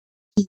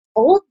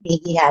told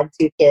me he had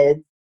 2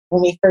 kids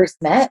when we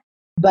first met,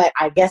 but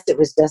I guess it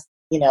was just,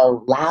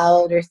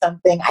 loud or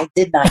something. I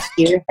did not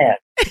hear him.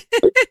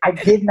 I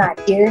did not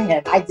hear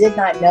him. I did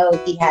not know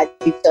he had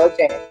 2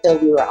 children until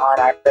we were on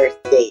our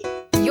first date.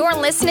 You're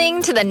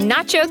listening to the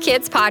Nacho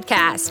Kids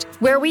podcast,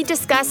 where we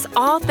discuss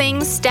all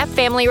things step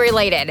family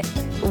related.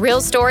 Real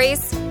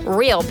stories,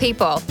 real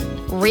people,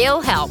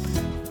 real help.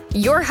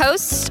 Your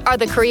hosts are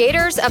the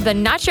creators of the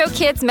Nacho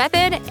Kids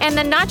Method and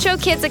the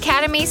Nacho Kids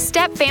Academy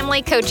Step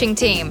Family Coaching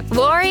Team,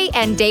 Lori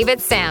and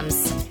David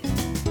Sims.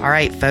 All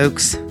right,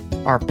 folks,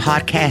 our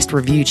podcast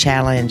review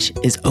challenge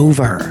is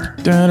over.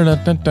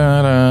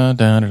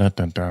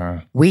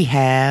 We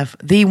have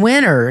the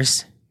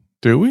winners.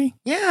 Do we?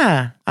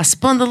 Yeah, I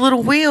spun the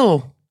little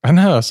wheel. I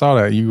know, I saw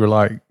that. You were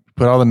like,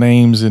 put all the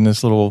names in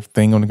this little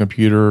thing on the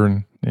computer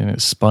and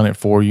it spun it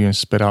for you and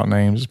spit out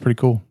names. It's pretty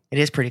cool. It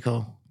is pretty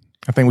cool.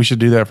 I think we should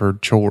do that for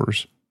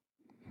chores.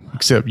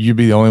 Except you'd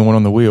be the only one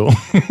on the wheel.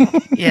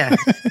 Yeah.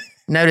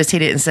 Notice he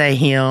didn't say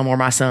him or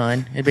my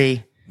son. It'd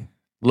be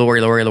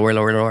Lori.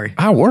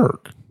 I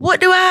work.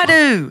 What do I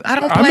do? I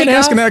don't play I've been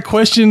asking that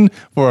question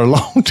for a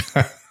long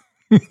time.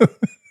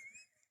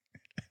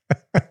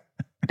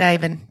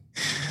 David,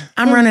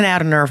 I'm running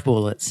out of Nerf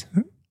bullets.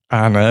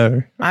 I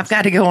know. I've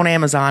got to go on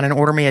Amazon and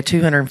order me a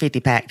 250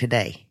 pack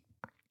today.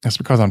 That's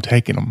because I'm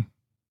taking them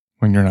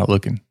when you're not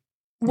looking.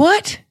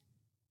 What?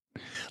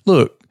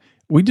 Look,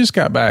 we just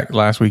got back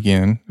last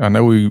weekend. I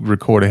know we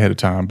record ahead of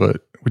time,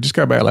 but we just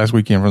got back last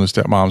weekend from the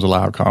Stepmoms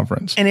Alive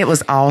conference. And it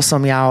was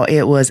awesome, y'all.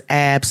 It was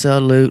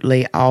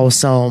absolutely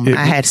awesome.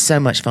 I had so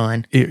much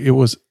fun. It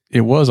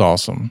was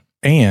awesome.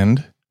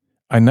 And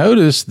I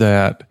noticed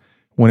that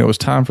when it was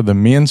time for the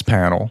men's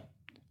panel,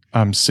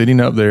 I'm sitting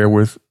up there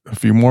with a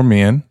few more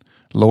men.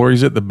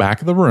 Lori's at the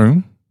back of the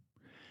room.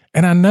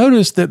 And I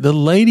noticed that the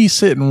lady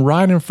sitting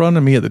right in front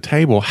of me at the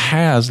table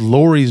has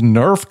Lori's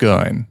Nerf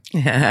gun.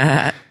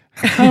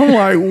 I'm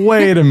like,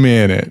 wait a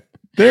minute.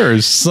 There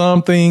is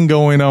something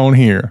going on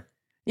here.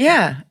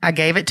 Yeah. I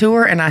gave it to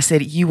her and I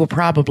said, you will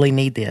probably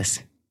need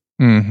this.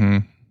 Mm-hmm.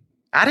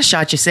 I'd have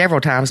shot you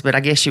several times, but I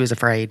guess she was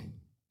afraid.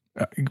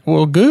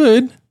 Well,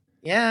 good.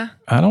 Yeah.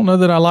 I don't know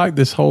that I like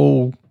this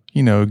whole,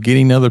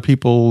 getting other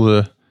people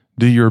to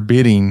do your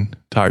bidding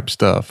type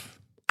stuff.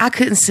 I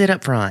couldn't sit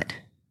up front.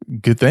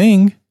 Good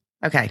thing.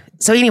 Okay.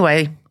 So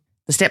anyway,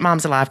 the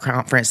Stepmoms Alive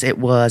conference, it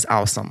was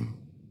awesome.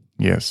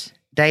 Yes.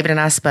 David and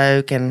I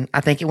spoke, and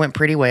I think it went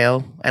pretty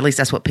well. At least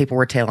that's what people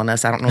were telling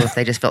us. I don't know if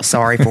they just felt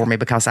sorry for me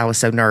because I was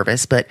so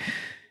nervous, but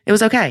it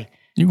was okay.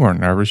 You weren't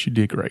nervous. You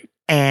did great.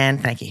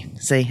 And thank you.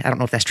 See, I don't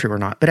know if that's true or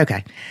not, but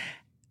okay.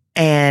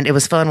 And it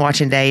was fun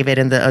watching David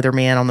and the other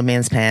men on the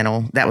men's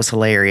panel. That was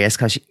hilarious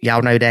because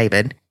y'all know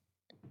David.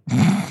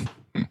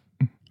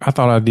 I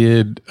thought I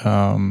did.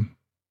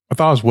 I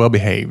thought I was well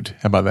behaved.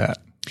 How about that?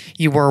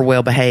 You were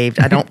well behaved.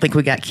 I don't think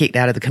we got kicked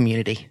out of the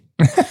community.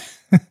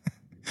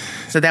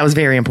 So that was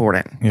very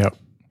important. Yep.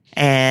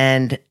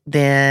 And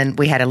then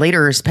we had a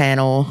leaders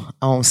panel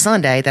on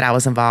Sunday that I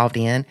was involved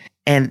in,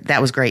 and that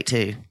was great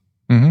too.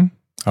 Mm-hmm.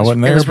 I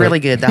wasn't there. It was really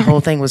good. The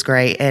whole thing was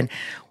great. And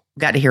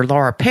got to hear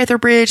Laura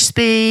Petherbridge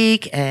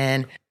speak,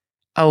 and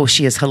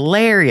she is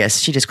hilarious.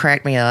 She just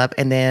cracked me up.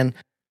 And then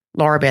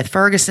Laura Beth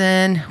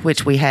Ferguson,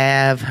 which we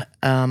have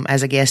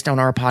as a guest on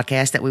our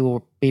podcast that we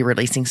will be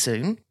releasing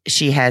soon.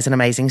 She has an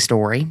amazing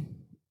story.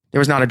 There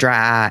was not a dry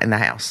eye in the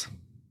house.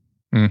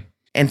 Mm.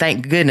 And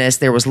thank goodness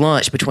there was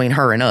lunch between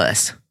her and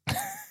us.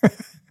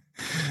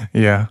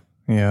 Yeah.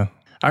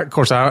 Of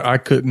course, I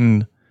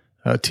couldn't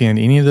attend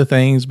any of the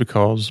things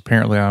because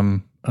apparently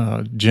I'm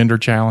gender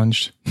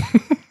challenged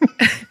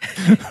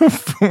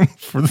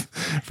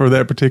for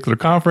that particular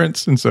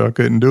conference, and so I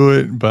couldn't do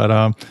it. But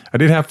I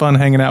did have fun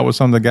hanging out with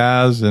some of the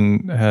guys,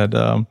 and had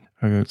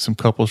some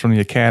couples from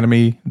the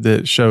academy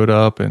that showed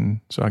up,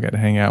 and so I got to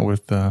hang out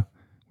with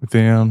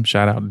them.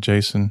 Shout out to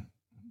Jason.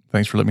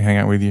 Thanks for letting me hang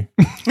out with you.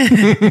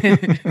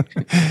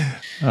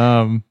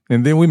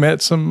 And then we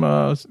met some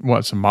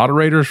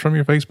moderators from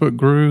your Facebook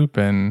group,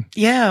 and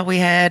yeah, we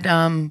had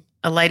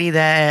a lady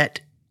that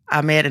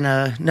I met in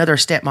another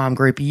stepmom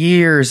group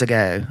years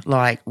ago,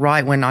 like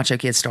right when Nacho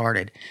Kids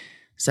started.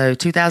 So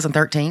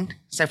 2013.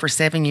 So for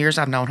 7 years,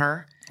 I've known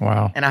her.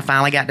 Wow. And I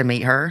finally got to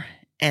meet her.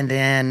 And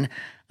then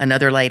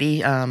another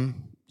lady,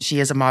 she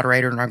is a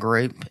moderator in our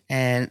group,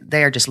 and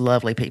they are just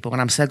lovely people.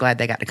 And I'm so glad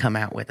they got to come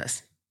out with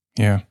us.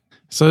 Yeah.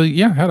 So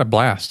yeah, I had a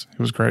blast. It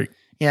was great.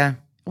 Yeah.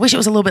 I wish it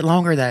was a little bit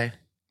longer though.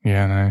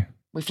 Yeah, I know.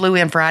 We flew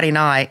in Friday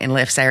night and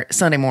left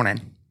Sunday morning.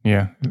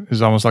 Yeah. It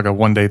was almost like a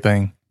one-day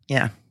thing.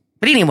 Yeah.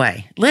 But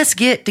anyway, let's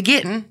get to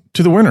getting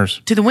to the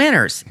winners. To the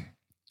winners.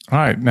 All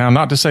right. Now,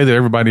 not to say that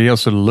everybody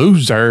else are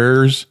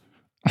losers.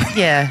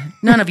 Yeah.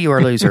 None of you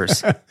are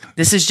losers.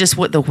 This is just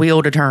what the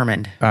wheel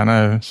determined. I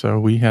know. So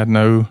we had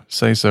no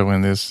say-so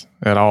in this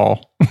at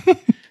all.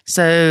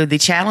 So the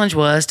challenge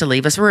was to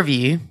leave us a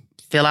review,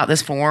 fill out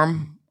this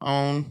form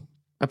on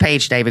a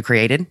page David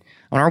created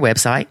on our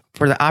website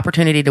for the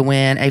opportunity to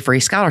win a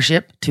free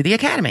scholarship to the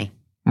Academy.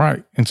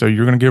 Right. And so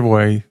you're going to give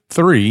away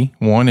 3.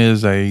 One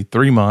is a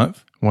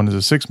 3-month, one is a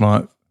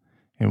 6-month,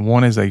 and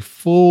one is a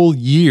full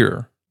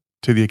year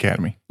to the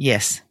academy.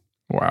 Yes.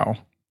 Wow.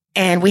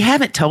 And we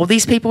haven't told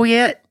these people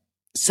yet,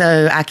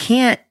 so I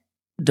can't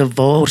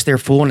divulge their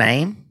full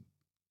name.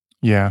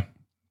 Yeah,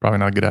 probably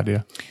not a good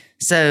idea.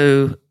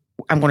 So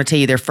I'm going to tell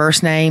you their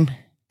first name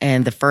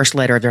and the first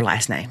letter of their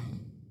last name.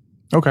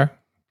 Okay.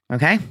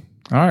 Okay?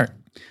 All right.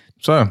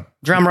 So.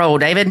 Drum roll,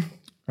 David.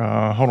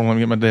 Hold on, let me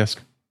get my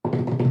desk.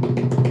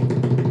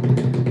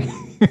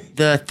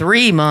 The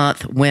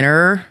 3-month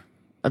winner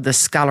of the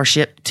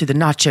scholarship to the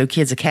Nacho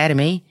Kids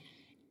Academy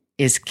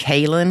is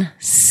Kaylin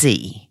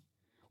C.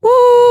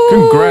 Woo!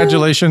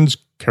 Congratulations,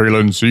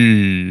 Kaylin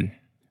C.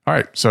 All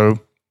right, so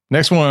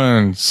next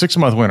one,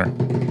 6-month winner.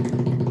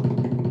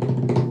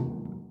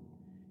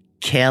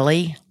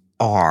 Kelly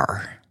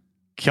R.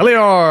 Kelly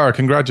R.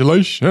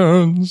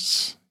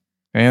 Congratulations.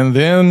 And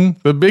then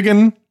the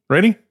biggin.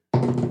 Ready?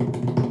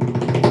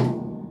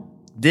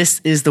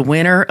 This is the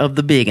winner of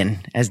the biggin,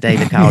 as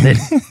David called it.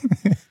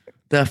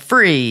 The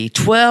free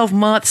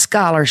 12-month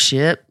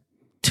scholarship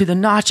to the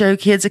Nacho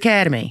Kids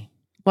Academy.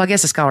 Well, I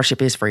guess the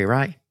scholarship is free,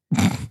 right?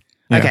 Yeah.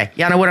 Okay,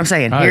 y'all know what I'm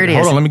saying. All Here right, it is.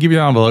 Hold on, let me give you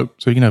the envelope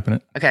so you can open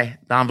it. Okay,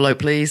 the envelope,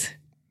 please.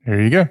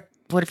 Here you go.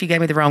 What if you gave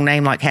me the wrong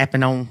name, like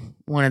happened on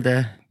one of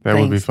the That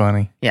things? would be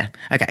funny. Yeah,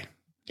 okay.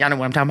 Y'all know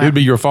what I'm talking It'd about?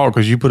 be your fault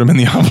because you put them in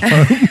the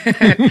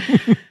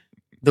envelope.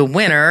 The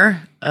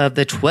winner of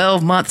the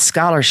 12-month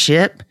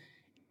scholarship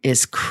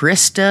is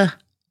Krista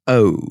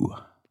O.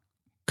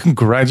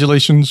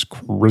 Congratulations,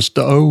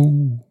 Krista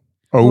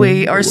O.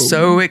 We are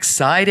so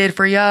excited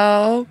for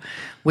y'all.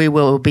 We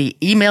will be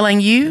emailing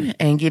you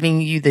and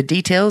giving you the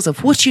details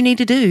of what you need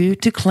to do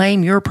to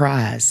claim your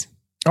prize.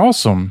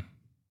 Awesome.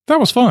 That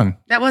was fun.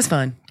 That was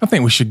fun. I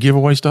think we should give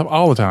away stuff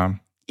all the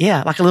time.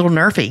 Yeah, like a little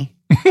Nerfie.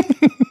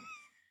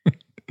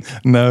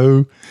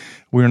 No,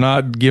 we're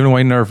not giving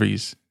away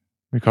Nerfies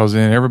because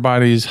then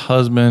everybody's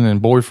husband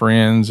and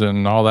boyfriends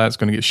and all that's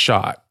going to get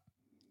shot.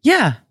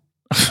 Yeah.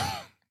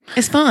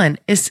 It's fun.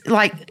 It's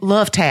like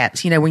love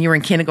taps, when you were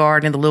in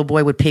kindergarten and the little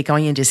boy would pick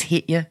on you and just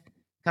hit you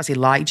because he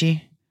liked you.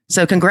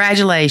 So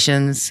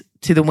congratulations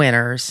to the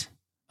winners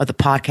of the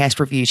Podcast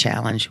Review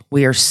Challenge.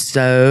 We are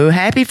so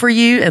happy for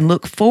you and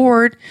look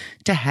forward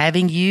to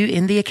having you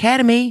in the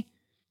Academy.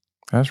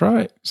 That's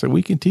right. So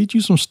we can teach you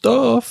some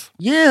stuff.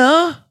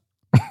 Yeah.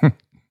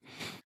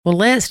 Well,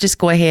 let's just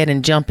go ahead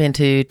and jump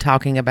into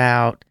talking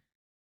about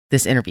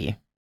this interview.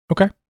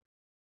 Okay.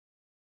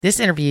 This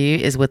interview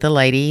is with a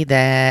lady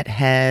that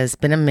has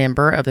been a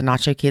member of the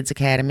Nacho Kids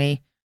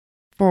Academy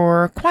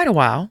for quite a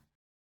while.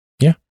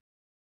 Yeah.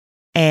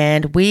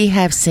 And we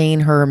have seen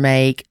her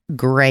make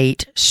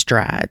great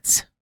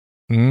strides.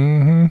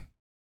 Mm-hmm.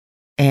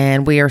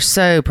 And we are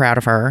so proud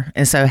of her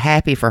and so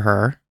happy for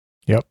her.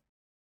 Yep.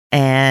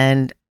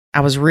 And I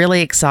was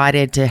really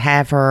excited to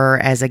have her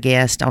as a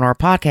guest on our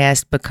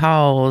podcast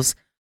because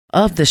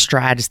of the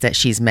strides that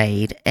she's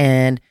made.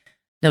 And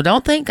no,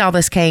 don't think all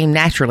this came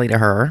naturally to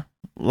her.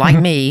 Like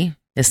me,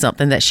 is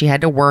something that she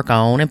had to work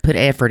on and put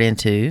effort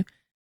into.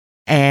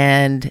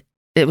 And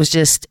it was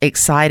just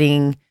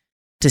exciting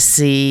to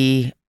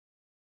see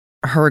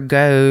her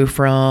go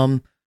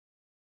from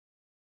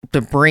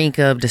the brink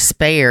of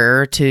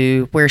despair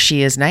to where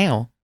she is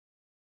now.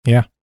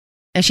 Yeah.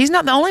 And she's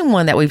not the only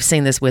one that we've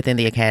seen this with in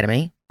the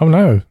Academy. Oh,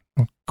 no.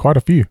 Quite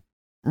a few.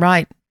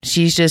 Right.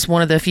 She's just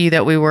one of the few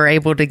that we were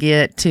able to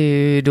get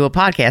to do a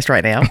podcast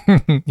right now.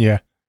 Yeah.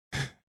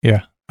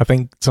 Yeah. I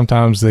think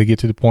sometimes they get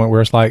to the point where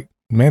it's like,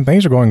 man,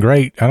 things are going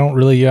great. I don't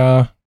really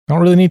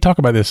need to talk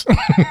about this.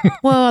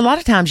 Well, a lot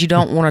of times you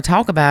don't want to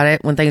talk about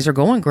it when things are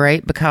going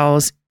great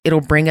because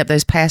it'll bring up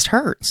those past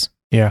hurts.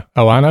 Yeah.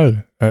 Oh, I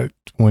know.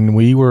 When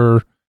we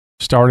were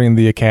starting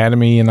the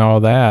Academy and all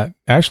that,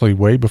 actually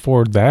way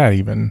before that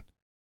even,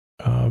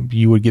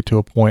 you would get to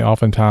a point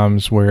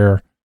oftentimes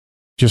where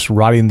just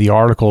writing the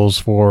articles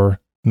for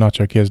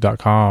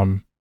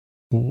nachokids.com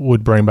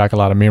would bring back a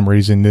lot of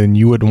memories, and then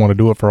you wouldn't want to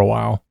do it for a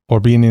while. Or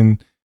being in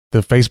the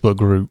Facebook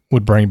group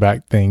would bring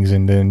back things,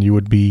 and then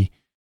you'd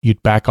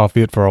back off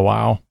it for a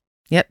while.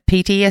 Yep.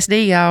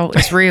 PTSD, y'all.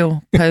 It's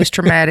real.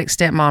 Post-traumatic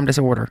stepmom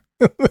disorder.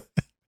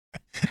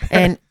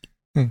 And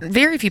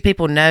very few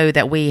people know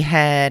that we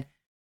had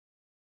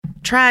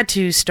tried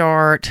to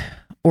start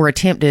or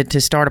attempted to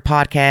start a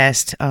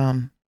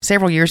podcast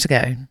several years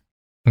ago.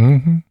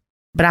 Mm-hmm.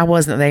 But I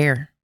wasn't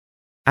there.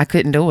 I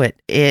couldn't do it.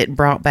 It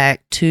brought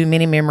back too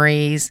many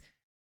memories,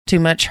 too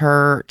much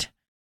hurt.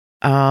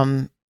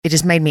 It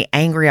just made me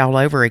angry all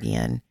over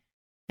again.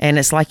 And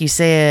it's like you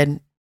said,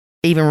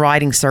 even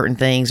writing certain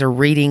things or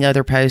reading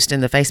other posts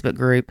in the Facebook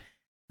group,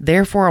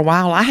 there for a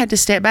while, I had to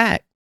step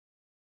back.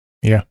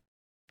 Yeah.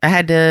 I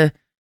had to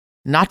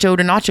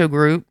nacho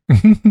group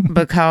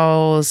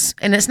because,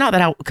 and it's not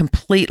that I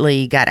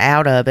completely got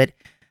out of it.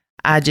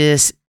 I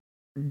just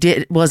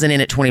wasn't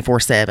in it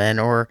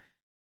 24/7, or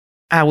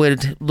I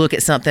would look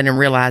at something and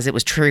realize it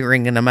was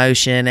triggering an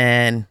emotion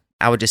and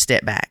I would just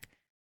step back.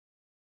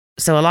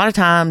 So a lot of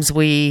times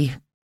we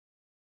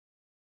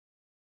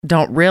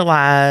don't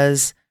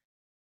realize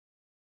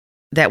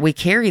that we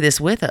carry this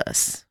with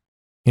us.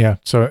 Yeah.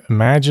 So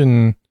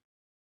imagine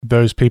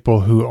those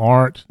people who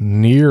aren't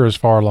near as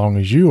far along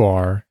as you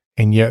are,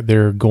 and yet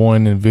they're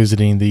going and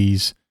visiting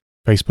these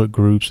Facebook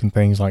groups and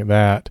things like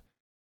that.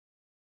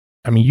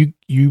 I mean,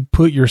 you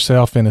put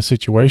yourself in a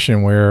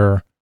situation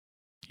where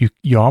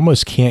you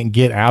almost can't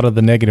get out of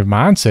the negative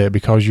mindset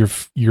because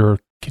you're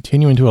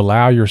continuing to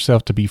allow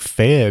yourself to be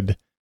fed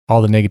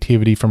all the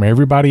negativity from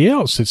everybody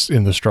else that's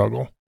in the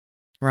struggle.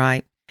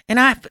 Right. And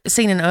I've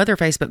seen in other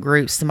Facebook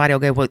groups, somebody will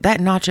go, well, that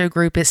nacho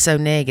group is so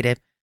negative.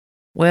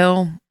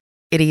 Well,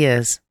 it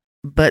is.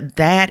 But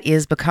that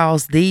is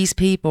because these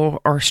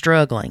people are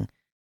struggling.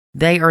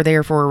 They are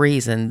there for a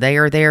reason. They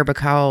are there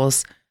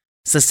because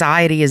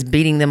society is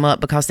beating them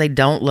up because they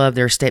don't love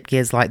their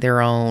stepkids like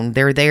their own.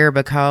 They're there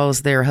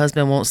because their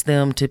husband wants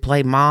them to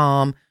play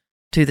mom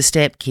to the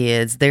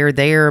stepkids. They're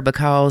there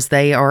because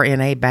they are in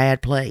a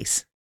bad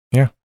place.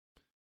 Yeah.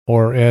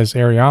 Or as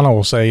Ariana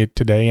will say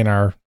today in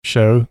our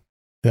show,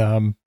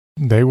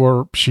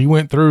 she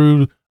went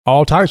through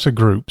all types of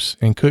groups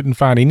and couldn't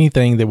find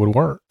anything that would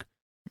work.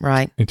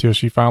 Right. Until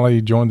she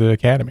finally joined the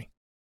academy.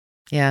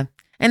 Yeah.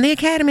 And the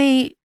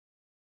academy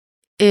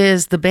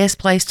is the best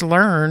place to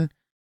learn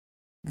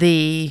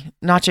the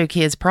Nacho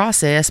Kids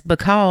process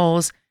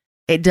because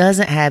it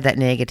doesn't have that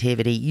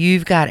negativity.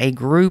 You've got a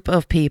group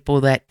of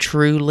people that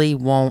truly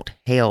want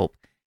help,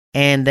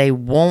 and they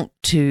want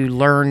to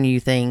learn new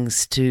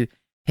things to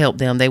help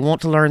them. They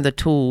want to learn the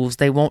tools.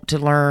 They want to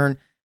learn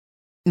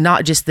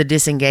not just the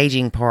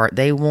disengaging part.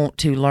 They want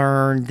to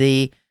learn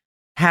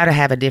how to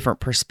have a different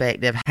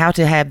perspective, how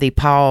to have the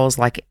pause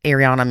like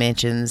Ariana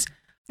mentions.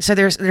 So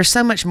there's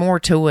so much more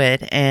to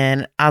it,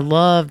 and I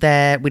love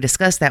that we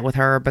discussed that with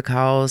her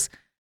because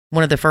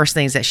one of the first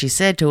things that she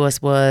said to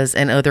us was,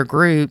 in other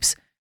groups,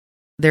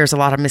 there's a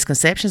lot of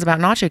misconceptions about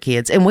Nacho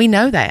Kids, and we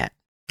know that.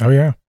 Oh,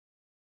 yeah.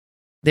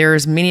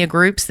 There's many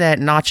groups that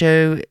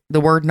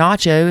the word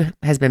nacho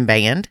has been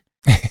banned.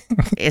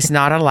 It's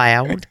not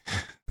allowed.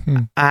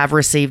 I've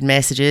received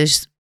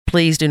messages,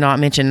 please do not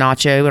mention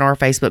nacho in our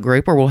Facebook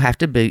group or we'll have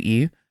to boot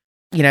you.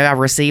 You know, I've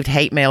received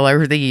hate mail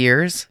over the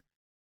years.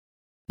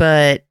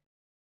 But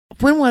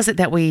when was it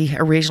that we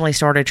originally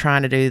started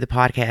trying to do the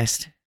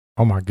podcast?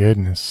 Oh, my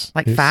goodness.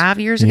 Like 5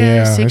 years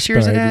ago, 6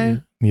 years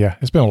ago? Yeah,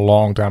 it's been a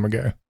long time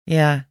ago.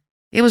 Yeah.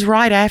 It was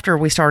right after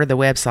we started the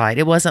website.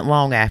 It wasn't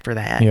long after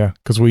that. Yeah,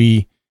 because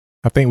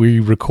I think we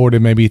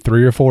recorded maybe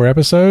 3 or 4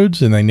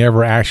 episodes and they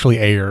never actually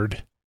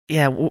aired.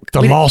 Yeah.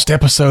 The lost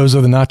episodes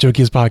of the Nacho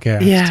Kids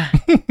podcast. Yeah.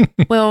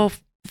 Well,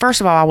 first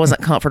of all, I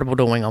wasn't comfortable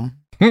doing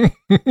them.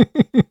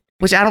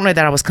 Which I don't know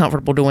that I was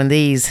comfortable doing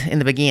these in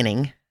the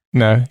beginning.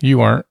 No, you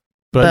weren't.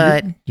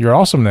 But you're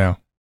awesome now.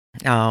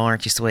 Oh,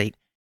 aren't you sweet?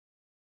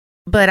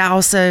 But I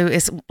also,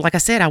 it's like I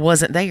said, I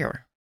wasn't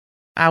there.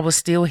 I was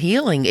still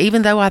healing,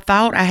 even though I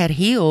thought I had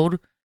healed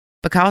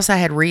because I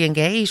had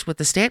re-engaged with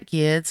the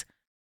stepkids.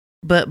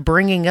 But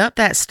bringing up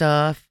that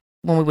stuff,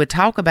 when we would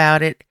talk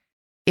about it,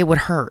 it would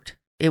hurt.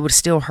 It would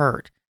still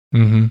hurt.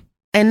 Mm-hmm.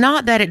 And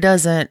not that it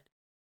doesn't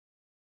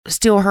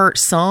still hurt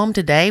some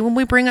today when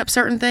we bring up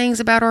certain things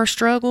about our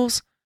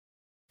struggles,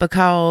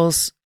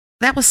 because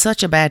that was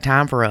such a bad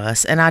time for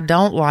us. And I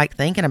don't like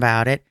thinking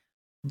about it.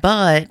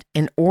 But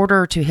in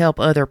order to help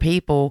other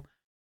people,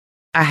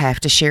 I have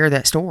to share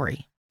that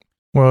story.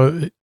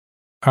 Well,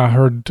 I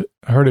heard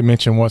it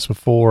mentioned once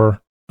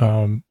before,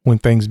 when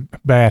things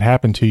bad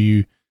happen to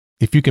you,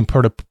 if you can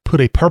put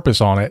a purpose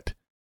on it,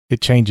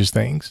 it changes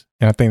things.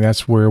 And I think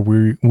that's where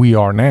we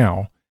are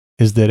now,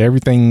 is that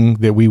everything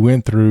that we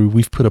went through,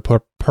 we've put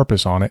a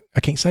purpose on it. I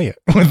can't say it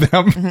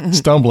without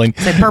stumbling.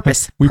 Say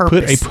purpose. We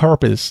put a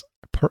purpose.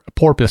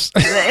 Porpoise.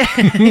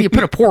 You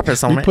put a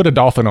porpoise on it. We put a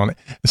dolphin on it.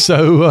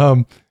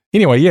 So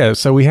anyway, yeah.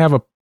 So we have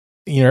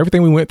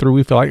everything we went through,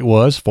 we feel like it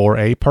was for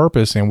a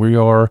purpose, and we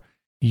are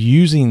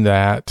using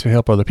that to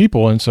help other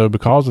people. And so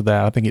because of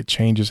that, I think it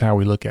changes how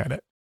we look at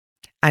it.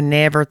 I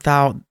never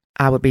thought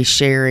I would be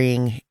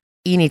sharing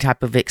any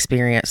type of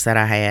experience that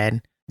I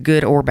had,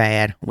 good or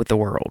bad, with the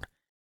world.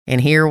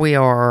 And here we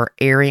are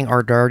airing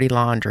our dirty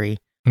laundry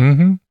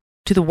to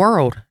the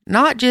world,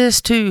 not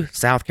just to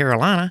South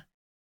Carolina.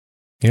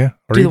 Yeah.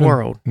 Or to the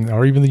world.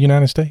 Or even the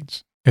United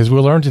States, as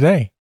we'll learn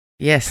today.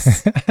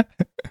 Yes.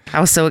 I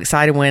was so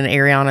excited when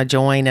Ariana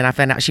joined and I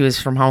found out she was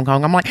from Hong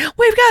Kong. I'm like,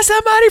 we've got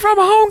somebody from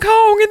Hong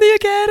Kong in the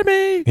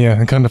academy. Yeah,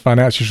 and come to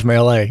find out she's from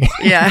LA.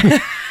 Yeah.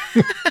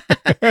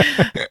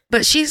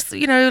 But she's,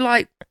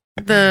 like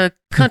the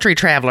country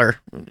traveler.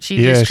 She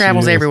just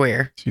travels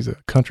everywhere. She's a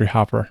country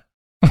hopper.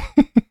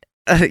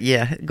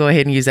 Yeah, go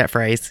ahead and use that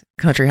phrase,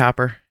 country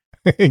hopper.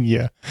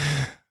 Yeah.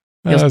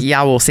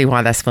 Y'all will see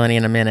why that's funny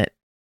in a minute.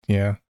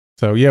 Yeah.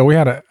 So, yeah, we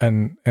had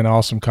an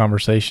awesome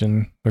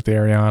conversation with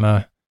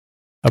Ariana.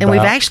 And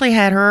we've actually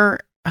had her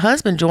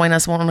husband join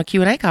us on a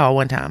Q&A call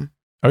one time.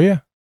 Oh, yeah.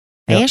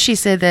 And she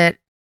said that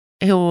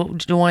he'll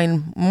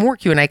join more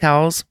Q&A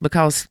calls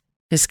because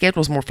his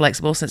schedule's more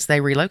flexible since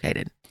they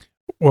relocated.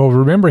 Well,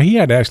 remember, he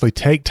had to actually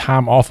take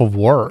time off of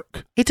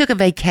work. He took a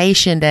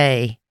vacation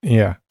day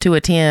to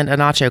attend a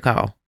nacho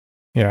call.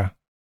 Yeah.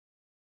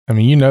 I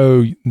mean, you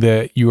know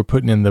that you were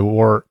putting in the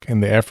work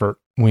and the effort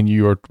when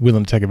you were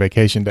willing to take a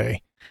vacation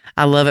day.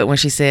 I love it when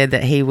she said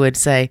that he would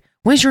say,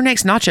 "When's your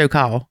next nacho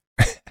call?"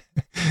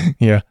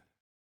 Yeah.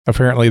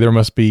 Apparently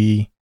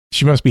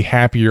she must be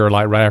happier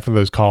like right after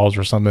those calls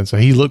or something. So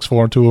he looks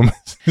forward to them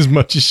as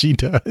much as she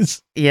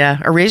does. Yeah.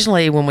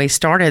 Originally, when we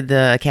started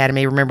the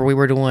academy, remember we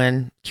were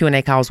doing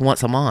Q&A calls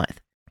once a month.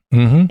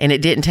 Mm-hmm. And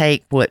it didn't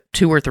take,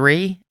 2 or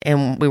 3?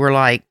 And we were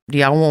like, do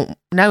y'all want...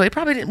 No, it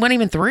probably wasn't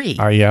even 3.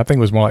 Yeah, I think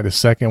it was more like the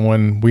second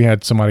one. We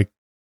had somebody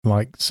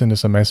like send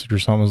us a message or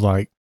something. It was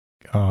like,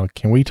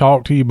 can we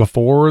talk to you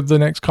before the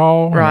next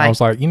call? And Right. I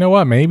was like, you know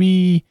what,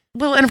 maybe...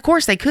 Well, and of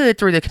course they could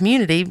through the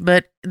community,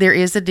 but there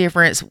is a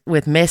difference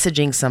with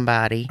messaging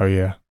somebody Oh,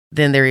 yeah.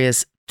 than there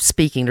is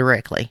speaking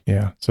directly.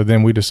 Yeah. So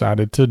then we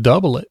decided to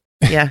double it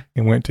Yeah.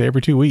 and went to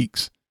every 2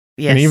 weeks.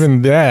 Yes. And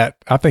even that,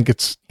 I think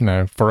it's,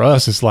 for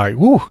us, it's like,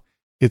 whoo,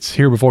 it's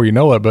here before you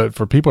know it. But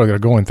for people that are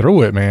going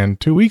through it, man,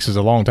 2 weeks is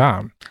a long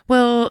time.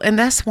 Well, and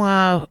that's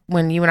why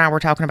when you and I were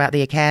talking about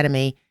the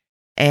academy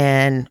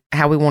and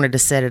how we wanted to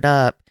set it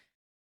up,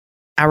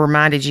 I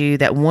reminded you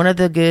that one of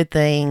the good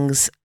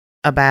things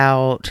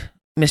about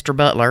Mr.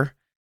 Butler,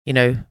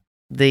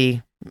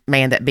 the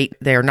man that beat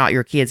their Not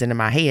Your Kids into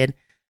my head,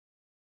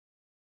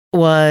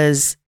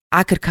 was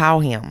I could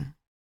call him.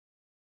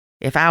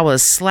 If I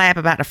was slap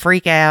about to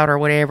freak out or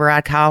whatever,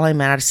 I'd call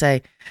him and I'd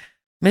say,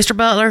 Mr.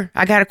 Butler,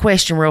 I got a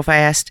question real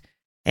fast.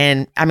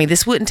 And I mean,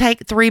 this wouldn't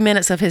take 3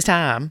 minutes of his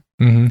time.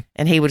 Mm-hmm.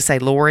 And he would say,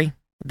 Lori,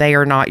 they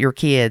are not your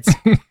kids.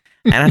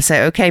 And I'd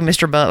say, okay,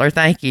 Mr. Butler,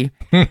 thank you.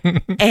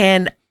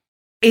 And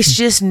it's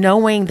just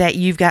knowing that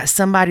you've got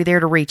somebody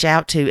there to reach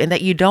out to and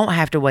that you don't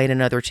have to wait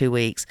another 2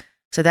 weeks.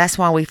 So that's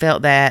why we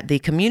felt that the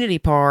community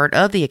part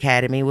of the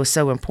academy was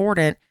so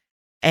important.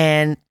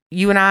 And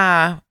you and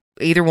I,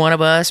 either one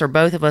of us or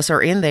both of us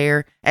are in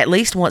there at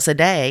least once a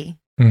day.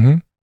 Mm-hmm.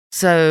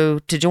 So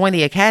to join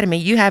the academy,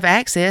 you have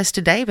access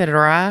to David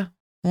or I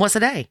once a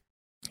day.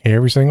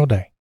 Every single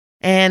day.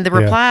 And the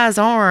replies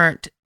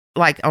aren't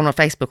like on a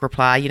Facebook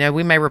reply.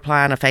 We may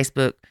reply on a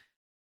Facebook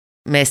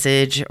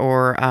message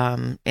or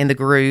in the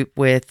group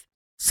with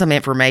some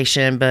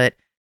information, but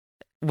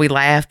we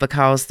laugh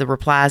because the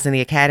replies in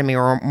the academy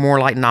are more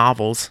like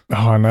novels.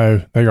 Oh, I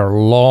know. They are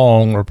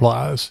long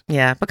replies.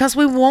 Yeah, because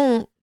we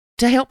want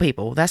to help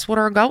people. That's what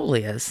our goal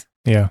is.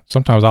 Yeah.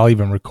 Sometimes I'll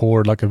even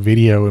record like a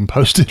video and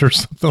post it or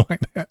something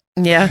like that.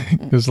 Yeah.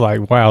 It's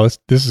like, wow,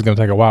 this is going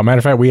to take a while. Matter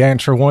of fact, we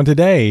answered one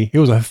today. It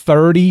was a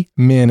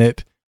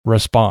 30-minute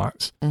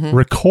response,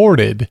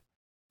 recorded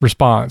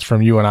response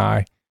from you and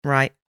I.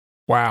 Right.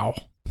 Wow.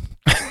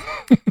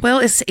 Well,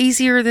 it's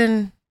easier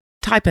than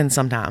typing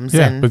sometimes.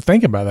 Yeah, but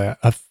think about that.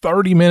 A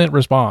 30-minute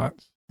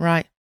response.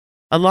 Right.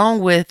 Along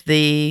with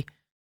the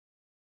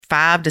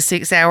 5 to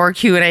 6 hour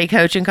Q&A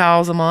coaching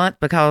calls a month,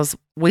 because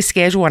we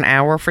schedule an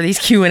hour for these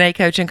Q&A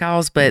coaching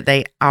calls, but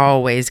they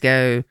always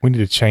go. We need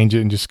to change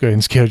it and just go ahead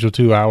and schedule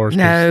 2 hours.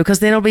 No, because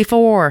then it'll be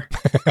 4.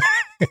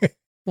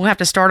 We'll have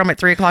to start them at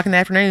 3:00 in the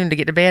afternoon to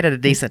get to bed at a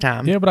decent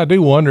time. Yeah, but I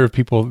do wonder if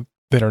people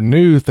that are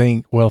new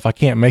think, well, if I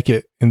can't make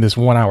it in this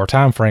 1 hour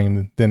time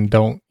frame, then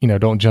don't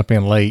jump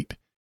in late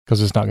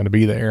because it's not going to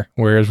be there.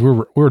 Whereas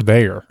we're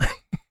there.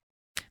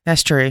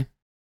 That's true.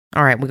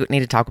 All right, we need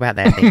to talk about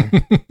that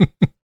then.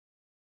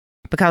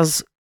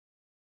 Because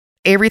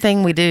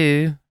everything we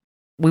do,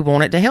 we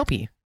want it to help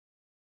you.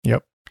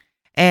 Yep.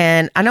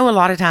 And I know a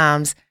lot of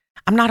times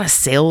I'm not a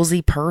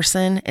salesy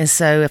person. And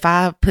so if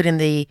I put in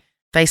the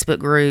Facebook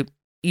group,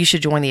 you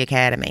should join the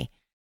academy,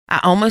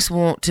 I almost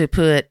want to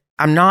put,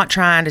 I'm not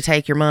trying to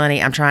take your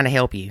money. I'm trying to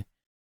help you.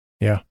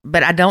 Yeah.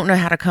 But I don't know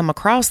how to come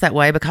across that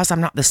way because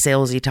I'm not the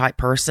salesy type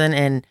person.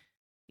 And,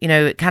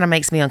 it kind of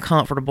makes me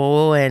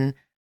uncomfortable.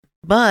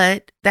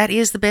 But that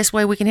is the best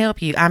way we can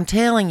help you. I'm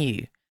telling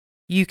you,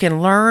 you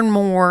can learn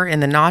more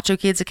in the Nacho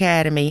Kids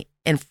Academy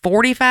in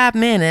 45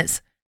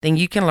 minutes than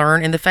you can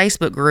learn in the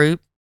Facebook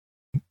group.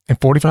 In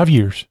 45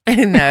 years.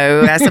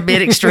 No, that's a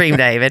bit extreme,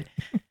 David.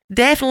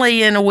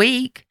 Definitely in a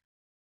week.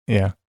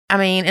 Yeah. I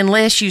mean,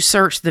 unless you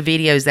search the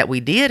videos that we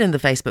did in the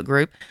Facebook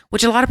group,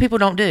 which a lot of people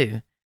don't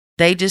do.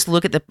 They just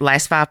look at the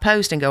last 5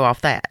 posts and go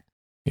off that.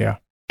 Yeah.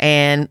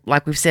 And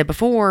like we've said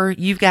before,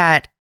 you've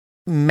got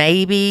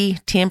maybe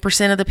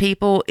 10% of the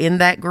people in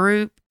that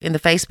group, in the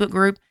Facebook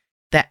group,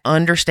 that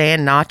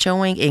understand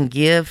nachoing and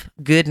give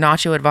good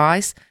nacho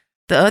advice.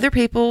 The other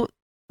people,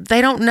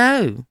 they don't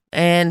know.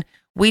 And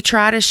we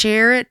try to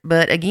share it.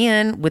 But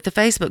again, with the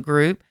Facebook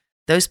group,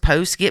 those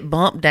posts get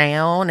bumped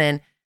down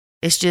and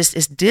it's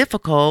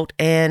difficult.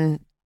 And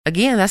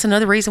again, that's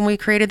another reason we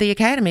created the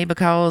academy,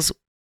 because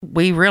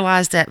we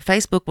realized that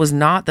Facebook was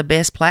not the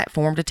best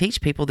platform to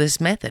teach people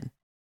this method.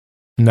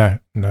 No,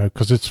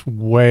 because it's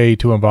way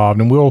too involved.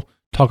 And we'll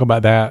talk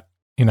about that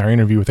in our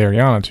interview with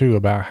Ariana too,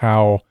 about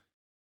how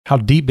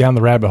deep down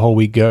the rabbit hole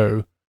we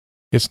go.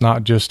 It's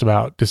not just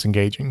about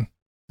disengaging.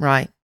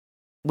 Right.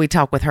 We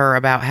talk with her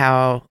about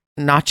how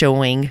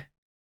nachoing,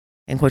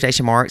 in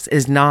quotation marks,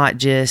 is not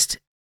just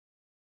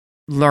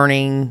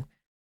learning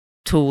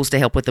tools to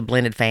help with the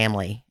blended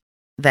family,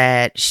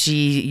 that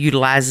she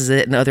utilizes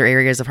it in other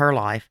areas of her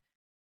life.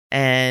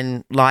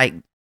 And like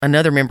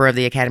another member of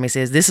the academy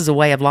says, this is a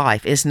way of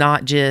life. It's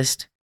not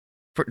just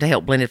to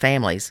help blended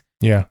families.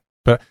 Yeah.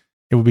 But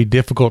it would be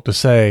difficult to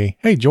say,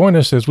 hey, join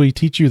us as we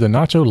teach you the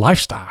nacho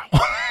lifestyle.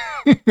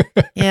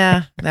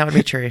 Yeah, that would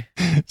be true.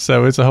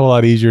 So it's a whole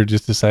lot easier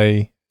just to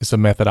say it's a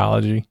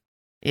methodology.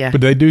 Yeah.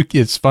 But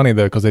it's funny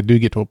though, because they do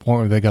get to a point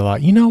where they go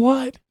like, you know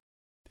what?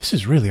 This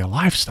is really a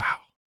lifestyle.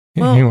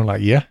 Well, and we're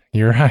like, yeah,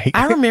 you're right.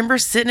 I remember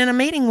sitting in a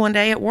meeting one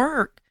day at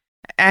work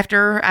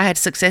after I had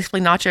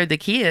successfully nachoed the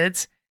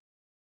kids,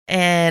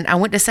 and I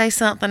went to say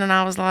something, and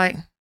I was like,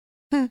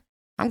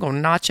 I'm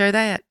going to nacho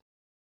that.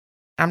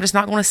 I'm just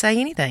not going to say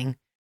anything.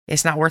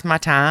 It's not worth my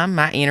time,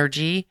 my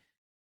energy.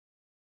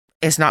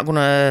 It's not going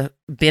to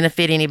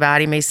benefit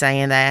anybody, me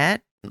saying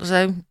that.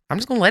 So I'm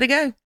just going to let it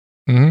go.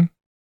 Mm-hmm.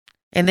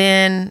 And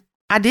then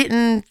I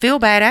didn't feel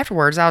bad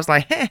afterwards. I was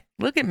like, hey,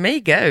 look at me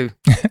go.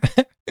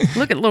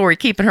 Look at Lori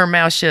keeping her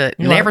mouth shut.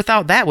 Never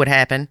thought that would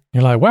happen.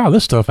 You're like, wow,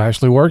 this stuff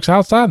actually works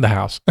outside the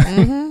house.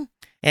 Mm-hmm.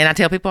 And I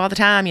tell people all the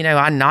time, I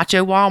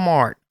nacho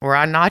Walmart, or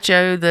I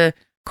nacho the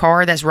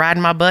car that's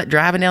riding my butt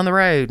driving down the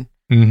road.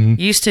 Mm-hmm.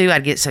 Used to,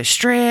 I'd get so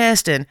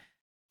stressed and,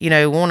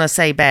 want to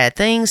say bad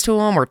things to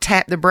them or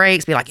tap the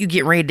brakes, be like, you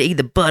get ready to eat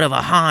the butt of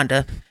a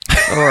Honda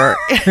or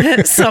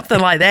something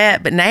like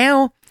that. But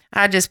now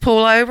I just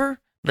pull over,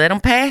 let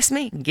them pass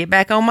me, and get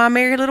back on my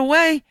merry little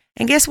way.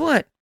 And guess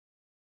what?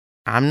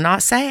 I'm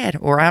not sad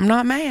or I'm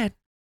not mad.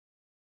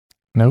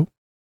 Nope.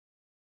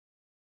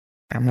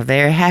 I'm a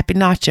very happy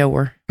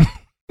nachoer.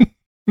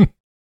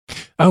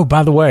 Oh,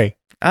 by the way.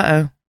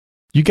 Uh-oh.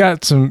 You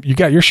got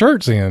your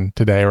shirts in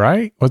today,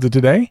 right? Was it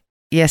today?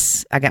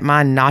 Yes, I got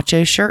my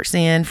nacho shirts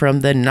in from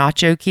the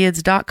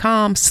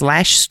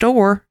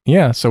nachokids.com/store.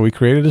 Yeah, so we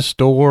created a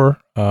store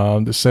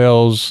that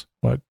sells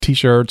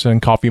t-shirts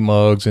and coffee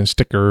mugs and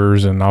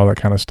stickers and all that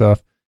kind of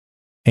stuff.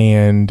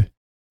 And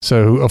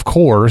so, of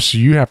course,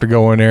 you have to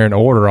go in there and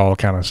order all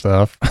kind of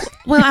stuff.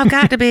 Well, I've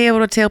got to be able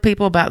to tell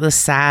people about the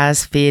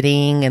size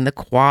fitting and the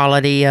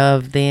quality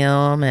of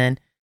them. And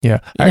yeah,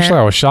 actually,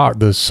 I was shocked.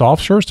 The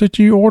soft shirts that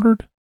you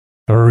ordered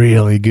are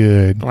really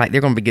good. Like,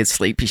 they're going to be good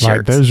sleepy shirts.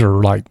 Like, those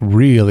are like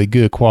really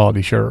good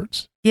quality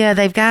shirts. Yeah,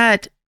 they've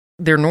got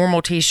their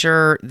normal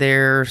t-shirt,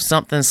 their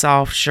something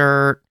soft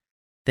shirt,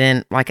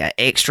 then like an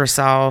extra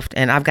soft.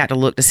 And I've got to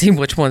look to see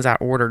which ones I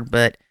ordered,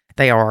 but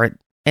they are.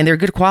 And they're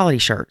good quality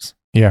shirts.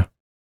 Yeah.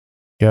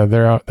 Yeah,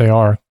 they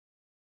are.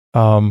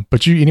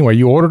 But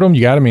you ordered them,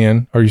 you got them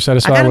in. Are you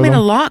satisfied with them? I got them in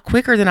a lot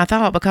quicker than I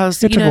thought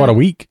because it took a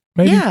week,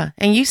 maybe? Yeah,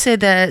 and you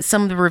said that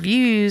some of the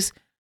reviews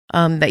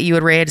that you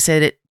had read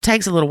said it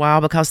takes a little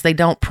while because they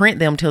don't print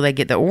them till they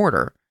get the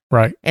order.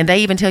 Right. And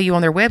they even tell you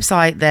on their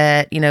website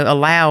that,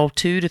 allow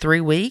 2 to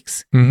 3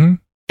 weeks. Mm-hmm.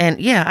 And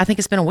yeah, I think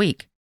it's been a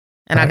week.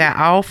 And right. I got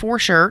all 4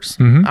 shirts,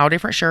 all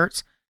different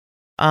shirts.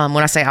 When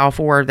I say all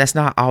 4, that's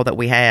not all that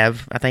we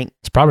have. I think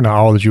it's probably not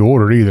all that you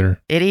ordered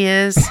either. It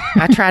is.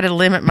 I try to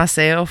limit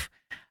myself.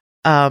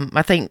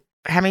 I think,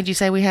 how many did you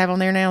say we have on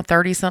there now?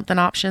 30 something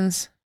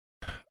options?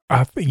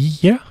 I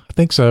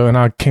think so. And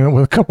I came up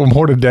with a couple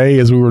more today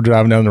as we were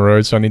driving down the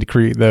road. So I need to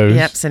create those.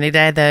 Yep. So I need to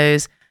add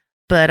those.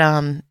 But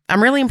I'm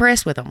really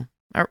impressed with them.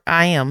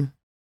 I am.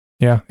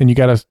 Yeah. And you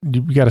got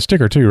a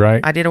sticker too, right?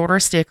 I did order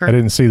a sticker. I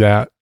didn't see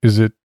that. Is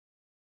it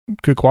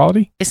good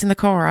quality? It's in the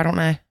car. I don't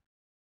know.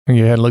 And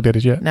you hadn't looked at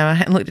it yet? No, I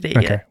hadn't looked at it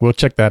yet. Okay, we'll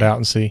check that out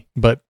and see.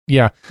 But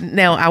yeah.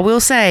 Now, I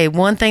will say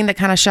one thing that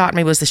kind of shocked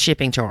me was the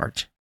shipping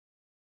charge.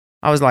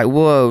 I was like,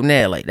 whoa,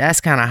 Nelly,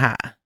 that's kind of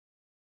high.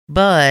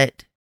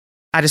 But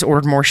I just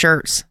ordered more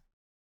shirts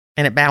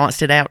and it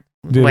balanced it out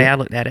the way I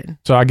looked at it.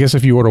 So I guess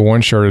if you order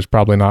one shirt, it's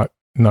probably not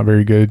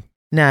very good.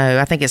 No,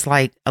 I think it's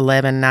like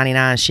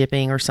 $11.99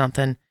 shipping or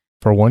something.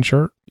 For one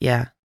shirt?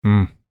 Yeah.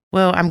 Mm.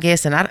 Well, I'm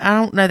guessing. I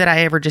don't know that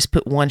I ever just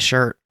put one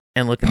shirt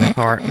and look in the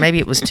cart. Maybe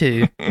it was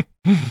 2.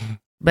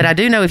 But I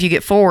do know if you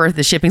get 4,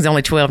 the shipping's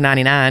only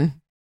 $12.99.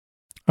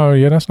 Oh,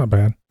 yeah, that's not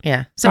bad.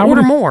 Yeah. So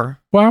order more.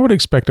 Well, I would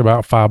expect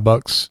about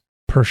 $5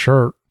 per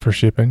shirt for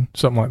shipping,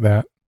 something like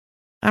that.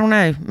 I don't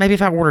know. Maybe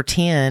if I order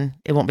 10,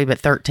 it won't be but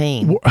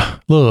 13.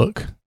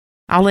 Look.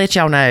 I'll let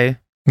y'all know.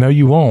 No,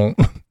 you won't.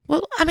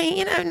 Well, I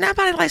mean,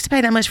 nobody likes to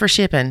pay that much for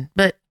shipping.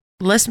 But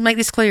let's make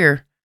this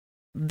clear.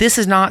 This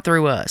is not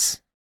through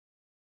us.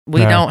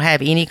 We don't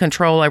have any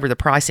control over the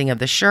pricing of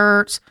the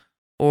shirts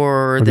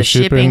or the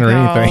shipping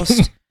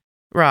cost.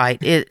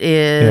 Right. It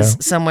is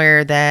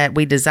somewhere that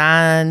we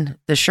design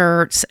the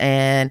shirts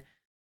and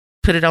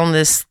put it on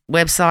this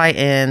website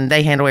and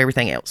they handle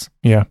everything else.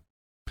 Yeah.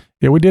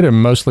 Yeah, we did it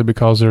mostly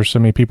because there's so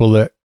many people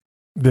that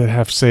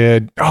have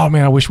said, oh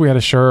man, I wish we had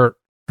a shirt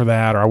for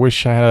that, or I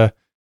wish I had a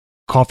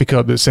coffee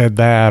cup that said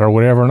that or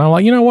whatever. And I'm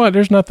like, you know what?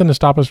 There's nothing to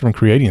stop us from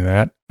creating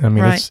that. I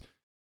mean, it's,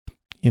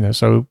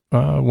 so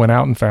went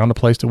out and found a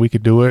place that we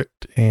could do it.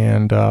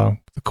 And the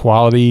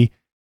quality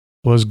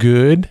was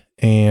good.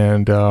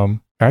 And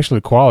actually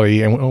the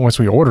quality, and once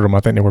we ordered them, I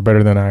think they were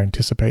better than I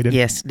anticipated.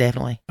 Yes,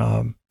 definitely.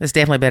 It's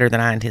definitely better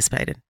than I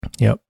anticipated.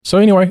 Yep. So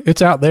anyway,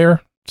 it's out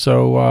there.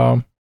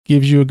 So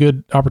gives you a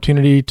good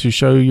opportunity to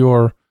show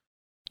your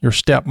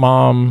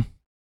stepmom,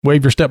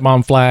 wave your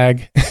stepmom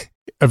flag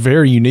a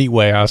very unique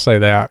way. I say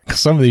that 'cause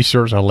some of these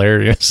shirts are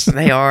hilarious.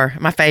 They are.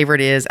 My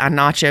favorite is I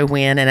nacho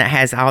win, and it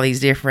has all these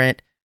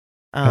different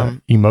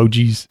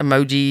emojis,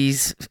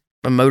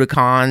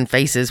 emoticon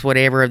faces,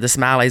 whatever of the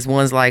smileys.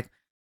 One's like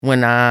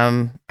when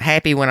I'm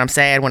happy, when I'm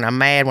sad, when I'm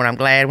mad, when I'm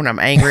glad, when I'm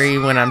angry,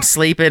 when I'm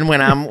sleeping,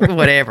 when I'm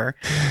whatever.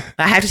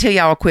 I have to tell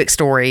y'all a quick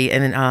story,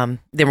 and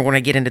then we're going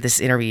to get into this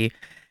interview.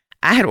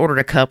 I had ordered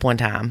a cup one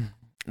time,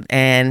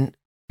 and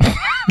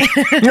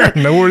I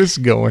know where this is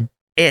going.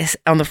 It's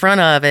on the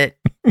front of it.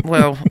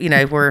 Well,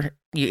 where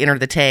you enter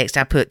the text,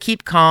 I put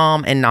keep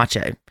calm and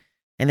nacho,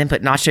 and then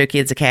put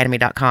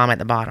nachokidsacademy.com at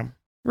the bottom.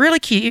 Really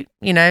cute,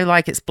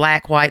 like it's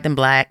black, white, then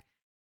black.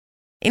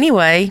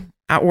 Anyway,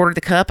 I ordered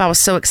the cup. I was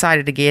so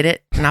excited to get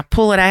it, and I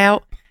pull it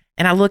out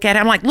and I look at it.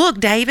 I'm like, look,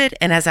 David.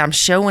 And as I'm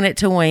showing it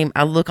to him,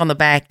 I look on the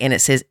back and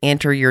it says,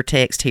 enter your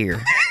text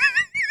here.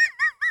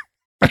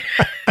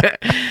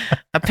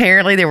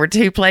 Apparently there were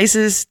two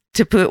places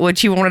to put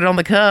what you wanted on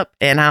the cup,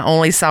 and I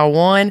only saw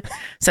one.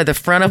 So the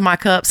front of my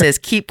cup says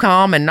keep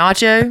calm and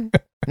Nacho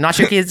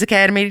Kids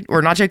Academy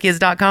or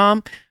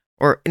nachokids.com,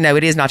 or no,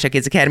 it is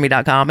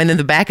nachokidsacademy.com. And then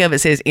the back of it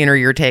says enter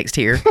your text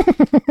here.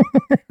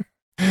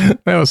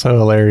 That was so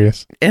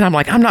hilarious. And I'm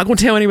like, I'm not going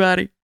to tell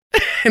anybody.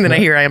 And then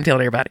here I am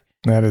telling everybody.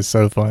 That is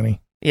so funny.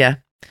 Yeah.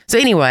 So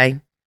anyway,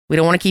 we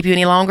don't want to keep you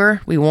any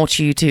longer. We want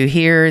you to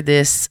hear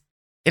this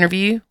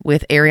interview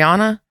with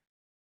Ariana,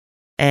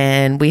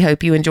 and we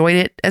hope you enjoyed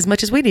it as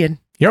much as we did.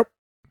 Yep.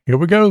 Here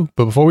we go.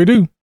 But before we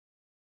do,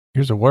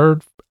 here's a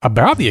word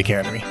about the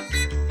Academy.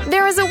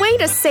 There is a way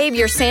to save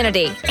your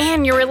sanity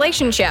and your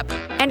relationship,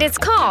 and it's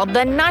called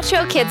the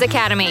Nacho Kids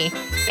Academy.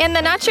 In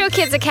the Nacho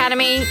Kids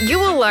Academy, you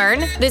will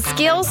learn the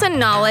skills and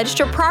knowledge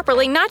to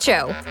properly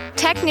nacho,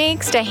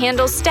 techniques to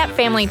handle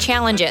step-family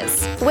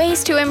challenges,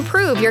 ways to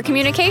improve your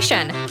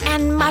communication,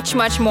 and much,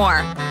 much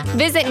more.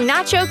 Visit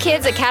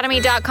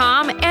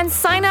nachokidsacademy.com and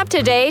sign up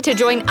today to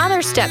join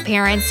other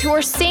step-parents who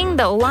are seeing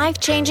the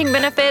life-changing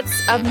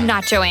benefits of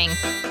nachoing.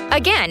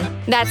 Again,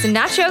 that's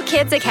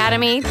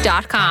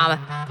nachokidsacademy.com.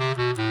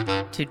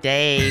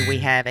 Today, we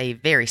have a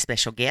very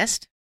special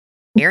guest,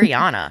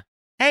 Ariana.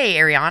 Hey,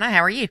 Ariana, how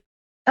are you?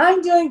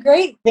 I'm doing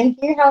great. Thank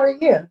you. How are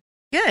you?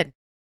 Good.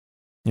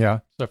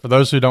 Yeah. So for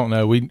those who don't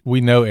know, we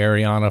know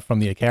Ariana from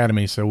the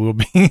Academy, so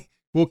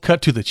we'll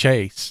cut to the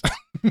chase.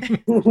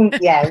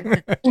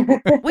 Yes.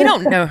 We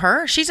don't know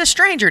her. She's a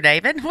stranger,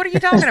 David. What are you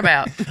talking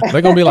about?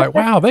 They're going to be like,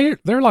 wow,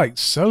 they're like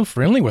so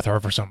friendly with her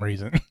for some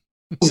reason.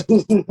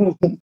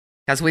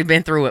 Because we've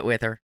been through it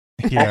with her.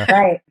 Yeah. That's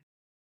right.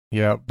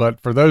 Yeah. But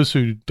for those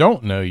who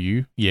don't know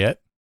you yet,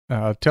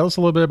 tell us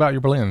a little bit about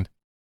your blend.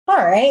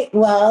 All right.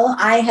 Well,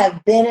 I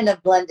have been in a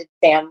blended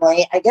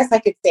family. I guess I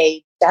could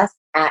say just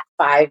at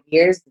 5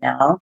 years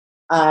now.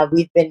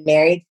 We've been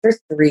married for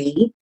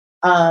 3.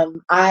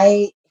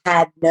 I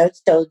had no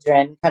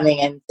children coming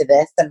into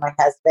this, and my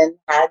husband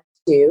had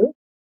 2.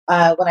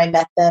 When I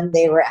met them,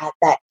 they were at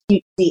that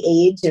cutesy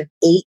age of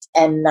 8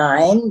 and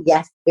 9.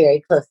 Yes, very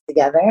close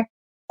together.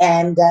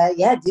 And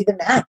yeah, do the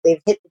math.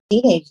 They've hit the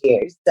teenage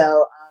years.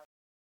 So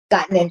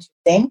gotten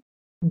interesting.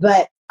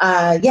 But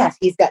yes,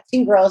 he's got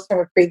 2 girls from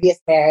a previous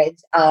marriage.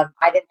 I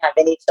didn't have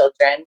any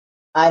children.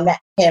 I met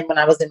him when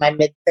I was in my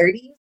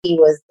mid-30s. He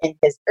was in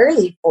his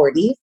early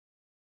 40s.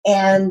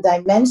 And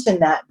I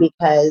mentioned that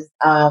because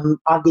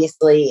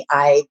obviously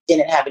I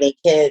didn't have any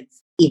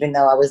kids, even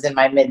though I was in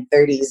my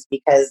mid-30s,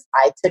 because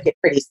I took it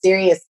pretty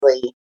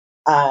seriously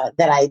that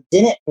I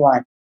didn't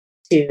want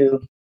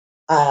to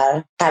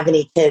have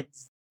any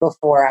kids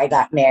before I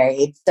got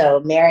married. So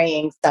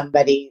marrying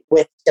somebody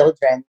with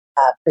children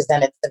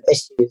presented some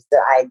issues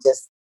that I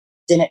just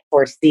didn't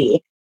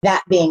foresee.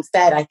 That being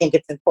said, I think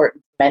it's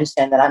important to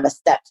mention that I'm a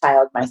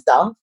stepchild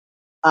myself.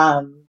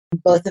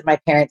 Both of my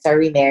parents are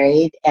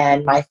remarried,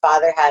 and my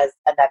father has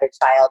another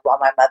child while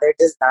my mother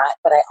does not,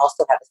 but I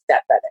also have a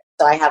stepbrother.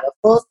 So I have a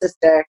full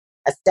sister,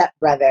 a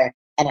stepbrother,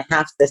 and a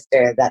half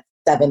sister that's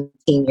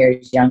 17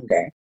 years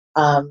younger.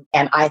 And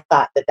I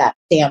thought that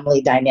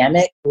family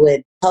dynamic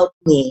would help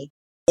me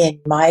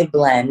in my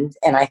blend.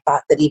 And I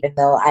thought that even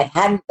though I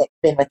hadn't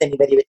been with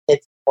anybody with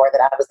kids before,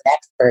 that I was an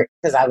expert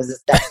because I was a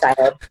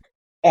stepchild.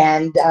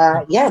 And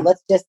yeah,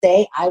 let's just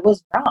say I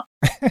was wrong.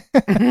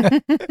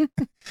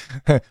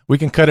 We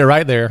can cut it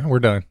right there. We're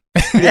done.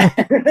 Yeah,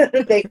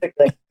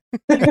 basically.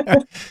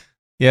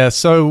 Yeah.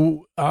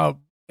 So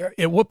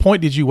at what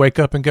point did you wake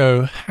up and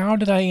go, how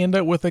did I end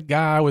up with a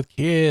guy with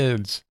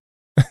kids?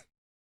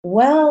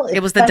 Well, It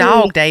was the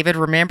dog, David,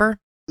 remember?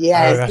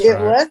 Yes,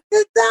 Oh, was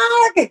the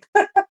dog.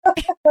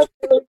 That's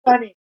really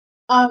funny.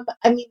 I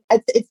mean,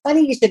 it's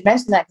funny you should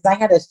mention that because I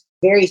had a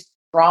very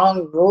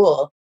strong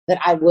rule that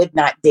I would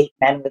not date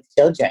men with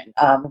children.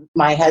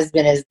 My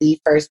husband is the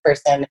first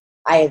person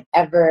I have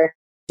ever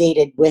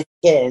dated with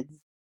kids.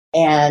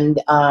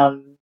 And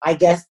I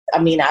guess,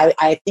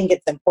 I think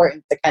it's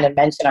important to kind of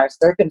mention our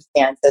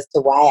circumstance as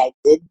to why I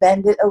did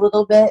bend it a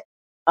little bit.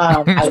 I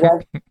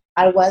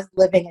was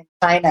living in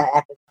China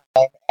at the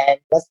time, and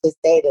let's just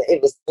say that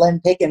it was slim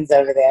pickings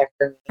over there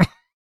for me.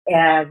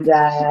 And,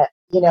 my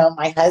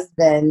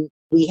husband,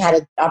 we had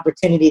an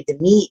opportunity to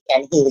meet,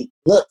 and he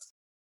looked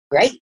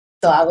great.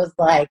 So I was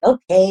like,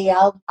 okay,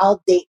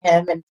 I'll date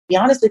him. And to be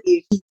honest with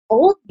you, he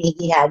told me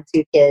he had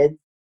 2 kids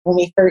when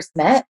we first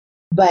met,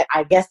 but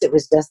I guess it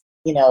was just,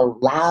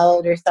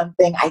 loud or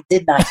something. I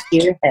did not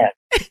hear him.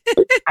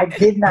 I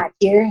did not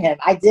hear him.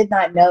 I did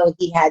not know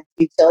he had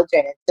 2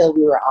 children until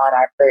we were on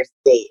our first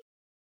date.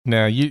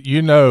 Now,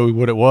 you know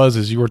what it was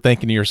is you were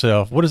thinking to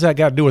yourself, what does that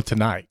got to do with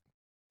tonight?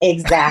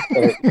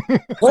 Exactly.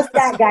 What's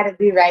that got to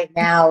do right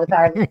now with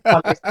our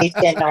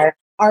conversation,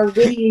 our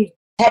witty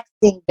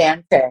texting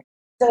banter?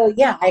 So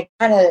yeah, I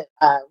kind of,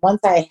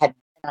 once I had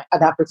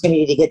an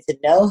opportunity to get to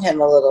know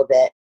him a little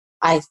bit,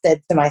 I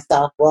said to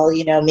myself, well,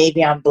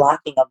 maybe I'm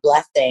blocking a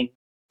blessing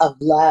of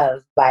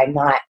love by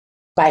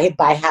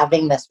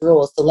having this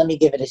rule. So let me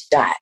give it a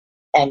shot.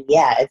 And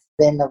yeah, it's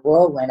been a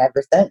whirlwind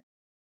ever since.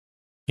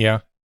 Yeah.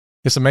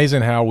 It's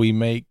amazing how we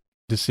make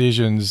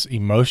decisions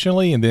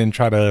emotionally and then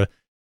try to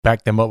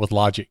back them up with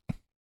logic.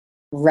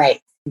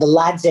 Right. The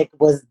logic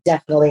was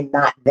definitely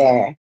not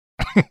there.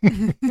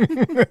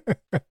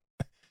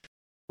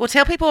 Well,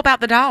 tell people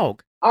about the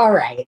dog. All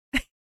right.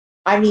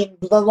 I mean,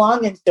 the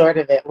long and short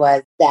of it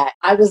was that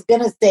I was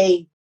going to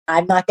say,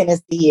 I'm not going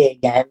to see you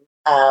again.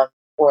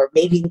 Or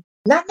maybe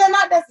not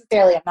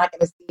necessarily, I'm not going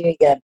to see you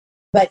again.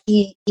 But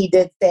he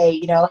did say,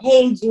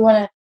 hey, do you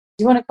want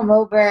to come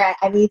over?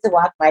 I need to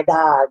walk my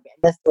dog.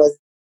 And this was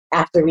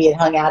after we had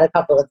hung out a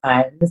couple of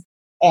times.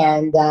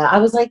 And I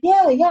was like,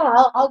 yeah,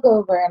 I'll go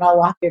over and I'll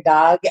walk your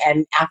dog.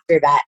 And after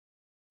that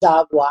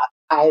dog walk,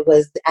 I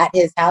was at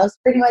his house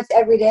pretty much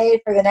every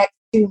day for the next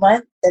 2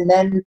 months. And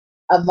then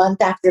a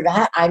month after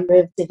that, I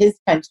moved to his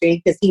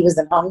country because he was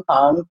in Hong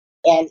Kong.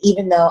 And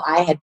even though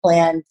I had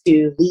planned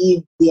to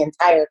leave the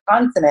entire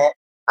continent,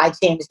 I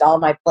changed all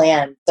my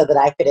plans so that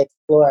I could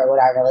explore what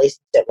our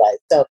relationship was.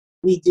 So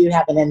we do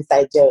have an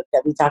inside joke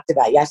that we talked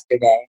about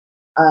yesterday.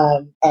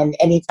 And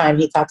anytime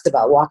he talks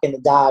about walking the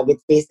dog,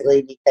 it's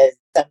basically because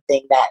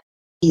something that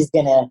he's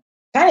going to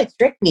kind of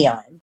trick me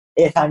on,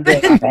 if I'm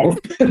being honest.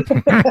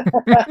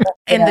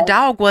 And the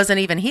dog wasn't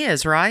even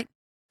his, right?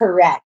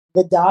 Correct.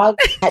 The dog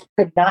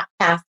could not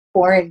pass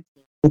quarantine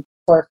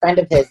for a friend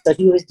of his, so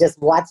he was just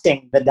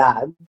watching the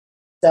dog.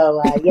 So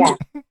yeah,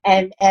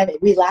 and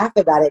we laugh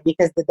about it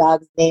because the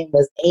dog's name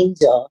was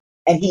Angel,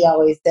 and he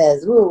always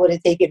says, "Ooh, it would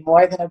have taken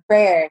more than a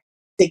prayer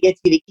to get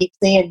you to keep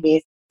seeing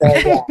me." So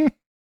yeah,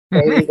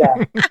 there you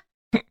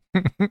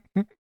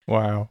go.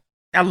 Wow,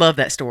 I love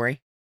that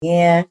story.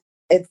 Yeah,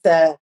 it's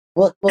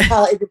we'll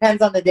call it. It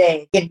depends on the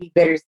day. It can be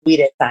bittersweet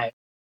at times.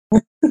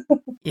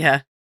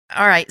 Yeah.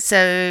 All right.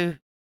 So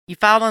you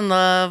fall in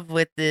love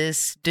with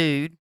this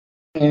dude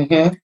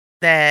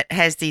that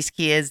has these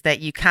kids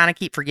that you kind of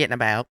keep forgetting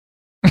about.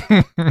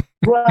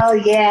 Well,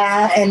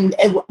 yeah. And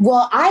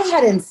well, I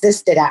had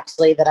insisted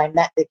actually that I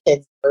met the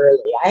kids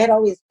early. I had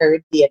always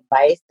heard the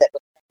advice that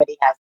when somebody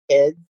has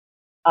kids,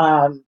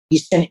 you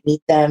shouldn't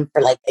meet them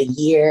for like a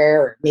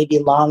year or maybe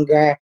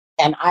longer.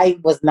 And I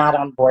was not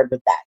on board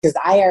with that because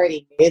I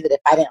already knew that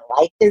if I didn't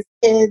like his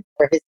kids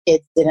or his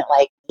kids didn't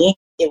like me,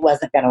 it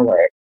wasn't going to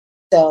work.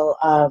 So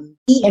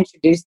he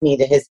introduced me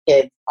to his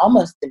kids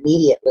almost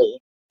immediately.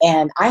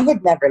 And I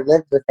had never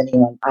lived with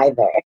anyone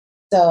either.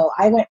 So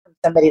I went from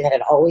somebody that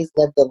had always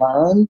lived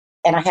alone,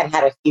 and I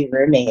had a few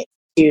roommates,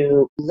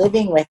 to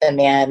living with a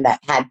man that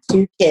had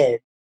 2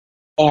 kids.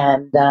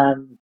 And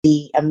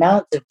the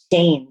amount of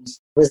change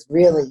was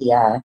really,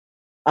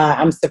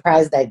 I'm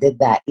surprised I did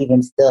that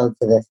even still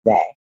to this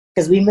day.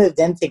 Because we moved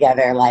in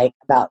together like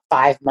about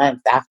 5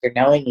 months after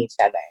knowing each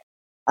other.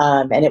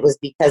 And it was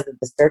because of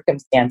the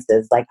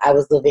circumstances. Like I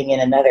was living in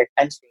another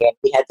country and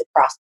we had to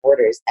cross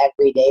borders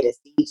every day to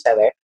see each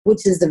other,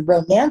 which is a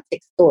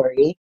romantic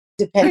story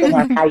depending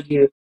on how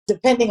you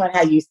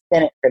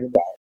spin it for the day.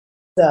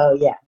 So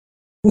yeah,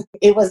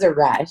 it was a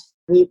rush.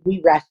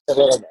 We rushed a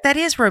little bit. That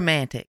is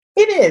romantic.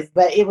 It is,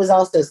 but it was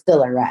also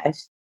still a rush.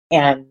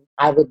 And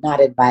I would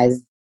not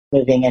advise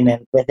moving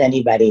in with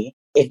anybody.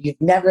 If you've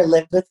never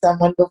lived with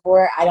someone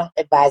before, I don't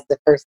advise the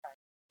first time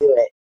you do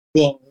it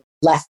being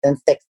less than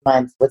 6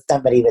 months with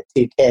somebody with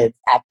 2 kids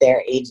at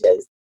their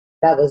ages.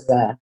 That was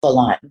full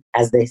on,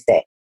 as they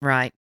say.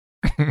 Right.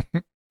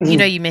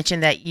 You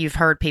mentioned that you've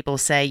heard people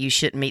say you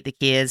shouldn't meet the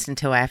kids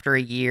until after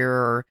a year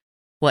or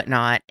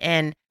whatnot.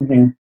 And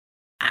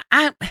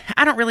I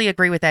don't really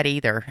agree with that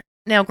either.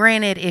 Now,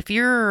 granted, if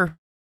you're,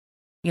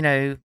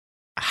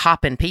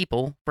 hopping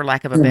people, for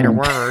lack of a better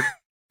word,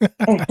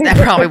 that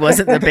probably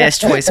wasn't the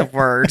best choice of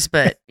words,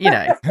 but,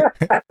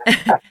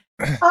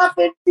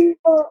 Hopping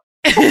people.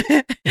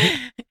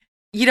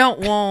 You don't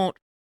want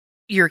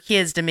your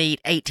kids to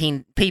meet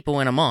 18 people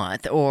in a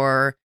month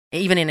or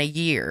even in a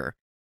year.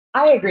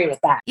 I agree with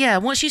that. Yeah,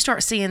 once you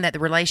start seeing that the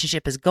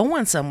relationship is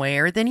going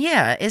somewhere, then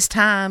yeah, it's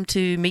time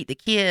to meet the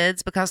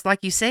kids because like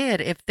you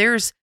said, if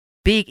there's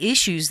big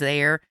issues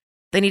there,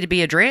 they need to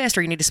be addressed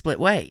or you need to split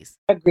ways.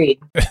 Agreed.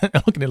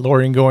 Looking at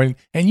Lori and going,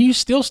 and you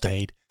still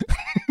stayed.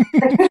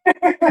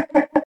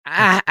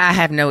 I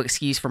have no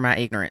excuse for my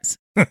ignorance.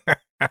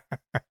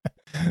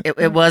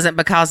 It wasn't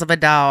because of a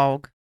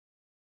dog.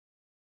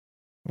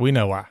 We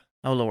know why.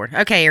 Oh, Lord.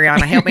 Okay,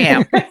 Ariana, help me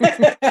out.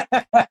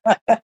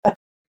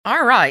 All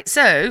All right.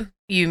 So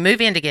you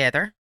move in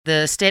together.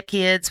 The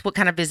stepkids, what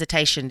kind of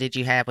visitation did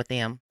you have with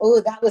them?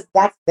 Oh,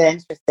 that's the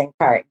interesting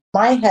part.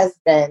 My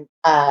husband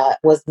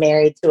was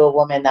married to a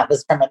woman that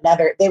was from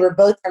they were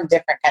both from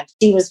different countries.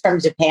 She was from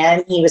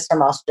Japan, he was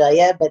from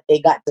Australia, but they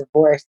got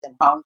divorced in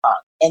Hong Kong.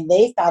 And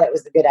they thought it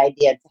was a good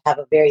idea to have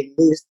a very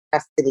loose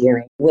custody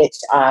arrangement, which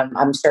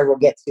I'm sure we'll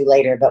get to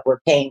later, but we're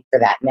paying for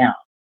that now.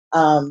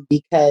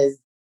 Because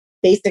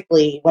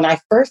basically, when I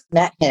first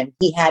met him,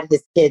 he had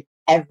his kids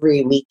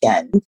every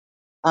weekend.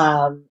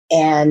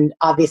 And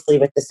obviously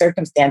with the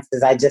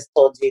circumstances I just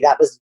told you, that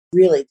was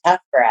really tough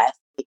for us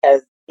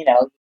because, you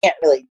can't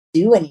really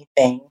do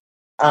anything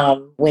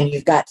when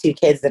you've got two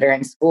kids that are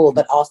in school,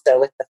 but also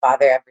with the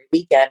father every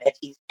weekend if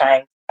he's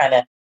trying to kind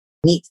of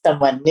meet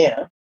someone new.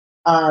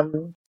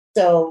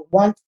 So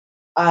once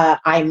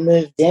I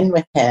moved in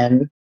with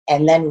him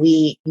and then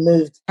we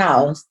moved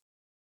house,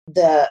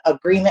 the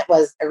agreement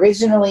was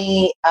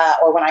originally,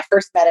 or when I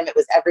first met him, it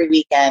was every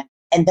weekend.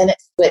 And then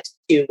it switched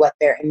to what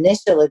their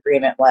initial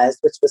agreement was,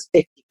 which was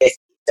 50-50.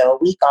 So a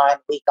week on,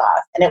 week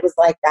off. And it was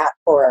like that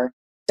for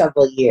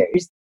several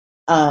years.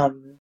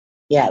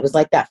 It was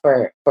like that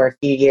for a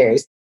few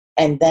years.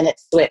 And then it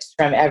switched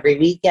from every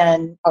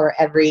weekend or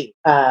every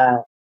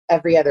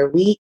other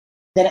week.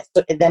 Then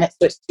it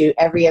switched to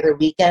every other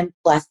weekend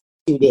plus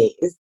 2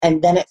 days.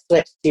 And then it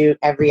switched to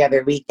every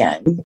other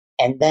weekend.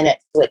 And then it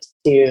switched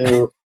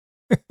to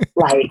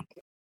like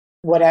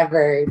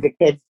whatever the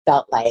kids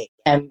felt like.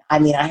 And I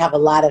mean, I have a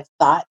lot of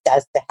thoughts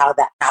as to how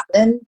that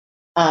happened.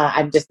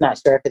 I'm just not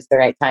sure if it's the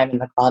right time in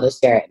the call to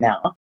share it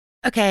now.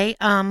 Okay.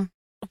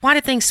 Why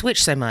did things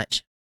switch so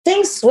much?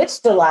 Things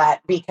switched a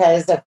lot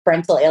because of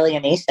parental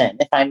alienation.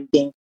 If I'm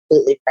being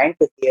completely frank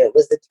with you, it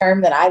was a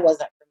term that I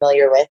wasn't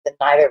familiar with, and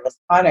neither was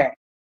Connor.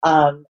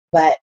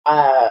 But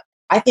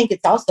I think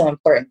it's also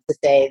important to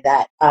say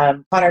that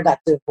Connor got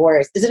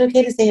divorced. Is it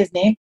okay to say his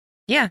name?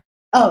 Yeah.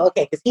 Oh,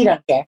 okay, because he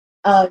don't care.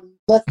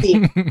 Let's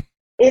see.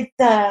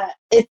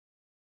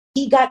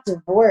 He got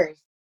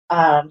divorced.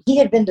 He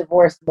had been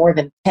divorced more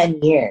than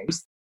 10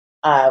 years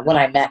when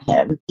I met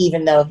him,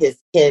 even though his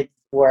kids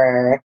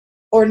were,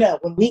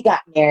 when we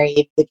got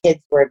married, the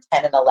kids were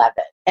 10 and 11.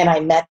 And I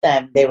met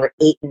them, they were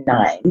 8 and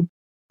 9.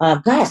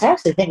 Gosh, I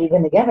actually think we've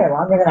been together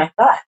longer than I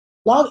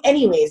thought.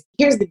 Anyways,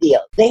 here's the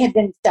deal. They had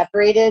been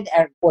separated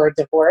and were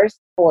divorced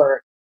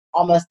for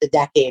almost a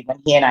decade when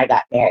he and I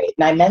got married.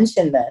 And I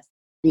mention this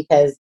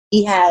because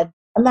he had,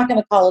 I'm not going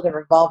to call it a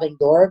revolving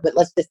door, but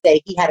let's just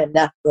say he had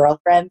enough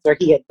girlfriends where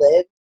he had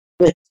lived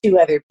with 2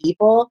 other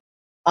people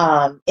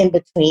in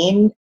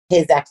between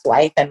his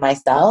ex-wife and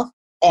myself.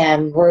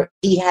 And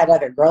he had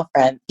other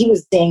girlfriends. He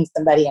was seeing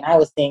somebody and I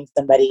was seeing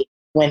somebody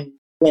when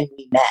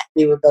we met.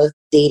 We were both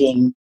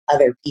dating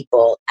other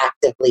people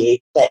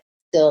actively, but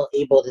still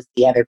able to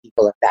see other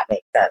people, if that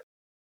makes sense.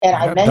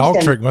 And that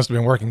dog trick must have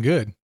been working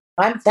good.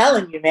 I'm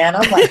telling you, man.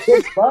 I'm like,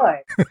 good Lord.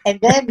 And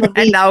then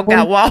that dog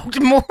got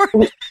walked more.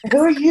 Who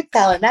are you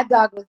telling? That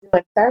dog was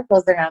doing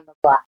circles around the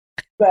block.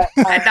 But,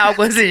 that dog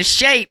was in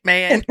shape,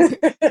 man.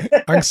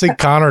 I can see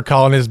Connor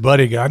calling his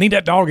buddy, I need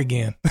that dog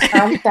again.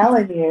 I'm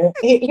telling you.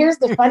 Here's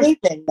the funny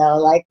thing, though.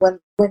 Like when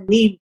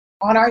we,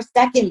 on our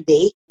second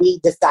date, we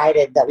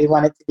decided that we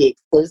wanted to be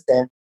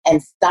exclusive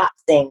and stop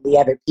seeing the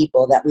other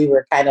people that we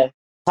were kind of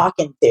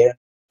talking to.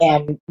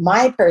 And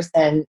my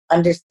person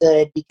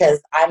understood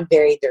because I'm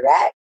very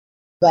direct.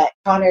 But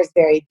Connor's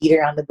very beat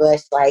around the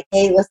bush, like,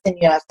 hey, listen,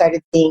 I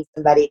started seeing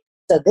somebody.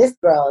 So this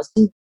girl,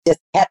 she just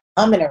kept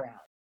coming around.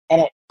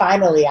 And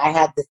finally, I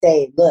had to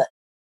say, look,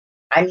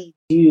 I need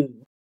you to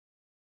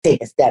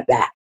take a step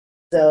back.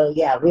 So,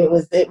 yeah,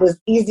 it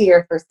was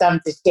easier for some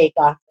to shake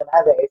off than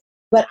others.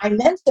 But I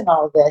mention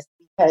all of this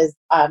because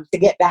to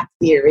get back to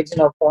the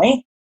original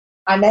point,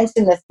 I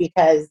mention this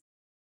because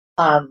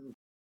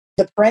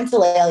the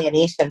parental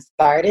alienation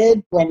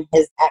started when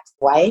his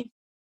ex-wife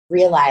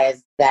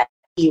realized that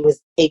he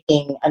was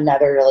taking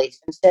another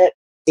relationship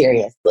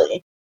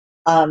seriously.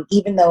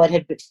 Even though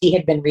she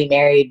had been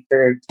remarried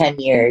for 10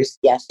 years.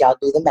 Yes, y'all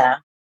do the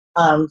math.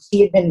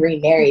 She had been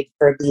remarried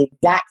for the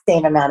exact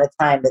same amount of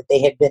time that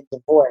they had been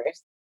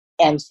divorced.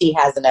 And she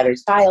has another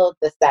child,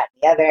 this, that,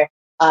 and the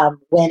other.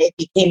 When it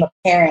became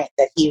apparent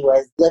that he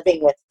was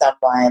living with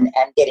someone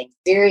and getting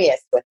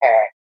serious with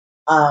her,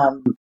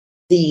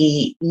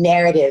 the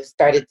narrative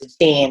started to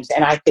change,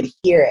 and I could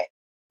hear it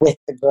with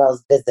the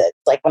girls' visits.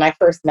 Like when I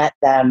first met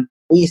them,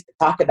 we used to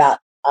talk about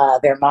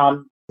their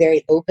mom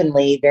very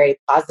openly, very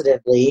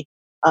positively.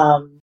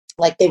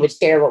 Like they would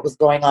share what was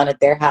going on at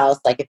their house,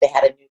 like if they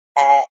had a new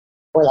pet,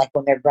 or like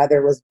when their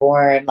brother was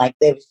born, like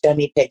they would show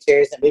me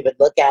pictures and we would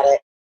look at it.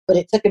 But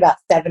it took about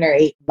 7 or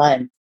 8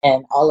 months,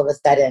 and all of a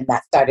sudden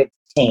that started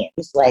to change.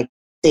 Like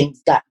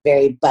things got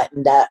very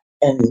buttoned up,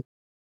 and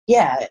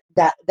yeah,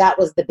 that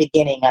was the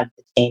beginning of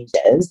the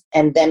changes.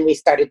 And then we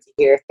started to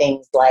hear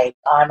things like,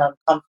 I'm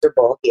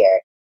uncomfortable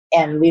here.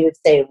 And we would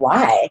say,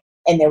 why?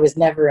 And there was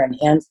never an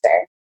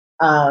answer.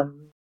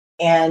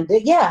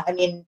 I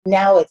mean,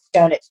 now it's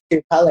shown its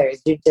true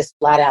colors. You've just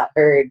flat out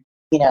heard,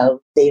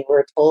 they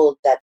were told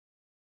that,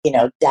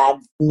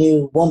 dad's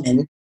new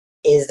woman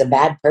is a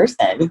bad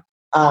person.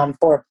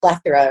 for a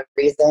plethora of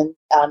reasons.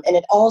 And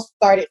it all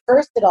started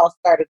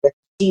with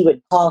she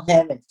would call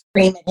him and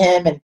scream at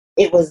him. And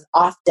it was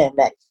often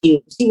that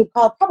she would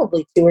call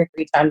probably 2 or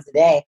 3 times a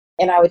day.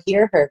 And I would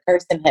hear her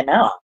cursing him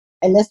out.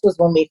 And this was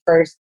when we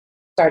first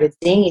started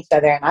seeing each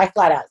other. And I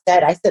flat out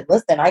I said,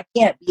 listen, I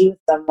can't be with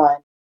someone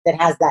that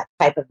has that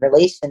type of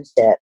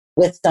relationship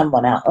with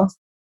someone else.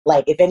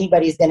 Like, if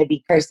anybody's going to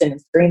be cursing and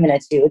screaming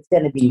at you, it's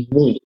going to be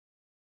me,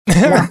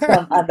 not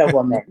some other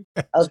woman.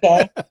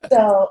 Okay.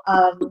 So,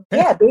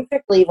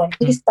 basically, when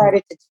he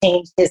started to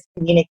change his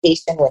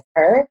communication with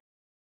her,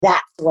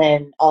 that's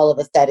when all of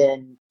a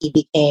sudden he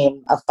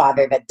became a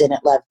father that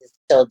didn't love his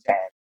children,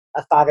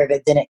 a father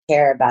that didn't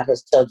care about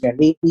his children.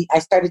 I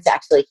started to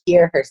actually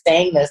hear her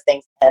saying those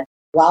things to him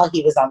while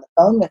he was on the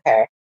phone with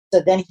her. So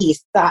then he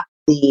stopped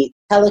the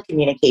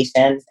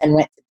telecommunications and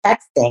went to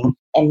texting,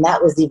 and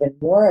that was even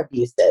more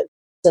abusive.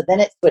 So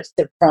then it switched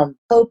from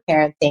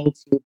co-parenting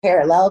to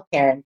parallel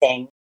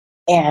parenting,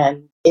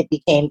 and it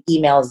became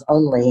emails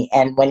only.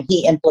 And when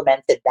he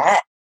implemented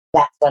that,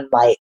 that's when,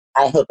 like,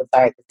 I hope it's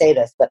all right to say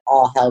this, but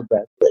all hell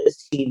broke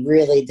loose. She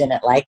really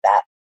didn't like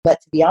that. But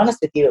to be honest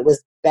with you, it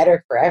was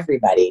better for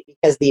everybody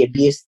because the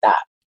abuse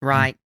stopped.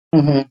 Right.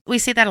 Mm-hmm. We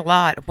see that a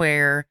lot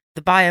where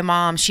the bio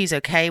mom, she's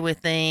okay with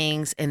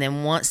things. And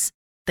then once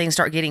things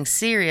start getting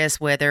serious,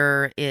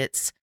 whether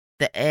it's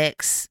the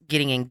ex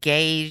getting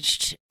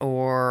engaged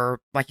or,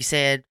 like you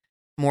said,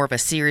 more of a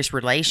serious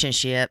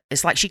relationship,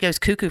 it's like she goes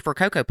cuckoo for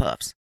Cocoa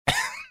Puffs.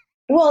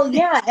 Well,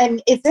 yeah,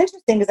 and it's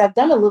interesting because I've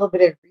done a little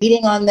bit of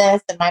reading on this,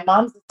 and my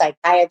mom's a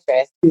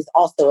psychiatrist who's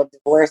also a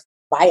divorced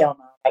bio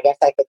mom, I guess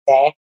I could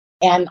say.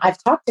 And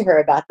I've talked to her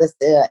about this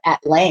at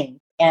length.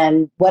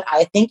 And what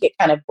I think it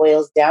kind of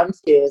boils down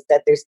to is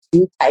that there's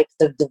 2 types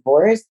of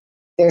divorce.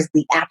 There's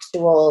the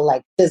actual,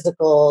 like,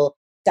 physical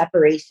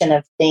separation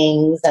of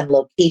things and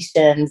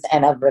locations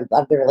and of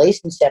the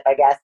relationship, I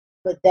guess.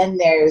 But then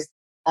there's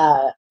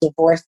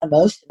divorce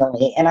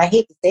emotionally. And I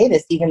hate to say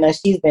this, even though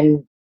she's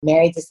been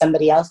married to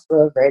somebody else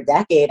for over a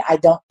decade, I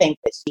don't think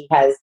that she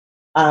has,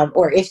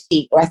 or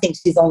I think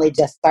she's only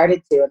just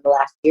started to, in the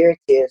last year or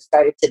two,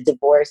 started to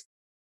divorce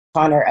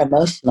Connor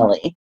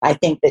emotionally. I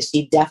think that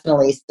she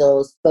definitely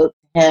still spoke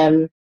to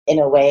him in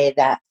a way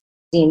that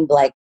seemed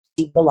like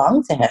she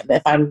belonged to him.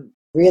 If I'm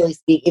really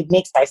speaking, it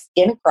makes my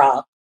skin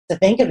crawl to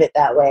think of it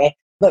that way.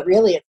 But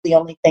really, it's the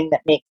only thing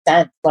that makes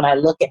sense when I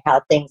look at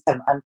how things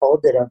have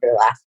unfolded over the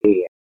last few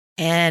years.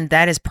 And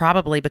that is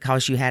probably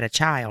because you had a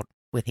child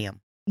with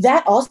him.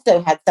 That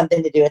also had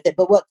something to do with it.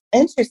 But what's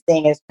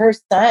interesting is her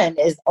son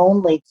is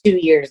only 2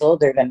 years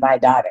older than my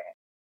daughter.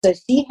 So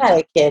she had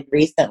a kid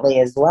recently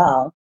as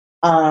well.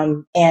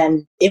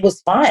 And it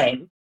was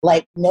fine.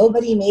 Like,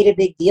 nobody made a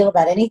big deal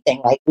about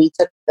anything. Like, we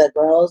took the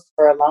girls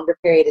for a longer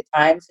period of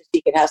time so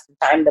she could have some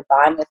time to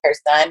bond with her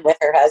son, with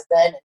her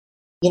husband,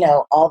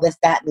 all this,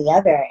 that, and the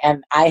other.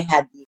 And I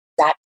had the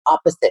exact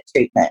opposite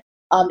treatment.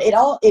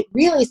 It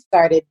really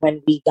started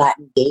when we got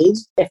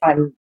engaged. If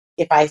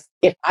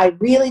I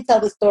really tell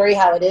the story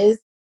how it is,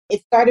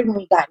 it started when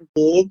we got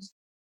engaged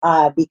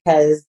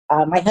because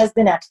my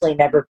husband actually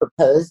never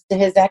proposed to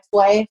his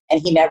ex-wife,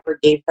 and he never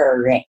gave her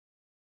a ring.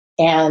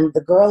 And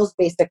the girls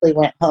basically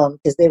went home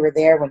because they were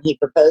there when he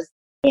proposed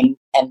and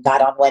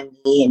got on one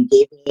knee and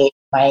gave me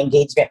my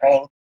engagement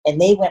ring.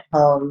 And they went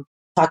home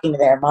talking to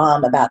their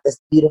mom about this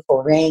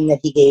beautiful ring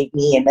that he gave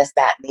me and this,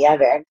 that, and the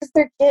other. And because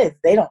they're kids,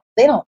 they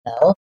don't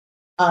know.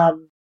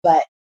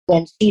 But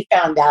when she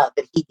found out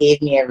that he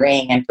gave me a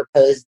ring and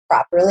proposed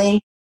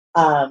properly,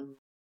 I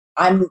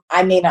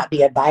may not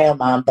be a bio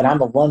mom, but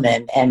I'm a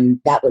woman, and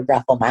that would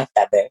ruffle my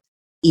feathers,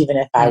 even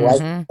if I was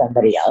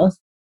somebody else.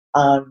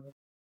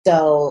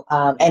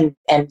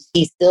 And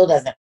she still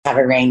doesn't have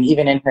a ring,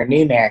 even in her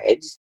new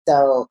marriage.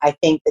 So I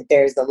think that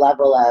there's a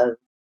level of,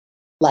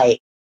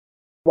 like,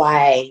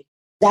 why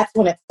that's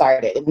when it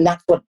started. And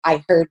that's what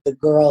I heard the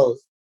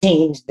girls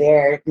change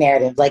their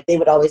narrative. Like, they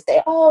would always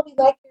say, "Oh, we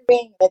like your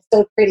ring. It's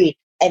so pretty."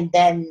 And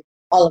then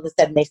all of a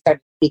sudden they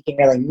started speaking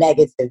really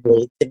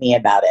negatively to me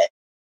about it.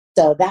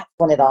 So that's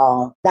when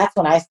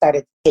I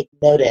started to take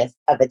notice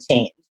of a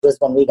change, was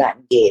when we got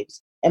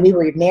engaged. And we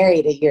were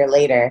married a year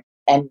later,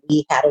 and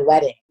we had a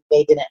wedding.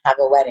 They didn't have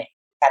a wedding.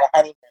 We had a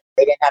honeymoon.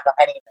 They didn't have a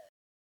honeymoon.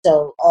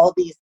 So all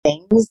these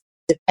things,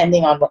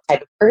 depending on what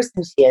type of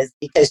person she is,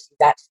 because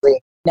she's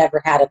actually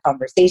never had a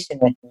conversation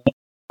with me.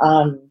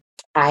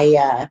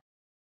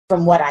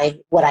 From what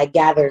I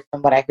gathered,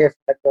 from what I hear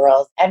from the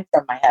girls and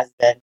from my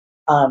husband,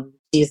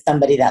 she's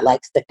somebody that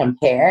likes to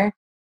compare.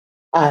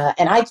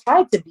 And I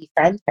tried to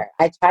befriend her.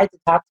 I tried to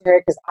talk to her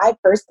because I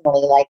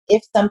personally, like,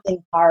 if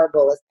something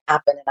horrible was to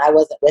happen and I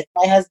wasn't with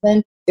my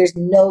husband, there's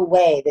no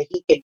way that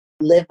he could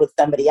live with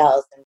somebody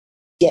else and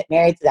get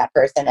married to that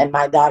person and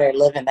my daughter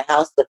live in the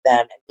house with them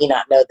and me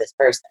not know this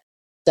person.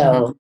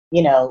 So,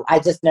 I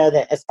just know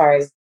that as far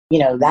as,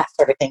 that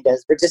sort of thing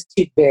goes, we're just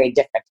 2 very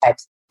different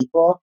types of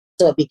people.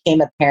 So it became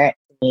apparent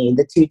to me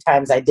the 2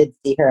 times I did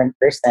see her in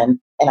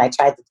person and I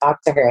tried to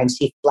talk to her and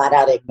she flat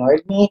out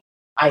ignored me.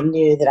 I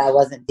knew that I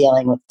wasn't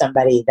dealing with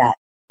somebody that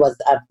was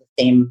of the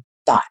same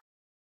thought.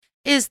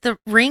 Is the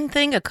ring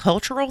thing a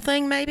cultural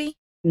thing, maybe?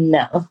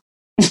 No,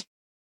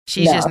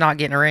 She's no, just not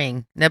getting a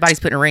ring. Nobody's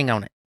putting a ring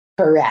on it.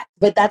 correct.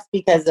 But that's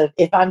because of,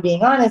 if I'm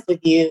being honest with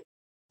you,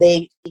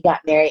 she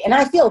got married, and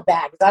I feel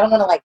bad because I don't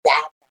want to like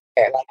bad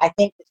her. Like, I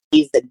think that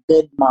she's a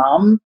good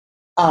mom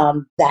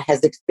that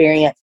has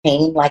experienced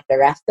pain like the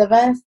rest of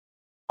us.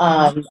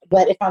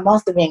 But if I'm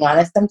also being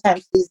honest,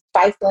 sometimes she's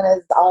trifling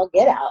as all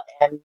get out.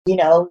 And, you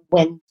know,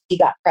 when she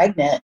got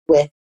pregnant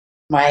with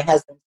my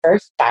husband's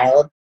first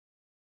child,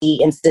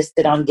 he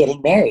insisted on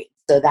getting married.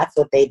 So that's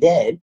what they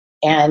did.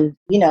 And,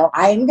 you know,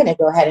 I'm going to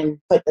go ahead and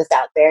put this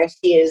out there.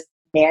 She is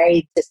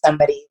married to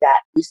somebody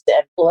that used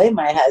to employ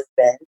my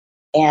husband,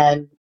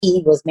 and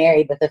he was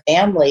married with a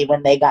family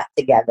when they got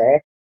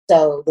together.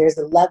 So there's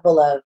a level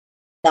of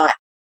not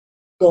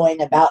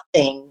going about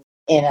things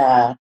in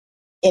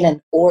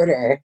an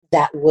order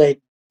that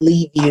would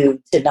leave you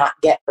to not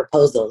get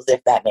proposals,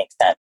 if that makes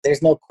sense.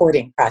 There's no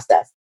courting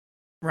process.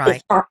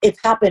 Right. It's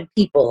happened,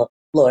 people,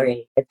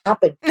 Lori. It's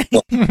happened,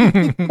 people.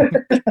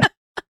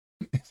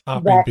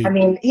 But I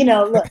mean, you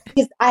know, look,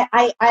 because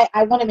I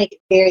want to make it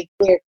very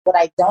clear what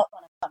I don't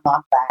want to come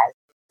off as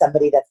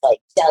somebody that's like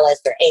jealous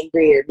or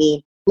angry or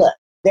mean. Look,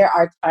 there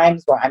are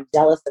times where I'm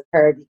jealous of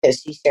her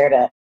because she shared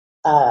a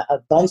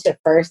bunch of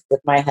firsts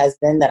with my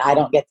husband that I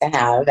don't get to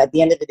have. At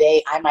the end of the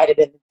day, I might have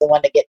been the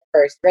one to get the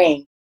first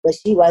ring, but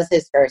she was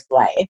his first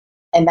wife,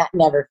 and that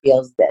never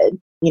feels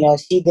good. You know,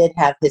 she did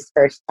have his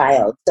first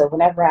child. So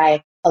whenever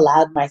I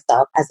allowed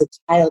myself as a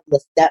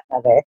childless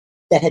stepmother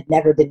that had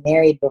never been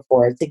married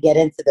before to get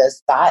into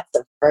those thoughts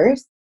of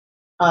first,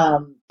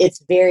 it's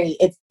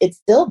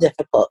still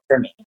difficult for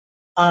me.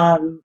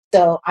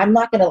 So I'm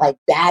not going to like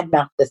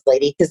badmouth this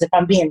lady, because if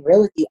I'm being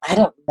real with you, I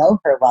don't know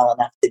her well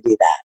enough to do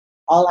that.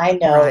 All I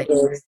know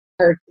is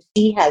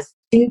she has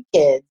 2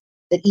 kids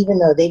that, even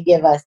though they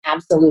give us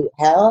absolute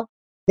hell,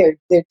 they're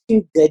 2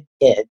 good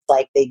kids.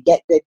 Like, they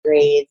get good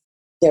grades.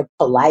 They're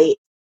polite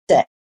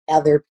to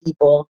other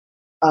people.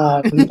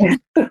 You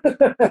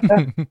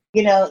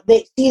know,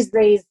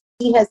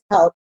 she has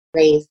helped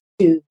raise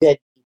 2 good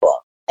people,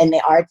 and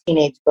they are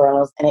teenage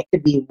girls, and it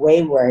could be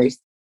way worse.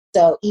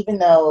 So even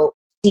though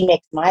she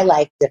makes my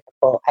life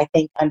difficult, I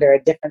think under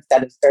a different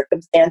set of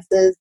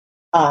circumstances,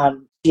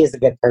 she is a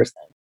good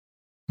person.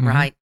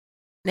 Right.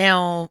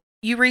 Now,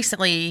 you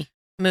recently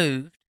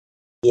moved.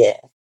 Yeah.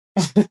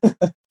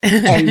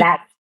 And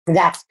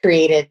that's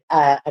created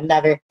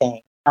another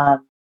thing. I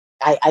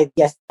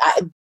guess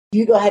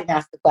you go ahead and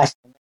ask the question.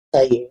 I'll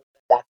tell you what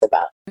that's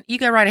about. You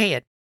go right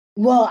ahead.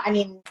 Well, I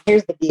mean,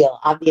 here's the deal.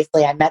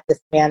 Obviously, I met this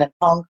man in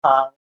Hong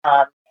Kong,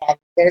 and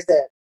there's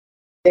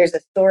a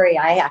story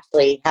I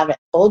actually haven't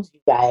told you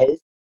guys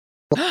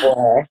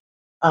before.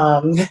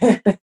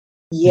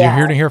 You're Yeah.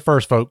 here to hear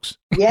first, folks.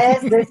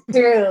 Yes, that's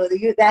true.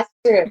 That's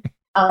true.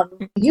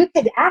 You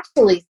could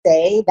actually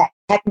say that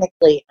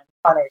technically I'm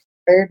Connor's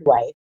 3rd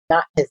wife,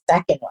 not his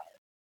 2nd wife.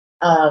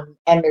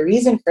 And the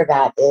reason for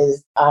that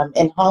is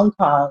in Hong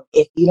Kong,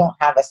 if you don't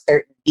have a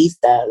certain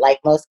visa,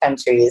 like most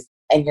countries,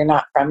 and you're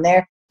not from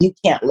there, you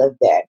can't live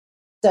there.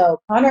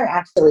 So Connor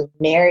actually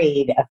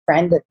married a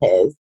friend of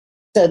his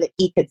so that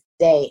he could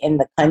stay in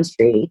the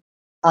country,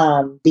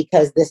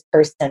 because this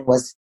person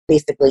was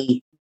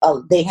basically,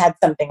 they had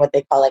something what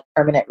they call like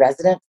permanent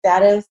resident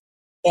status,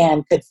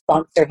 and could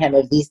sponsor him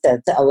a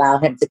visa to allow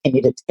him to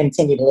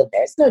continue to live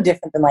there. It's no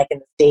different than like in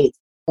the States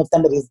when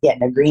somebody's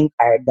getting a green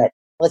card, but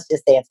let's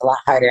just say it's a lot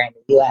harder in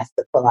the U.S.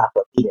 to pull off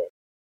what he did.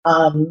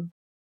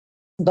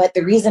 But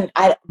the reason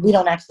we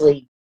don't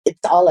actually,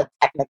 it's all a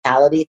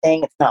technicality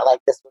thing. It's not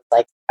like this was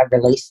like a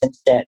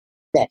relationship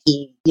that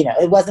he, you know,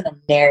 it wasn't a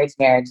marriage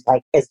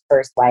like his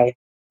first wife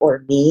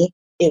or me.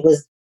 It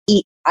was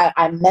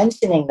I'm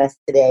mentioning this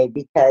today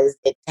because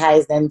it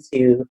ties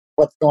into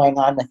what's going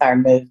on with our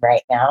move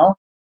right now.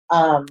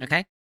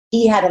 Okay.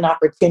 He had an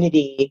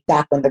opportunity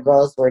back when the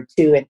girls were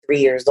 2 and 3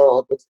 years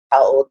old, which is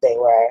how old they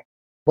were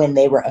when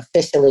they were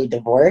officially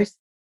divorced,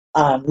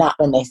 not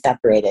when they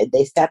separated.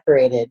 They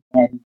separated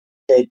when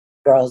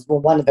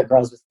one of the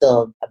girls was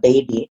still a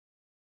baby.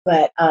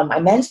 But I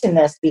mention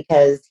this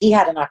because he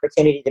had an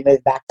opportunity to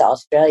move back to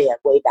Australia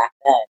way back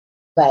then.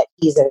 But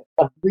he's a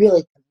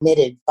really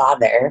committed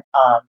father,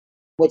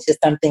 which is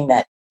something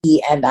that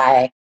he and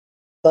I,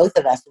 both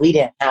of us, we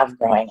didn't have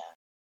growing up.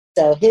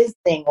 So his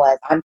thing was,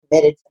 I'm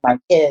committed to my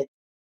kids.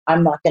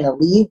 I'm not going to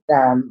leave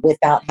them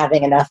without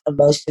having enough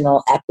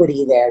emotional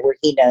equity there where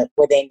they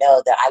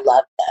know that I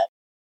love them.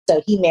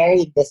 So he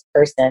married this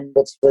person,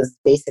 which was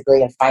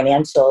basically a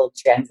financial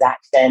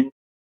transaction,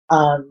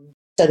 so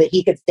that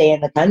he could stay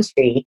in the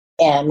country,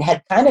 and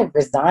had kind of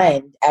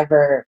resigned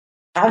ever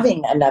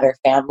having another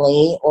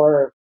family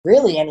or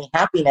really any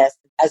happiness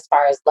as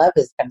far as love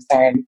is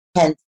concerned.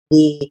 Hence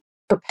the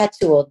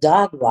perpetual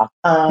dog walk.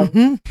 But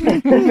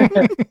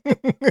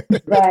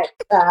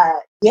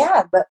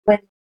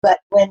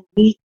when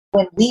we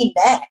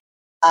met,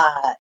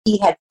 he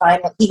had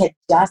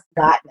just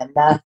gotten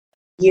enough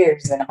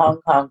years in Hong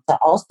Kong to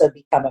also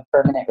become a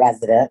permanent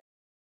resident.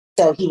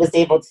 So he was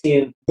able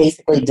to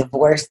basically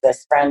divorce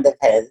this friend of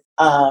his,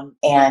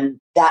 and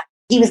that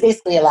he was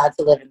basically allowed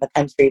to live in the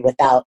country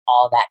without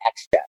all that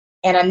extra.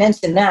 And I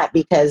mentioned that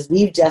because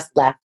we've just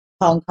left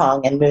Hong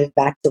Kong and moved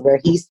back to where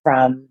he's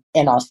from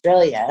in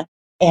Australia.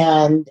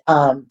 And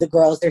the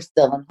girls are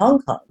still in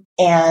Hong Kong.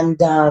 And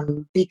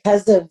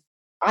because of,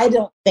 I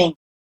don't think,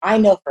 I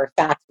know for a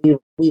fact we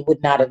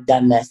would not have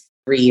done this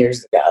 3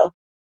 years ago.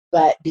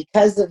 But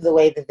because of the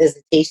way the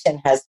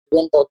visitation has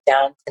dwindled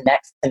down to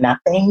next to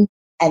nothing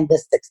and the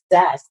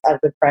success of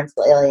the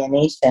parental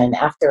alienation,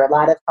 after a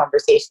lot of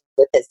conversations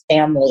with his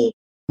family,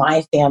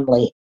 my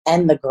family,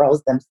 and the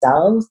girls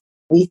themselves,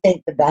 we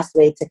think the best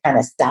way to kind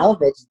of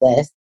salvage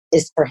this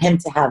is for him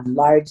to have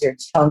larger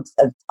chunks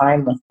of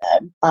time with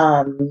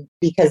them,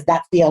 because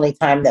that's the only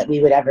time that we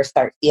would ever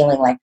start feeling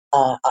like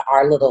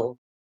our little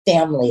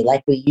family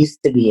like we used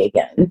to be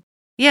again.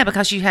 Yeah,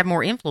 because you have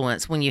more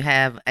influence when you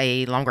have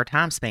a longer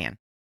time span.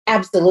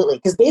 Absolutely.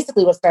 Because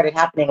basically what started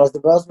happening was the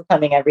girls were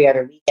coming every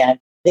other weekend.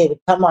 They would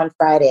come on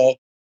Friday,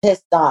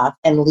 pissed off,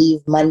 and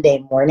leave Monday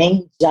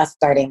morning, just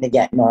starting to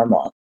get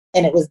normal.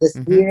 And it was this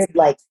weird,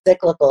 like,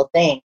 cyclical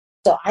thing.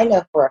 So I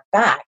know for a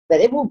fact that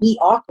it will be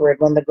awkward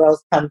when the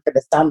girls come for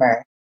the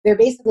summer. They're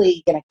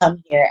basically going to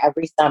come here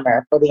every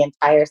summer for the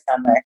entire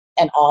summer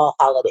and all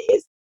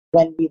holidays.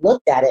 When we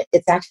looked at it,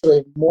 it's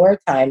actually more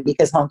time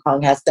because Hong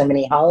Kong has so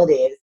many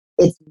holidays.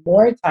 It's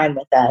more time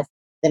with us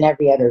than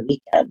every other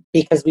weekend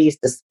because we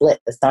used to split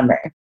the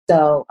summer.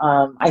 So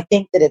I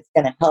think that it's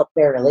going to help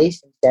their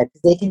relationship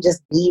because they can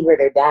just be where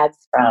their dad's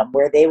from,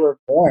 where they were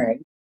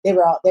born. They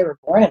were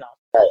born in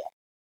Australia.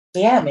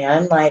 Yeah,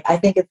 man. Like, I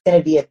think it's going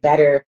to be a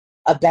better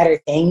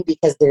thing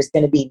because there's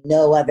going to be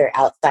no other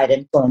outside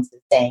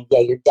influences saying, yeah,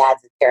 your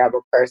dad's a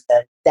terrible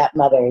person,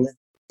 stepmother is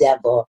the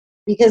devil,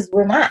 because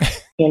we're not,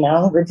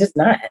 we're just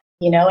not,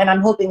 and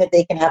I'm hoping that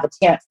they can have a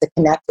chance to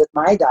connect with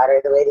my daughter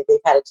the way that they've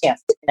had a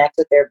chance to connect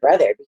with their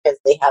brother because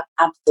they have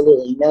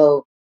absolutely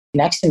no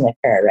connection with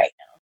her right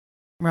now.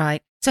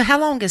 Right. So how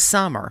long is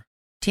summer?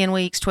 10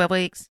 weeks, 12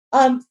 weeks?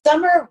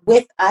 Summer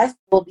with us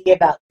will be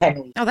about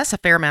 10 weeks. Oh, that's a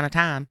fair amount of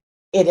time.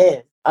 It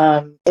is.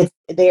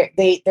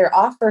 They're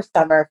off for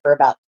summer for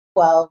about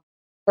 12.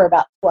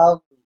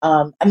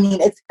 I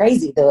mean, it's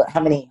crazy though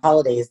how many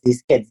holidays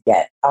these kids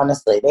get.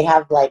 Honestly, they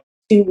have like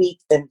 2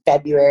 weeks in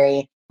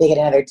February. They get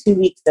another 2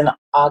 weeks in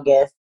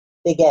August.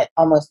 They get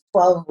almost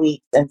 12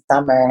 weeks in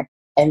summer,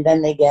 and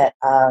then they get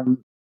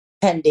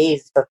 10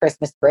 days for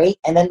Christmas break.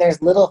 And then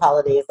there's little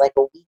holidays like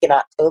a week in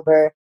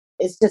October.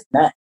 It's just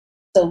nuts.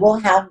 So we'll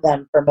have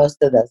them for most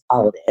of those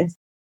holidays.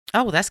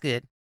 Oh, that's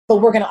good.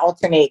 But we're going to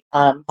alternate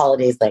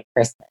holidays like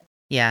Christmas.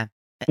 Yeah.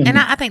 And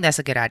I think that's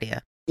a good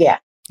idea. Yeah.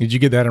 Did you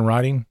get that in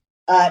writing?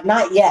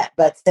 Not yet,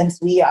 but since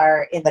we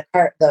are in the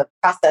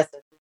process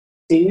of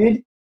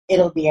sued,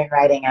 it'll be in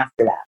writing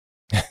after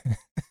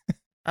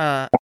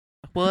that.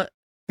 What?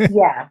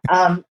 Yeah.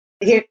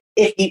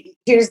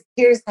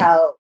 Here's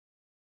how.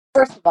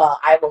 First of all,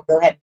 I will go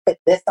ahead and put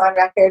this on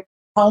record.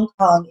 Hong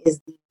Kong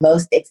is the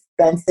most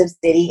expensive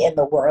city in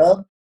the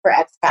world for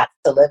expats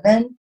to live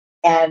in.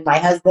 And my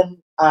husband,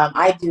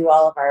 I do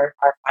all of our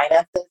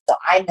finances. So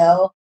I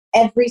know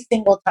every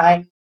single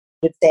time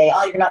he would say,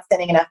 oh, you're not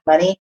sending enough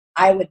money.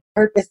 I would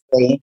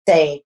purposely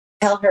say,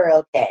 tell her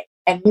okay.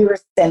 And we were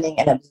spending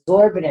an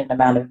exorbitant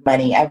amount of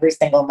money every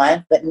single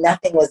month, but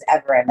nothing was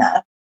ever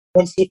enough.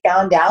 When she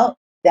found out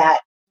that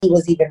he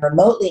was even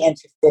remotely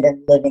interested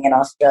in living in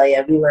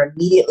Australia, we were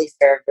immediately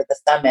served with a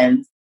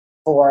summons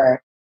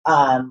for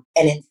an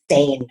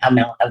insane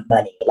amount of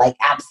money, like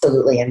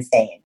absolutely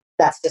insane.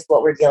 That's just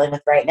what we're dealing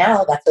with right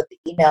now. That's what the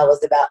email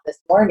was about this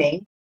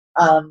morning.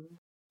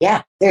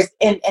 Yeah, there's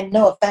and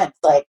no offense,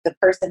 like the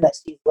person that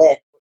she's with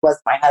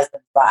was my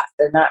husband's boss.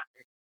 They're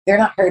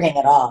not hurting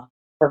at all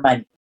for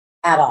money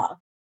at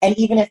all. And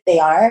even if they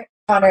are,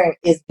 Connor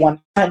is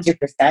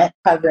 100%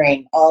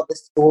 covering all the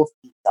school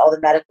fees, all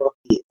the medical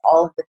fees,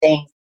 all of the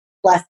things,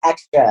 plus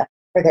extra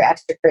for their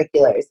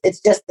extracurriculars. It's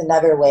just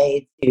another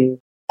way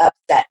to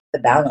upset the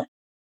balance.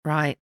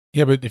 Right.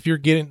 Yeah, but if you're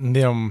getting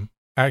them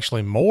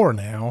actually more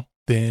now,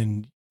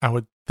 then I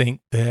would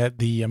think that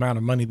the amount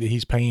of money that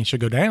he's paying should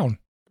go down.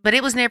 But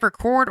it was never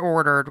court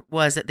ordered,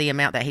 was it, the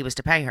amount that he was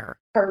to pay her?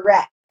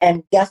 Correct.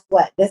 And guess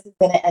what? This is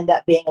going to end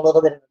up being a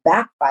little bit of a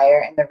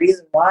backfire. And the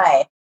reason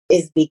why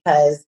is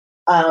because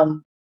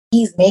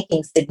he's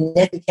making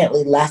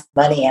significantly less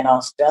money in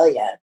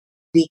Australia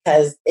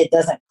because it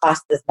doesn't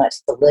cost as much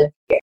to live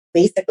here.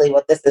 Basically,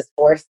 what this has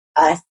forced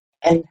us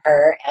and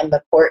her and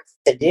the courts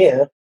to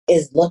do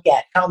is look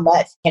at how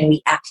much can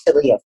we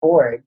actually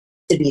afford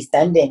to be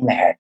sending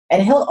there.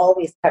 And he'll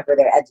always cover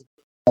their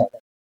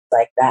education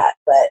like that.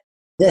 But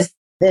this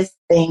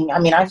thing, I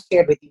mean, I've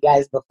shared with you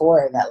guys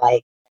before that,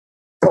 like,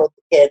 told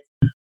the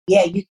kids,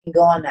 yeah, you can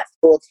go on that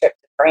school trip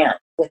to France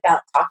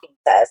without talking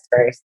to us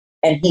first.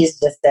 And he's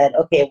just said,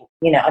 okay,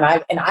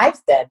 and I've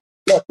said,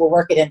 look, we'll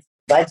work it into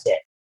the budget.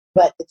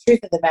 But the truth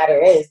of the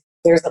matter is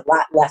there's a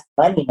lot less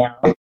money now.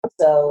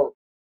 So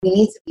we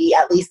need to be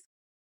at least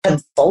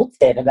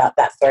consulted about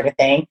that sort of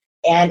thing.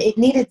 And it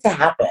needed to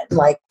happen.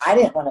 Like, I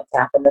didn't want it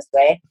to happen this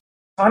way.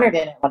 Connor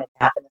didn't want it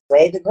to happen this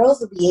way. The girls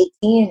will be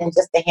 18 in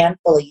just a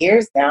handful of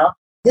years now.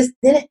 this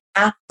didn't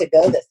have to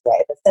go this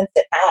way, but since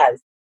it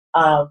has,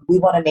 we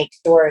want to make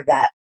sure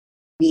that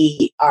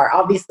we are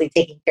obviously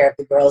taking care of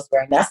the girls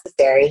where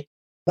necessary,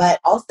 but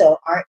also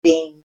aren't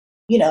being,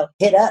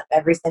 hit up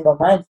every single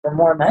month for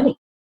more money.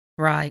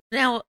 Right.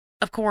 Now,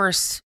 of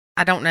course,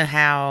 I don't know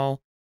how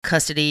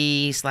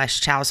custody /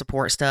 child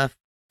support stuff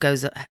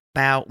goes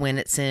about when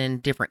it's in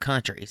different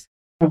countries.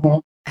 Mm-hmm.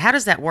 How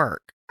does that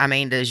work? I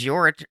mean, does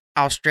your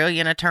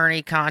Australian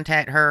attorney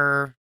contact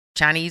her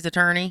Chinese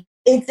attorney?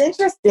 It's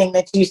interesting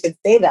that you should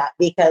say that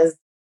because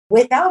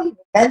without even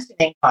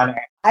mentioning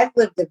Connor, I've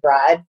lived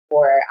abroad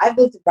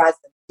since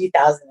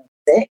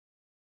 2006,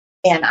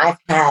 and I've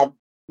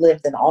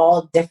lived in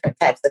all different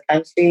types of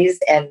countries.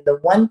 And the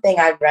one thing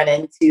I've run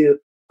into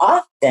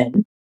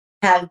often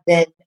have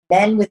been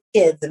men with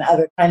kids in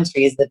other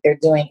countries that they're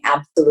doing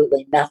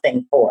absolutely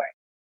nothing for.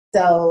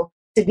 So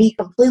to be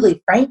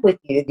completely frank with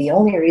you, the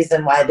only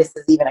reason why this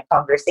is even a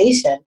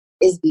conversation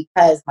is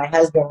because my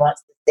husband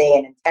wants to stay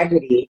in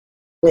integrity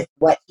with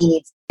what he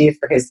needs to do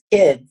for his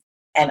kids.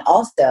 And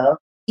also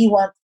he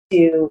wants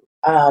to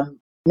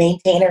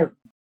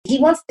he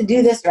wants to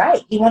do this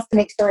right. He wants to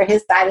make sure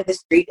his side of the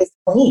street is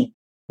clean.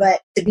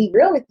 But to be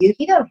real with you,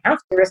 he don't have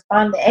to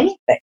respond to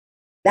anything.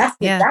 That's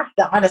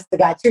the honest to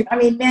God truth. I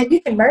mean, man,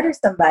 you can murder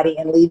somebody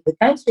and leave the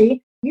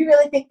country. You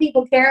really think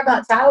people care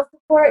about child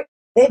support?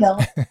 They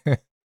don't.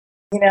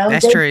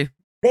 That's true.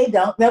 They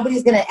don't.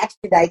 Nobody's going to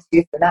extradite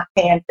you for not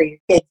paying for your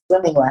kids'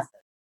 swimming lessons.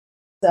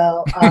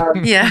 So,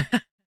 yeah.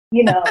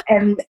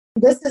 And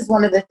this is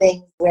one of the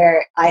things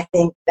where I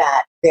think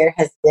that there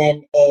has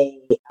been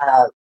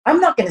I'm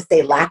not going to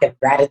say lack of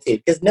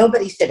gratitude, because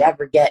nobody should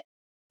ever get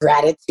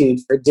gratitude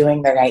for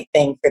doing the right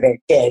thing for their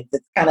kids.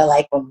 It's kind of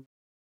like when,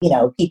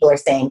 people are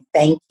saying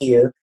thank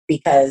you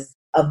because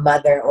a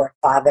mother or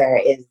father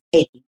is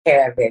taking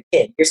care of their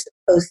kid. You're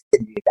supposed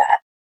to do that.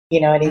 You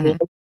know what I mean?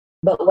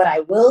 But what I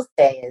will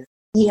say is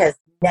he has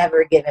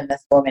never given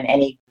this woman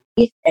any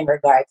grief in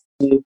regards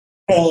to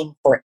paying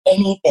for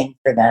anything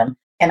for them.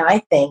 And I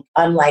think,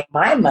 unlike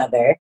my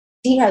mother,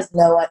 she has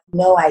no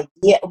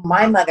idea,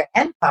 my mother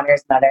and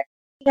Connor's mother,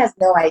 she has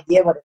no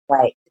idea what it's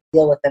like to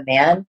deal with a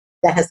man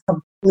that has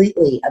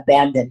completely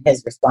abandoned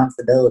his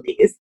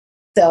responsibilities.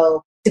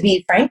 So to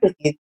be frank with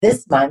you,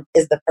 this month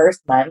is the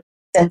first month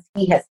since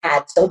he has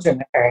had children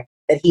with her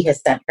that he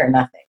has sent her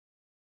nothing.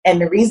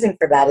 And the reason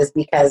for that is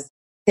because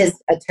his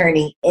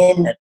attorney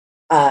in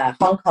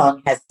Hong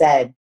Kong has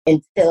said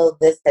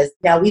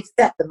now we've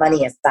set the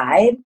money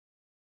aside,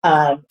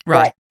 right,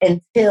 but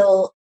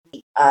until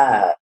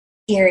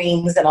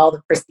hearings and all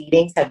the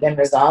proceedings have been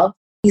resolved,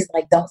 he's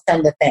like, don't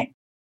send a thing.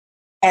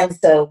 And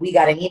so we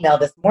got an email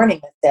this morning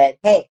that said,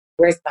 hey,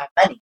 where's my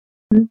money?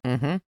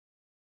 Mm-hmm.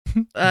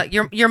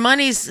 Your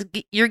money's,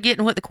 you're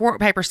getting what the court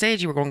paper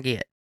said you were going to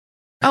get.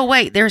 Oh,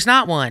 wait, there's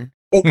not one.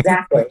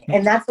 Exactly.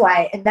 And that's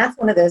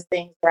one of those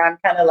things where I'm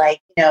kind of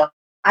like,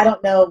 I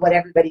don't know what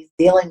everybody's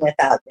dealing with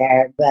out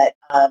there, but,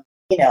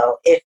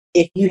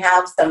 if you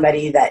have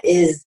somebody that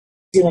is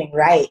doing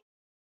right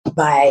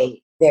by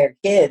their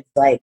kids,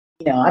 like,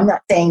 I'm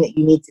not saying that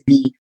you need to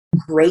be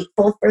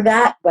grateful for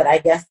that, but I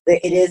guess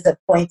that it is a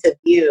point of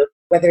view,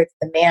 whether it's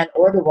the man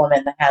or the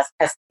woman that has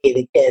custody of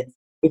the kids.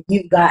 If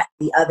you've got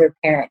the other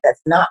parent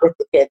that's not with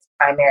the kids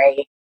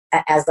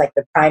as like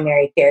the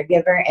primary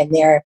caregiver, and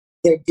they're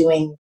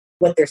doing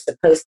what they're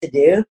supposed to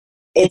do,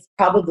 it's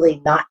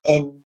probably not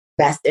in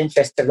best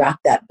interest to rock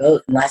that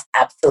boat unless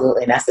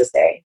absolutely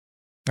necessary.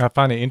 I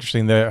find it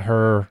interesting that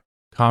her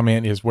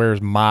comment is,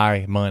 where's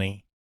my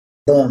money?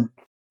 Boom.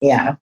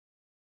 Yeah.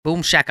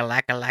 Boom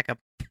shakalaka.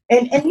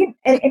 And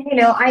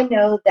I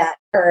know that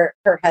her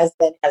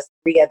husband has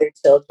 3 other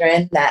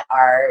children that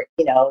are,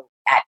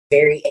 at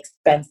very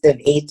expensive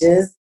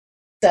ages.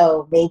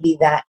 So maybe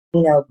that,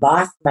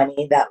 boss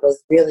money that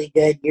was really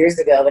good years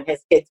ago when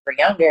his kids were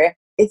younger,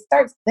 it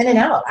starts thinning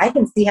out. I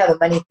can see how the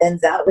money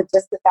thins out with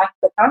just the fact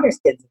that Connor's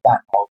kids have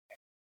gotten older.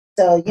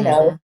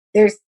 So,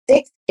 there's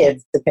 6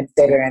 kids to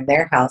consider in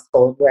their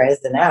household,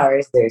 whereas in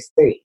ours, there's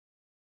 3.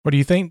 What do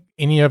you think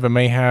any of it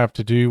may have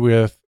to do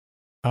with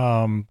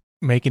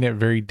making it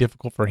very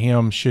difficult for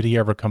him should he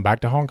ever come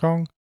back to Hong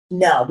Kong?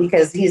 No,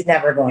 because he's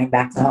never going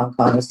back to Hong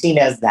Kong. She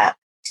knows that.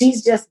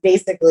 She's just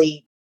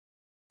basically,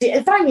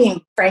 if I'm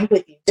being frank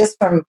with you, just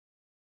from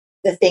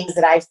the things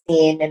that I've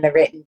seen in the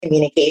written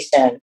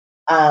communication,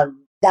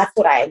 that's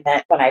what I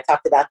meant when I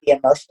talked about the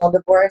emotional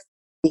divorce.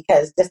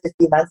 Because just a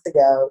few months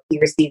ago, he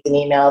received an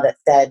email that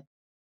said,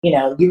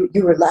 you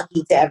were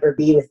lucky to ever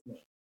be with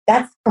me.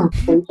 That's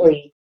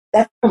completely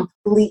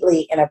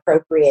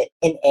inappropriate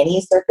in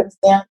any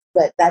circumstance,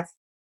 but that's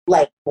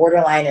like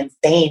borderline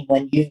insane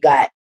when you've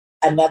got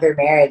another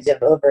marriage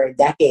of over a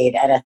decade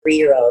and a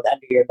 3-year-old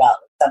under your belt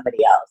with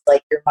somebody else.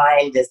 Like your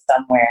mind is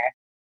somewhere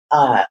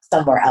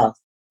else.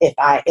 If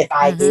I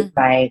gave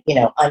my,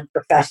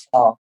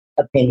 unprofessional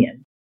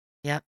opinion.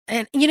 Yeah.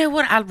 And you know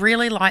what? I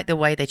really like the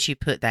way that you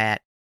put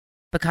that,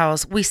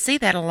 because we see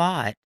that a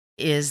lot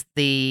is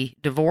the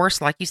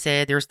divorce. Like you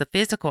said, there's the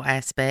physical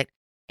aspect,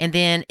 and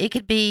then it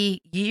could be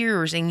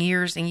years and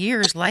years and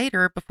years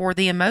later before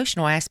the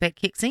emotional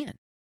aspect kicks in.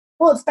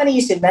 Well, it's funny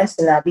you should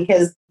mention that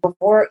because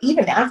before,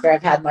 even after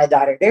I've had my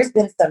daughter, there's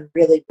been some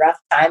really rough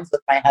times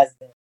with my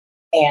husband.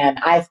 And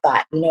I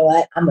thought, you know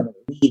what? I'm going to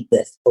leave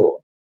this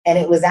fool. And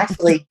it was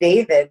actually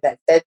David that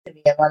said to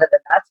me in one of the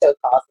nacho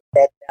calls, he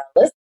said, now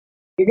listen,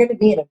 you're going to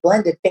be in a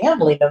blended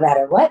family no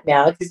matter what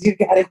now because you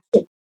got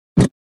to.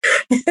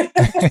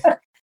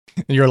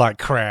 You're like,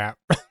 crap.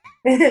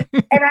 And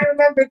I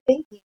remember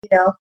thinking,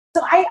 so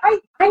I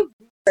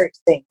research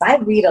things. I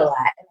read a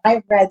lot. And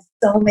I've read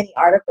so many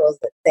articles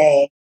that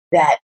say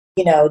that,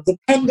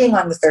 depending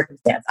on the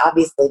circumstance,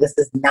 obviously this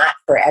is not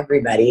for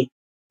everybody,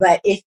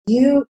 but if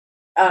you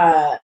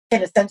can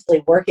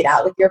essentially work it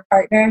out with your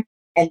partner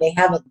and they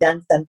haven't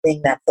done something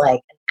that's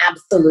like an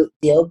absolute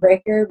deal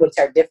breaker, which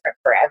are different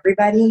for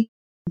everybody,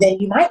 then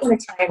you might want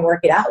to try and work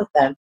it out with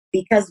them.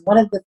 Because one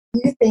of the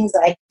few things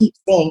that I keep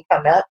seeing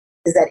come up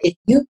is that if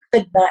you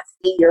could not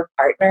see your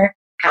partner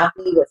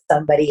happy with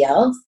somebody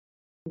else,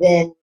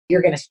 then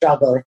you're going to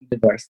struggle if you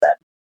divorce them.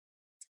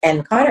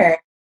 And Connor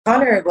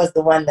was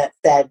the one that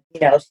said,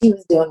 she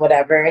was doing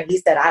whatever. And he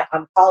said,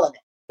 I'm calling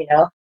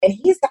it, and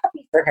he's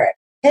happy for her.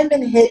 Him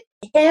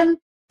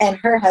and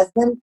her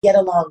husband get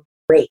along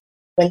great.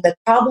 When the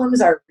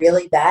problems are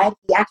really bad,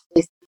 he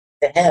actually speaks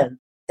to him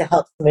to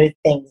help smooth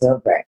things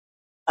over.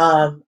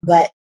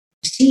 But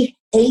she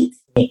hates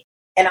me.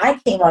 And I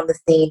came on the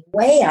scene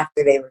way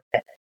after they were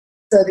finished.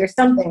 So there's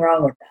something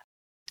wrong with that.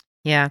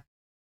 Yeah.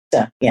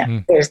 So, yeah,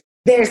 there's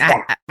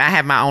that. I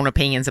have my own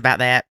opinions about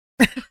that.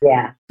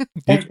 Yeah.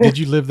 Did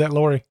you live that,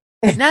 Lori?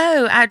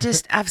 No,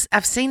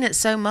 I've seen it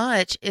so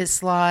much.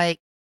 It's like,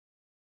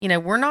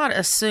 we're not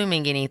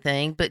assuming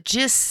anything, but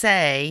just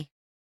say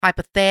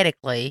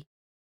hypothetically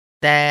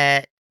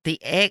that the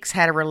ex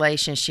had a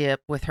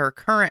relationship with her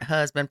current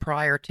husband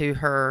prior to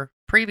her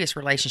previous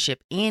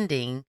relationship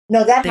ending.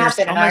 No, that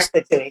happened in our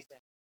situation.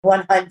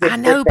 100%. I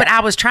know, but I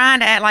was trying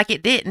to act like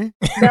it didn't.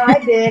 No,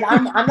 I did.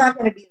 I'm not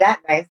going to be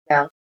that nice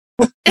now.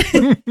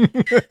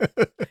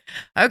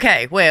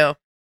 Okay, well,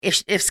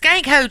 if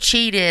Skank Ho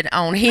cheated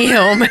on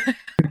him,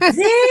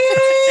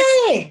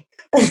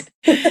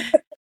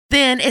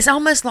 then it's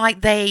almost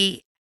like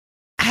they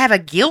have a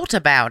guilt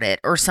about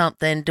it or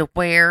something to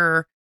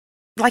where,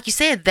 like you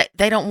said, that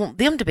they don't want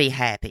them to be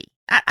happy.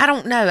 I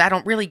don't know. I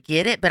don't really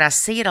get it, but I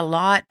see it a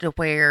lot to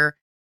where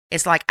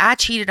it's like, I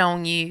cheated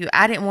on you.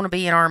 I didn't want to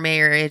be in our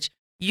marriage.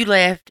 You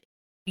left.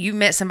 You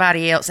met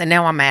somebody else, and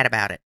now I'm mad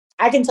about it.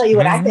 I can tell you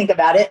what I think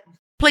about it.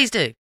 Please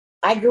do.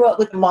 I grew up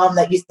with a mom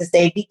that used to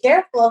say, be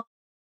careful,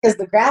 because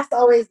the grass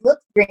always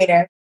looks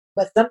greener,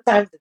 but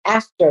sometimes it's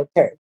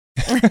astroturf.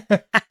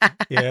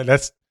 Yeah,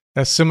 that's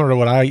similar to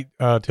what I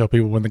tell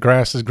people. When the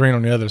grass is green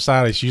on the other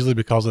side, it's usually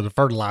because of the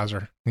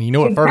fertilizer. And you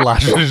know what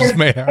fertilizer is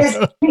made out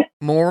of?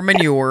 More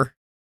manure.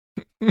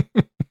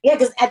 Yeah,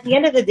 because at the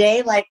end of the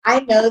day, like, I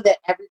know that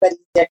everybody's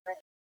different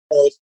in a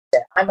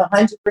relationship. I'm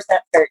 100%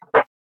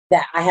 certain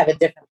that I have a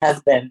different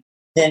husband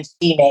than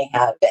she may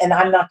have. And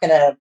I'm not going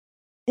to,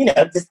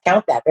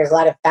 discount that. There's a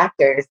lot of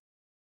factors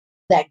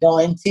that go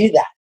into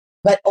that.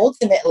 But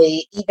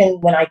ultimately, even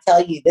when I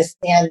tell you this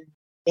man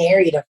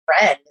married a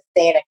friend to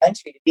stay in a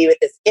country to be with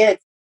his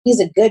kids,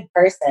 he's a good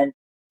person.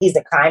 He's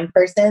a kind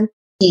person.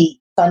 He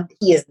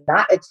is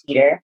not a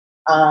cheater.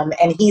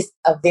 And he's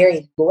a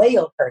very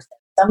loyal person,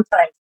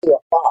 sometimes to a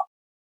fault.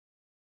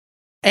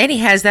 And he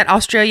has that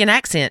Australian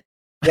accent.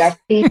 Yes,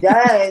 he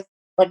does.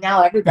 But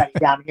now everybody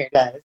down here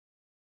does.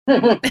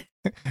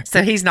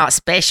 So he's not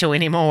special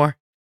anymore.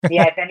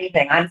 Yeah, if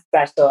anything, I'm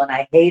special and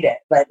I hate it,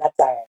 but that's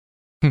all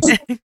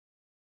right.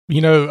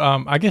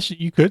 I guess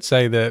you could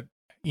say that,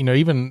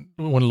 even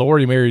when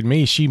Lori married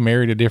me, she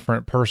married a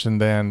different person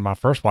than my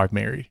first wife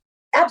married.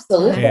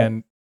 Absolutely.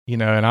 And,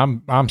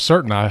 and I'm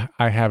certain I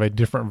have a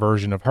different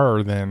version of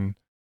her than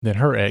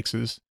her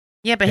exes.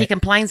 Yeah, but he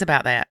complains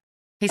about that.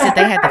 He said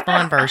they had the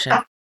fun version.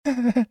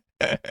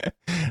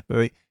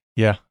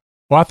 Yeah.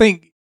 Well, I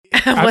think.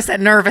 What's that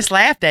nervous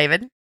laugh,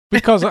 David?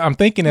 Because I'm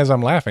thinking as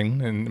I'm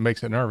laughing, and it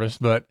makes it nervous.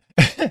 But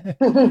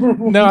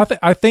no,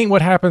 I think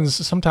what happens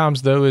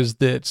sometimes though is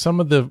that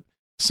some of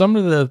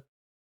the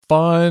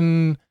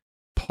fun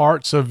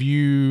parts of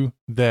you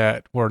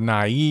that were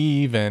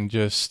naive and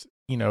just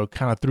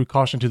kind of threw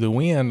caution to the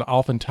wind,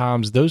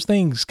 oftentimes those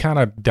things kind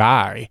of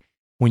die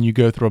when you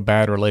go through a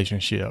bad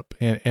relationship,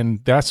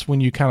 and that's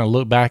when you kind of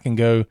look back and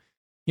go,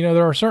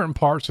 there are certain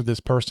parts of this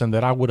person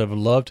that I would have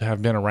loved to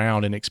have been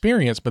around and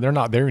experienced, but they're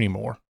not there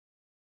anymore.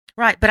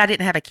 Right, but I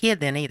didn't have a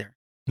kid then either.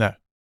 No.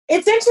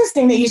 It's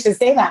interesting that you should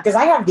say that because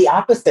I have the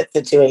opposite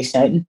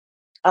situation.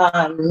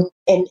 In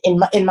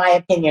my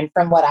opinion,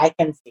 from what I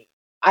can see,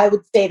 I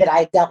would say that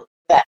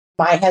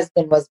my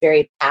husband was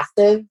very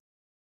passive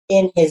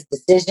in his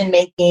decision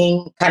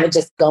making, kind of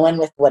just going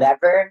with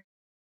whatever.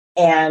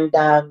 And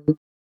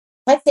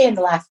I'd say in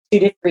the last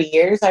 2 to 3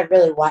 years, I've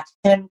really watched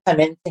him come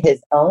into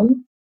his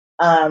own.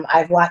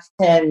 I've watched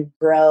him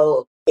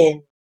grow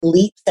in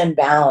leaps and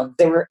bounds.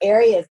 There were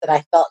areas that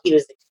I felt he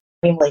was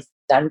extremely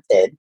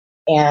stunted.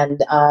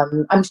 And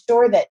I'm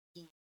sure that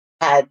he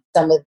had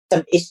some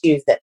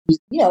issues that,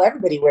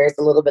 everybody wears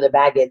a little bit of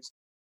baggage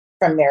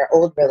from their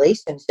old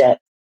relationship.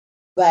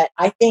 But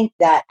I think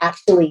that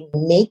actually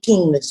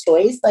making the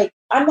choice, like,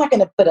 I'm not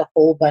going to put a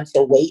whole bunch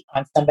of weight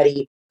on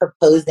somebody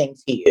proposing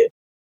to you.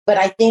 But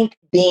I think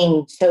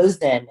being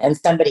chosen and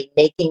somebody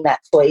making that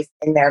choice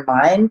in their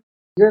mind,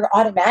 you're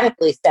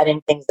automatically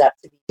setting things up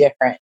to be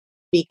different,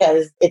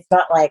 because it's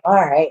not like, all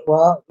right,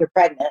 well, you're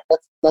pregnant.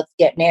 Let's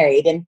get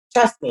married. And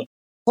trust me,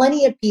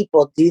 plenty of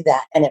people do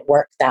that and it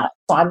works out.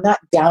 So I'm not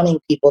downing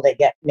people that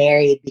get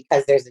married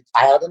because there's a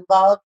child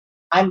involved.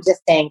 I'm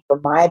just saying, for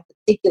my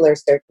particular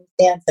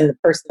circumstance and the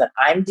person that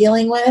I'm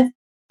dealing with,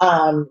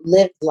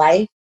 lived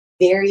life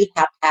very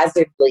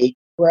haphazardly,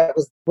 where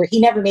he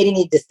never made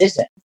any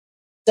decisions.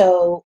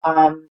 So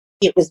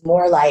it was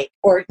more like,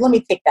 or let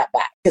me take that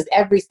back, because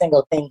every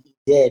single thing he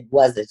did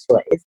was a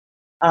choice.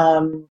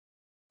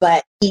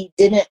 But he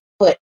didn't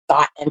put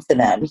thought into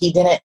them. He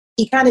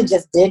kind of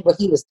just did what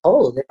he was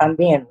told, if I'm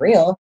being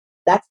real.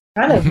 That's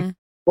kind of and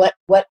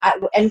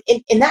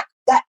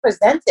that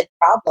presented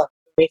problems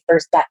when we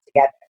first got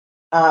together.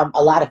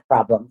 A lot of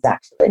problems,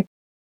 actually.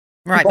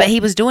 Right. But he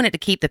was doing it to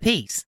keep the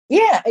peace.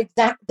 Yeah,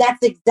 exactly.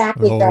 That's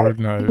exactly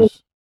Lord right.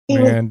 knows.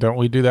 Man, don't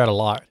we do that a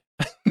lot?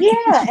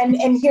 Yeah,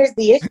 and here's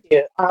the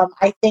issue.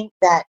 I think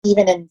that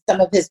even in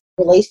some of his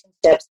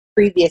relationships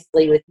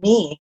previously with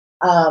me,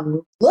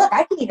 look,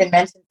 I can even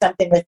mention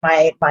something with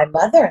my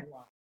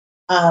mother-in-law.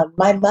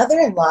 My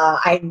mother-in-law,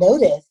 I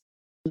noticed,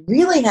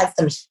 really had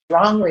some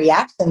strong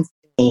reactions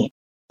to me.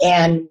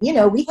 And,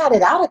 we had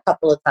it out a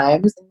couple of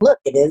times, and look,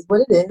 it is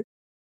what it is.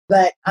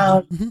 But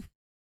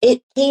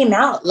it came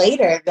out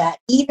later that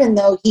even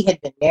though he had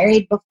been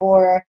married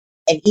before,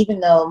 and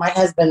even though my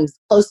husband's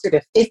closer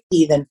to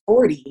 50 than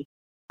 40,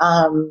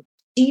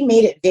 she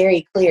made it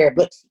very clear,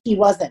 but he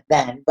wasn't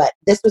then, but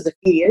this was a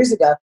few years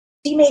ago.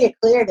 She made it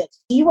clear that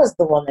she was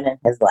the woman in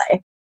his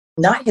life,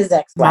 not his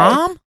ex-wife.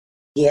 Mom?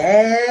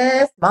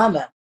 Yes,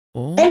 mama.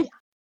 Ooh. And,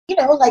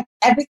 like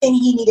everything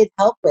he needed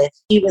help with,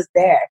 she was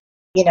there.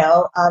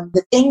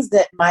 The things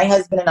that my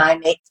husband and I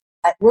make,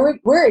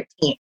 we're a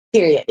team,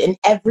 period. In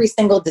every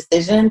single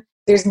decision,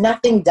 there's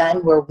nothing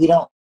done where we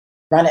don't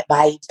run it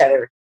by each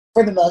other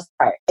for the most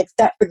part,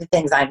 except for the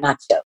things I'm not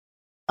sure.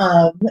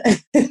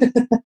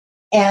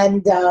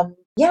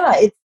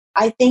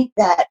 I think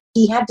that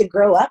he had to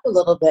grow up a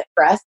little bit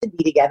for us to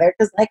be together.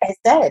 Because like I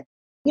said,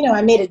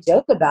 I made a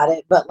joke about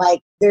it, but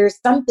like, there's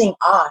something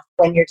off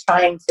when you're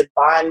trying to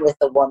bond with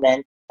a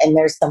woman and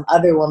there's some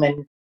other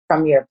woman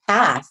from your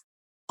past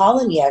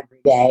calling you every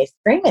day,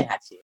 screaming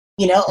at you,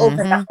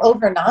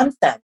 over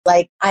nonsense.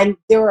 Like,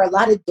 there were a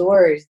lot of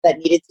doors that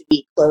needed to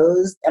be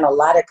closed and a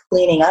lot of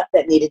cleaning up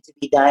that needed to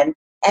be done.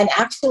 And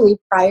actually,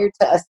 prior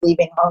to us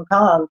leaving Hong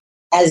Kong,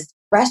 as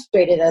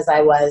frustrated as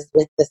I was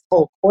with this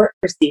whole court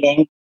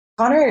proceeding,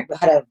 Connor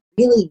had a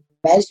really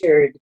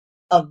measured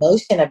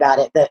emotion about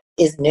it that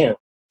is new,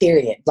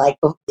 period. Like,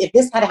 if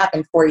this had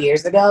happened 4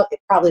 years ago, it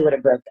probably would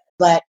have broken.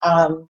 But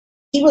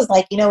he was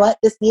like, you know what?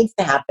 This needs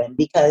to happen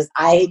because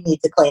I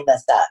need to clean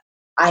this up.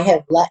 I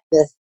have let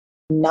this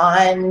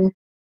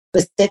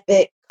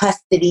non-specific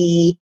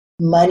custody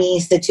money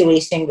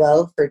situation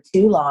go for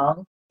too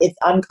long. It's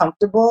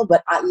uncomfortable,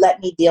 but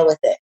let me deal with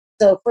it.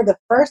 So for the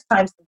first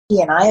time since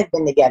he and I have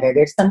been together,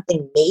 there's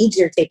something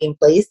major taking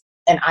place,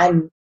 and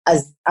I'm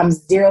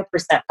 0%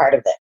 part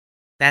of it.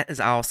 That is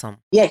awesome.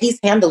 Yeah, he's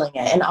handling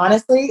it. And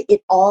honestly,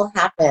 it all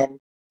happened.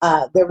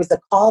 There was a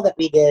call that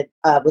we did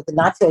with the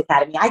Nacho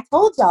Academy. I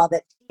told y'all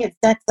that she had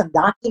sent some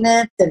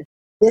documents and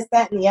this,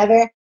 that, and the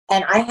other.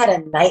 And I had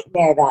a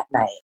nightmare that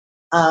night.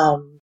 I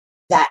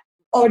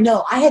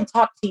had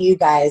talked to you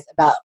guys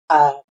about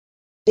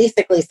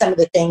basically some of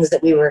the things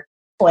that we were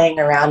toying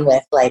around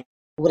with, like,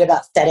 what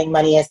about setting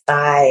money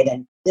aside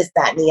and this,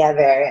 that, and the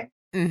other.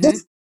 And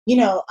just,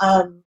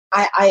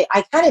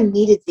 I kind of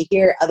needed to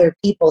hear other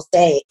people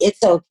say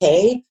it's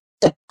okay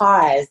to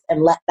pause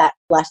and let that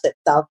flesh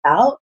itself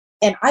out.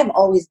 And I've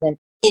always been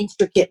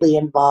intricately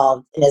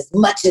involved in as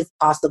much as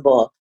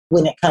possible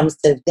when it comes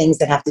to things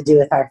that have to do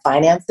with our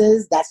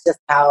finances. That's just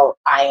how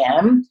I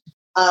am.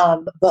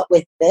 But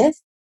with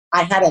this,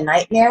 I had a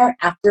nightmare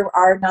after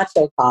our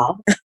nacho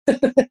call,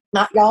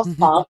 not y'all's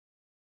fault.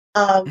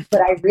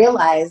 But I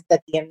realized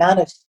that the amount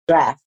of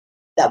stress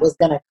that was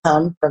going to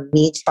come from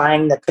me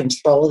trying to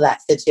control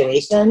that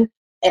situation,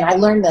 and I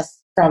learned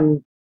this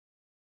from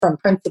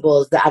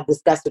principles that I've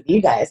discussed with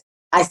you guys.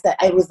 I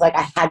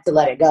had to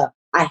let it go.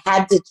 I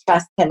had to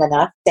trust him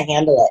enough to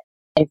handle it.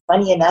 And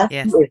funny enough,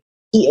 yes.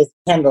 he is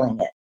handling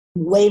it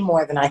way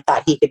more than I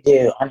thought he could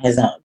do on his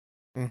own.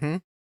 Mm-hmm.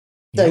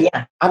 So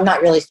yeah, I'm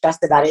not really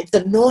stressed about it. It's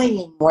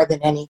annoying more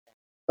than anything,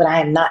 but I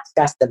am not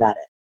stressed about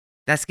it.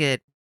 That's good.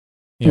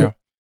 Yeah.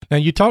 Now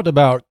you talked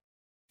about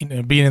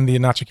being in the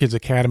Nacho Kids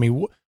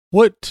Academy.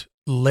 What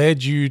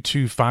led you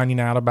to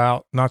finding out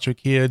about Nacho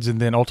Kids, and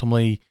then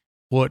ultimately,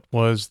 what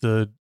was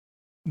the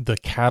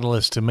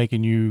catalyst to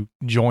making you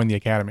join the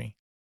academy?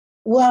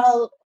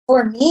 Well,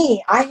 for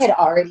me, I had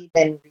already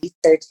been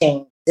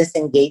researching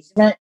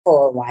disengagement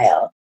for a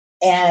while,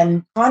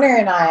 and Connor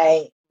and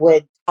I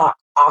would talk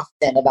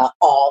often about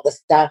all the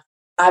stuff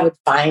I would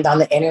find on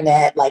the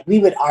internet. Like we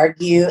would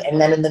argue,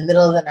 and then in the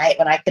middle of the night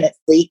when I couldn't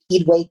sleep,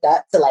 he'd wake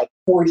up to like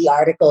 40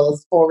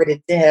 articles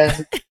forwarded to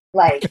him.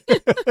 Like,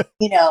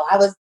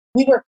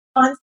 we were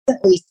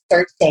constantly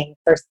searching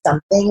for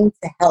something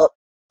to help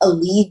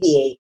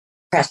alleviate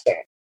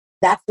pressure.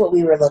 That's what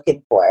we were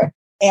looking for.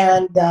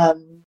 And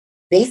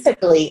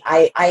basically,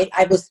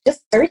 I was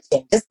just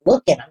searching, just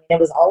looking. I mean, it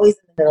was always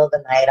in the middle of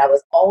the night. I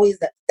was always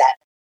upset.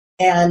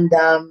 And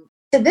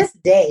to this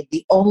day,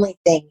 the only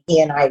thing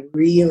he and I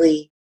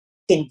really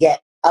can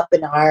get up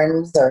in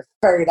arms or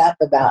furred up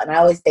about, and I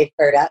always say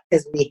furred up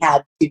because we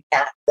had 2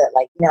 cats that,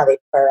 like, they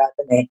fur up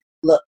and they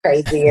look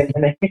crazy and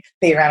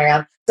they run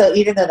around. So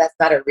even though that's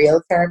not a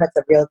real term, it's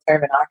a real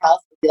term in our house.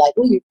 We'd be like,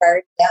 "Oh, you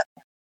furred up."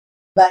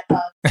 But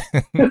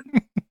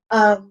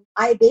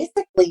I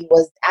basically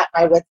was at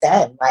my wit's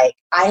end. Like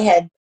I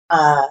had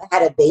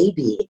had a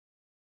baby,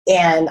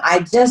 and I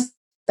just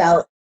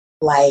felt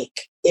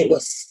like it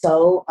was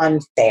so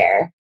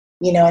unfair.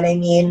 You know what I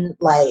mean?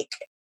 Like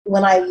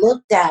when I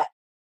looked at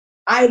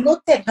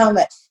how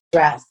much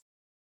stress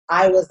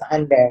I was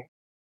under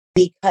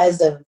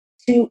because of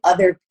 2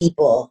 other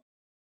people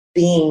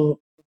being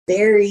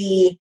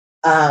very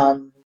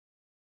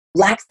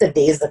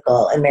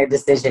lackadaisical in their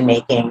decision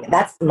making.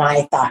 That's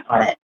my thought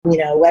on it.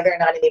 Whether or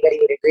not anybody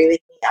would agree with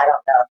me, I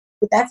don't know.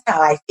 But that's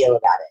how I feel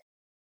about it.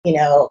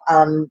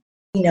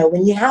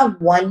 When you have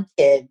one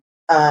kid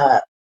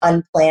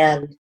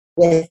unplanned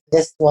with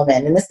this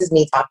woman, and this is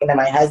me talking to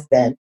my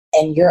husband,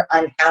 and you're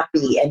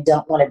unhappy and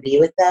don't want to be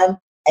with them,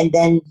 and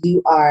then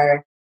you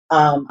are,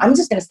 I'm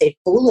just going to say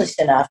foolish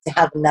enough to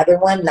have another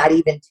one, not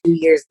even 2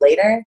 years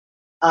later.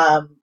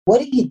 What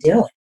are you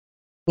doing?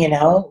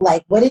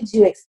 Like, what did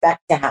you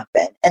expect to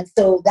happen? And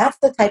so that's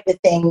the type of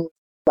thing,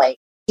 like,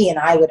 he and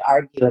I would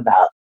argue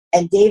about.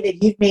 And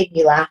David, you've made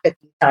me laugh a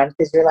few times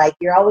because you're like,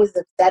 you're always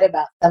upset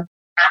about something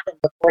that happened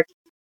before he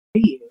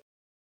did to you.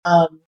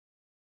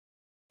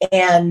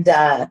 And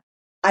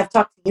I've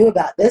talked to you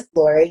about this,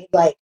 Lori.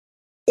 Like,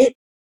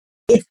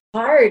 it's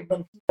hard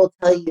when people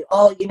tell you,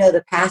 oh,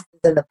 the past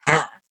is in the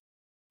past.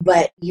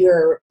 But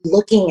you're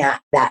looking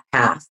at that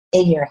past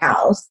in your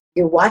house.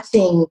 You're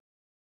watching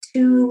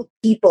 2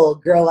 people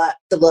grow up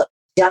to look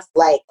just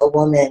like a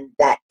woman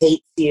that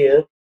hates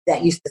you,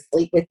 that used to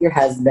sleep with your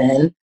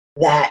husband,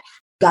 that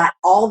got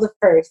all the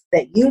firsts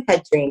that you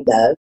had dreamed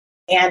of.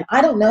 And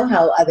I don't know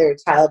how other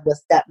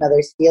childless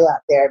stepmothers feel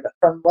out there, but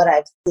from what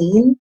I've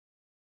seen,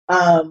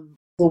 the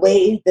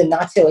way the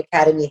Nacho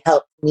Academy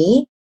helped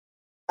me,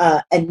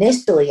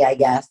 initially, I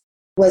guess,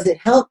 was it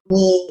helped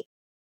me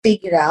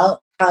figure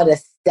out how to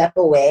step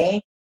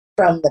away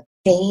from the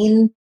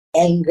pain,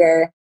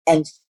 anger,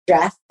 and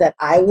stress that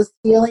I was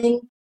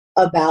feeling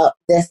about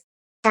this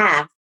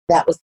past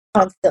that was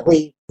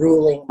constantly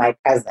ruling my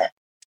present.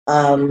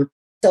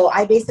 So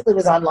I basically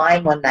was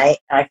online one night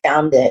and I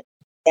found it,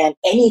 and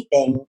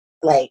anything,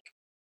 like,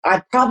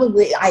 I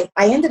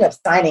ended up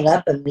signing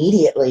up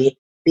immediately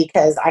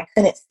because I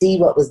couldn't see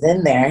what was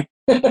in there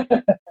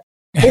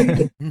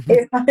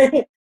if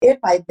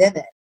I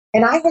didn't.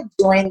 And I had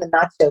joined the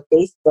Nacho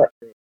Facebook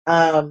group,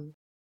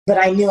 but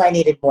I knew I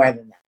needed more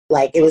than that.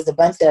 Like, it was a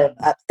bunch of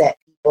upset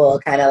people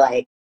kind of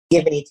like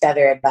giving each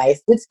other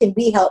advice, which can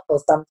be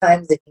helpful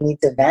sometimes if you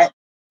need to vent.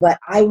 But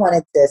I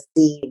wanted to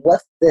see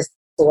what does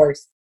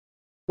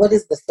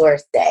the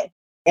source say?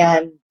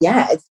 And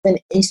yeah, it's been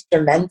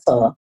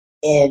instrumental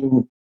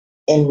in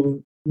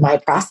my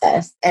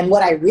process. And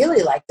what I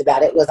really liked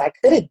about it was I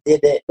could have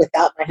did it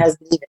without my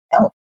husband even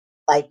knowing.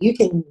 Like, you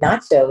can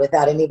nacho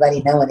without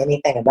anybody knowing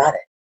anything about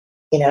it,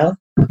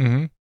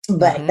 Mm-hmm.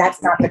 But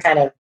that's not the kind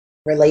of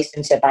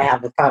relationship I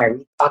have with Connor.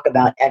 We talk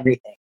about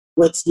everything,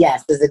 which,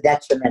 yes, is a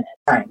detriment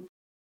at times.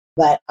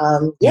 But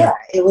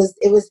it was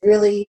a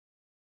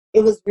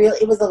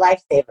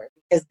lifesaver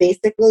because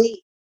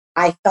basically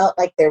I felt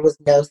like there was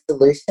no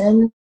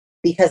solution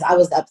because I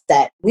was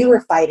upset. We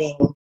were fighting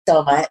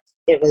so much.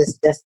 It was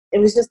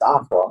just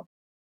awful.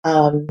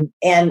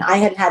 And I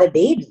had a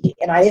baby,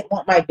 and I didn't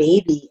want my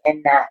baby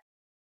in that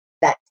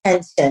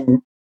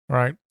tension.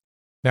 Right.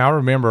 Now, I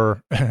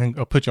remember,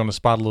 I'll put you on the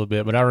spot a little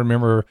bit, but I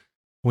remember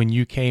when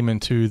you came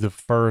into the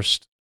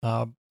first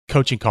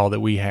coaching call that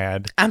we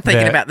had. I'm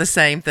thinking about the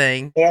same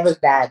thing. Yeah, it was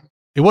bad.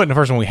 It wasn't the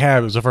first one we had.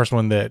 It was the first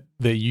one that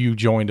you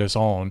joined us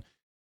on.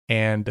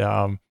 And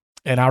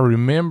I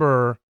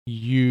remember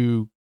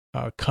you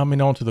coming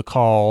onto the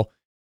call,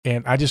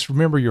 and I just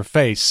remember your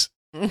face.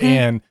 Mm-hmm.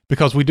 And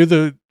because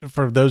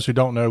for those who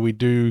don't know, we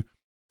do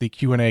the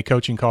Q&A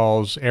coaching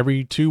calls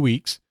every 2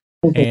 weeks.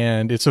 Mm-hmm.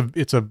 And it's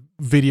a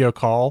video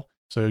call,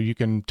 so you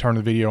can turn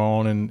the video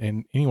on,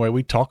 and anyway,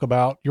 we talk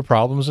about your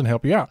problems and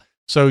help you out.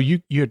 So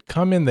you had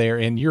come in there,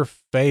 and your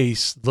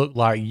face looked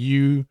like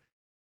you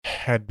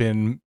had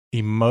been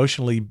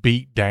emotionally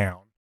beat down.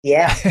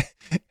 Yeah,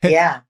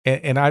 yeah.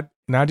 and I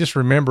just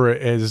remember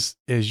as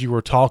you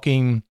were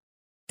talking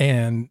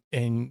and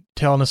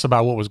telling us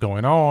about what was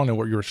going on and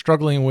what you were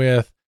struggling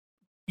with.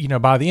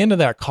 By the end of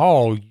that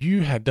call,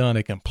 you had done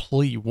a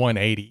complete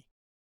 180.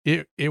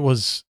 It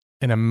was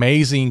an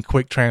amazing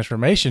quick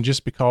transformation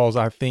just because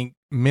I think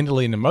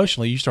mentally and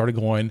emotionally you started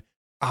going,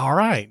 all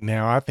right,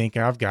 now I think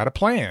I've got a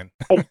plan.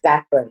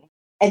 Exactly.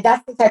 And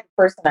that's the type of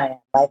person I am.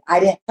 Like, I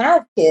didn't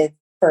have kids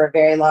for a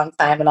very long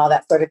time and all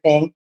that sort of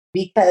thing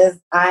because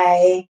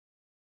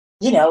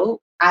you know,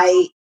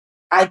 I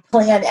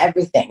plan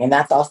everything, and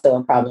that's also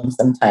a problem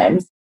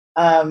sometimes.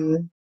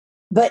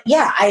 But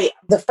yeah,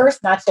 the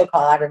first nacho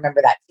call, I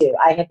remember that too.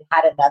 I had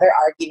had another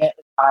argument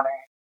with Connor,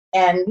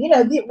 and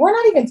we're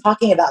not even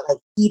talking about like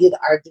heated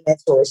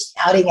arguments or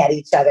shouting at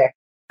each other.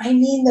 I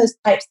mean those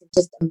types of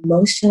just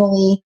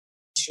emotionally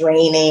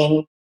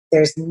draining.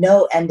 There's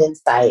no end in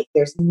sight.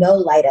 There's no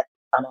light at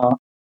the tunnel.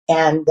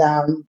 And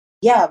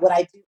yeah, what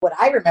I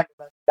remember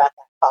most about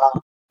that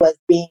call was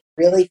being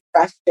really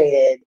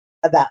frustrated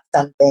about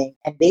something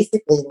and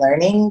basically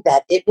learning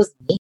that it was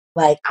me.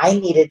 Like, I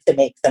needed to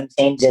make some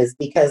changes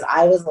because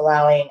I was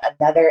allowing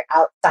another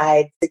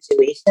outside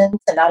situation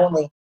to not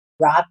only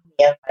rob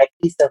me of my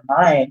peace of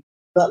mind,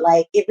 but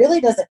like, it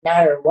really doesn't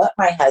matter what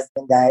my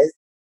husband does,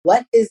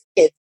 what his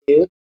kids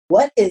do,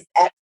 what his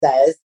ex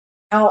does,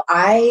 how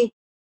I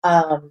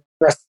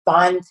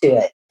respond to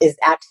it is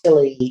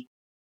actually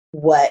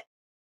what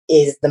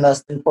is the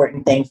most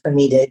important thing for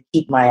me to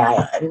keep my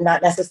eye on.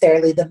 Not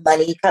necessarily the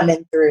money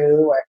coming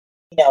through, or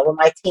when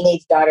my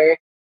teenage daughter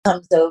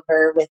comes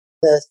over with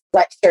the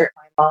sweatshirt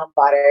my mom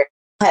bought her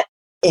cut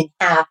in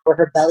half where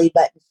her belly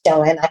button's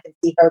showing. I can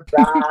see her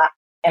bra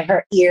and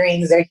her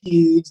earrings are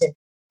huge. And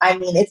I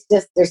mean, it's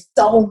just, there's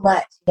so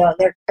much, in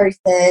their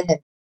person. And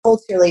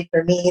culturally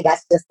for me,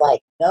 that's just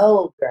like,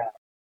 no, girl.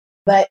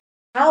 But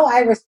how I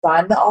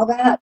respond to all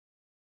that,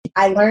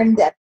 I learned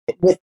that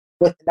with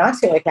the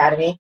Nacho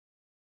Academy,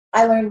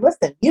 I learned,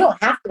 listen, you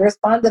don't have to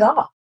respond at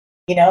all.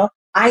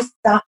 I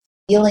stopped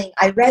feeling,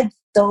 I read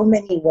so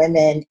many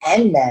women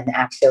and men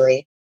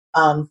actually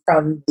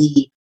from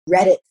the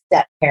Reddit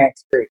step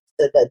parents groups,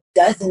 the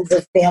dozens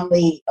of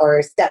family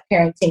or step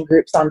parenting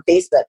groups on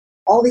Facebook,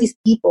 all these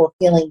people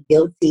feeling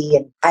guilty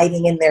and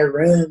hiding in their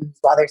rooms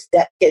while their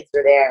stepkids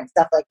were there and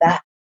stuff like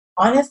that.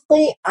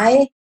 Honestly,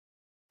 I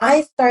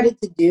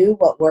started to do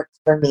what worked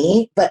for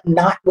me, but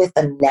not with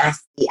a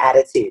nasty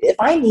attitude. If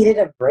I needed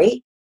a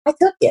break, I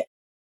took it.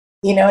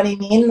 You know what I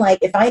mean? Like,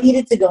 if I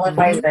needed to go in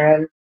my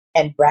room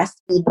and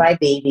breastfeed my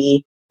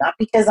baby, not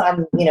because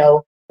I'm,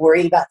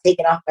 worried about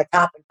taking off my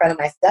top in front of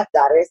my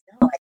stepdaughters.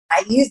 No,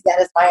 I use that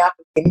as my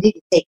opportunity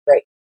to take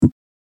breaks.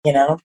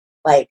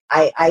 Like,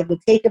 I would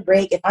take a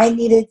break if I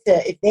needed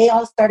to. If they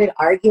all started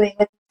arguing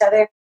with each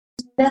other,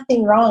 there's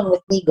nothing wrong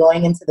with me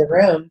going into the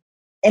room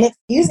and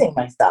excusing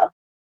myself.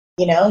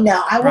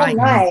 Now I won't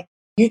lie.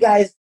 You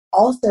guys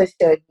also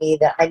showed me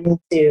that I need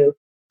to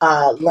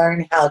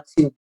learn how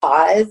to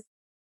pause,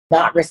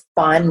 not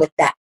respond with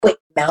that quick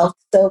mouth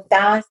so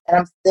fast. And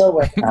I'm still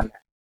working on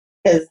that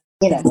because,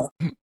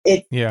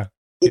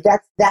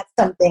 that's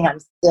something I'm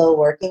still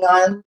working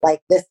on.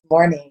 Like this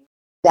morning,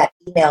 that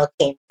email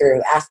came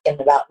through asking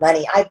about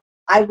money.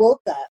 I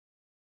woke up,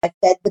 I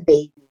fed the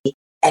baby,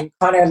 and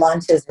Connor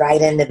launches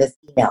right into this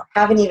email.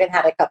 Haven't even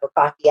had a cup of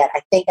coffee yet.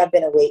 I think I've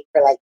been awake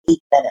for like 8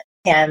 minutes.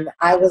 And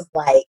I was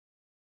like,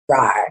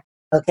 rar.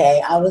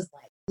 Okay. I was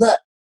like, look,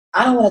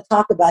 I don't want to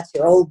talk about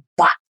your old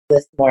box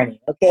this morning.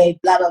 Okay.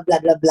 Blah, blah, blah,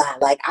 blah, blah.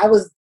 Like, I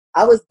was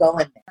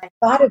going there. I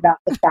thought about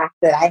the fact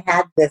that I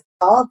had this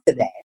call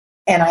today,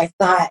 and I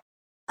thought,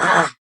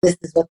 this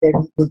is what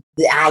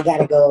I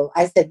gotta go.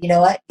 I said, you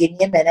know what? Give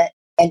me a minute.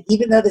 And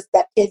even though the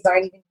stepkids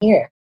aren't even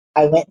here,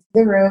 I went to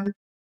the room,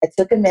 I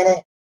took a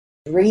minute,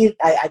 breathed,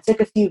 I took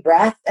a few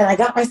breaths, and I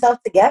got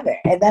myself together.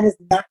 And that is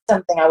not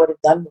something I would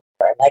have done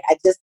before. Like, I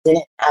just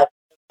didn't have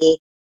any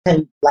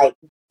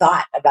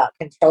thought about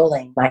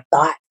controlling my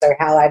thoughts or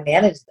how I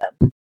manage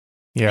them.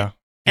 Yeah.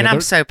 And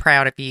I'm so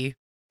proud of you.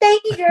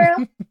 Thank you,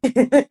 girl.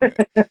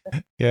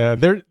 Yeah,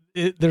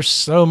 there's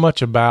so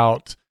much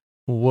about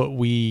what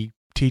we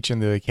teach in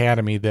the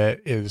academy that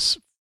is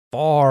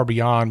far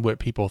beyond what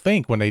people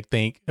think when they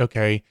think,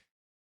 okay,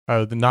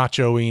 the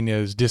nachoing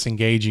is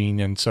disengaging,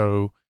 and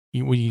so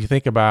when you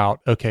think about,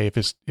 okay, if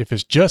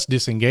it's just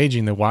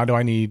disengaging, then why do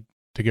I need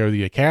to go to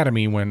the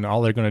academy when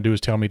all they're going to do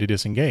is tell me to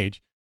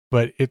disengage?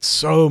 But it's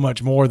so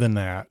much more than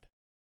that.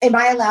 Am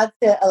I allowed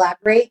to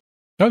elaborate?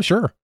 Oh,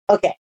 sure.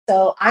 Okay.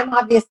 So I'm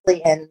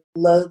obviously in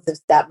loads of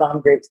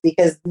stepmom groups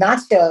because the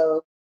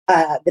Nacho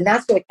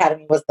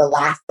Academy was the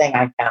last thing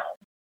I found.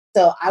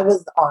 So I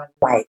was on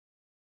like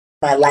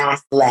my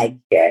last leg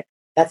here.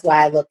 That's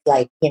why I looked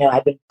like,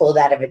 I've been pulled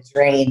out of a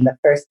drain the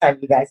first time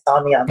you guys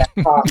saw me on that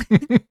call.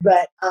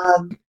 But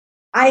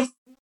I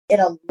see in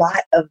a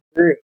lot of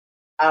groups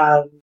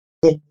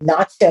the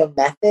Nacho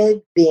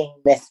method being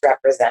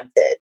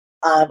misrepresented.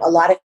 A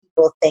lot of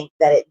people think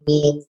that it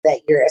means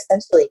that you're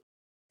essentially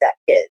that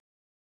kid.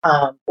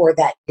 Or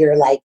that you're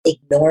like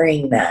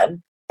ignoring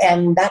them.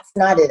 And that's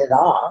not it at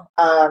all.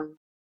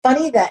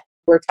 Funny that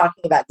we're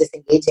talking about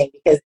disengaging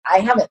because I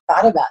haven't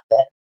thought about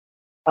this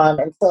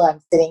until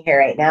I'm sitting here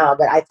right now.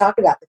 But I talk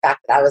about the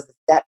fact that I was a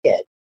step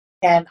kid.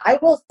 And I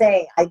will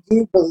say, I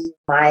do believe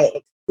my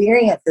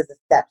experience as a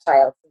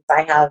stepchild, since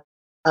I have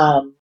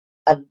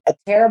a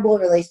terrible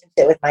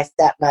relationship with my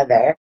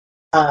stepmother,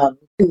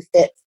 who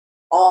fits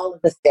all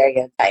of the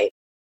stereotypes.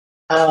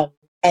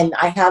 And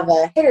I have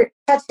a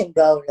touch and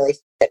go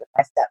relationship with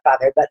my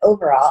stepfather, but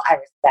overall, I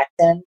respect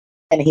him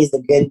and he's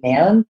a good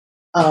man.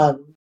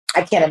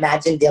 I can't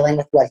imagine dealing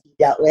with what he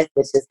dealt with,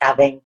 which is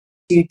having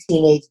 2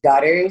 teenage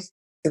daughters,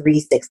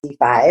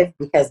 365,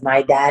 because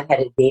my dad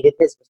had evaded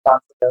his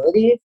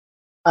responsibilities.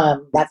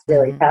 That's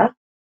really tough.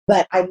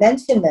 But I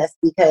mention this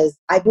because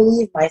I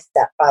believe my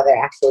stepfather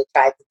actually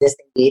tried to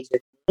disengage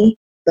with me,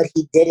 but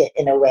he did it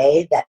in a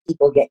way that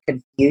people get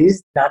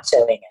confused, not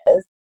showing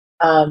is.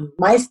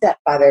 My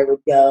stepfather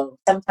would go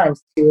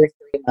sometimes 2 or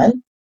 3 months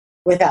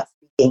without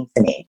speaking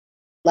to me.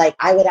 Like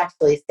I would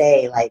actually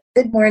say like,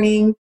 good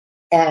morning,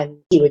 and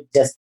he would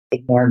just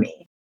ignore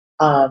me.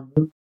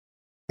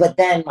 But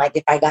then like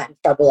if I got in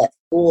trouble at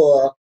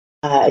school,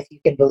 if you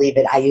can believe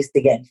it, I used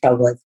to get in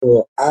trouble at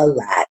school a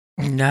lot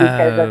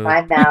because of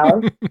my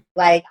mouth.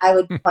 Like I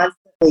would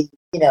constantly,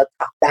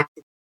 talk back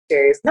to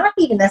teachers, not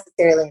even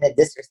necessarily in a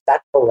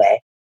disrespectful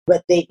way,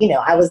 but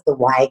I was the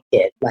why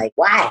kid, like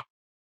why?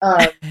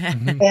 But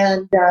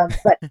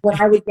when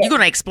I would get, you're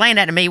going to explain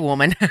that to me,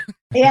 woman.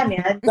 yeah,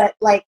 man. But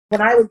like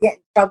when I would get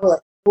in trouble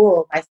at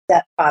school, my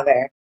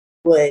stepfather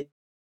would,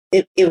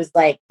 it was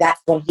like,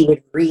 that's when he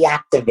would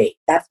reactivate.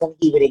 That's when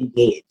he would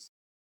engage.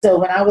 So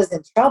when I was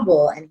in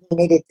trouble and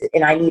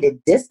I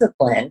needed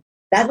discipline,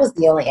 that was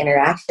the only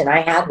interaction I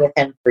had with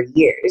him for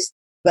years.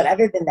 But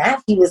other than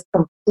that, he was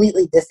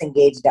completely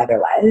disengaged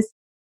otherwise.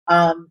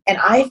 And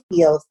I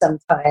feel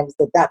sometimes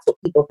that that's what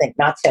people think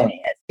not showing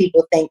is.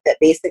 People think that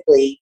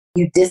basically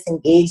you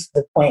disengage to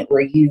the point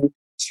where you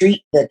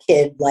treat the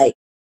kid like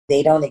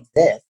they don't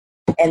exist.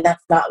 And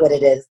that's not what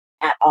it is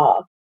at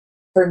all.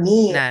 For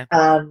me, No.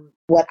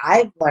 What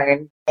I've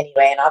learned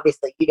anyway, and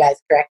obviously you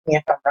guys correct me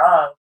if I'm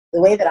wrong,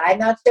 the way that I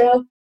not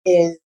show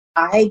is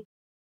I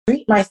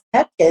treat my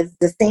stepkids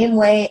the same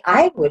way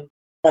I would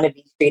want to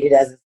be treated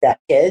as a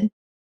stepkid.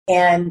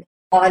 And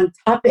on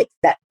topics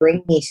that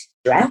bring me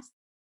stress,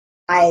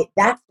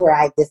 that's where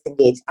I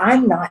disengage.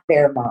 I'm not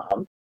their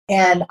mom.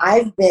 And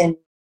I've been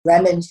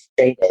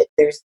remonstrated.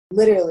 There's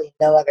literally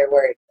no other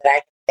word that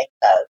I can think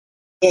of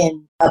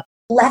in a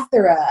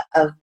plethora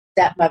of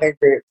stepmother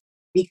groups,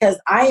 because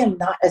I am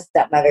not a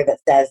stepmother that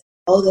says,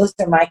 oh, those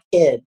are my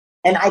kids.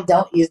 And I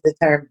don't use the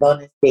term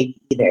bonus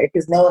baby either,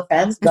 because no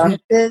offense,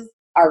 bonuses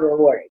are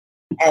rewards.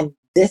 And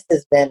this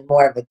has been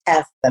more of a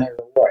test than a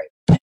reward.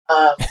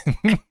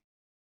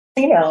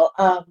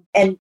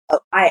 And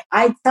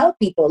I tell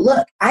people,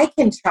 look, I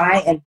can try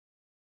and,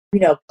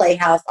 play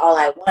house all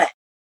I want,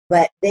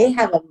 but they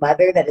have a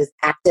mother that is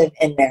active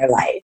in their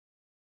life.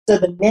 So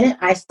the minute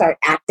I start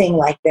acting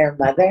like their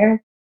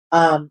mother,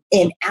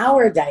 in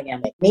our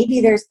dynamic, maybe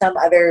there's some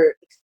other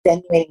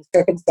extenuating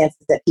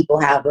circumstances that people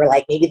have where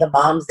like maybe the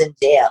mom's in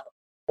jail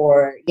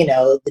or,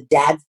 the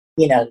dad's,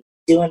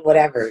 doing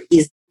whatever.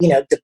 He's,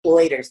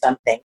 deployed or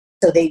something.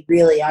 So they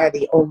really are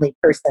the only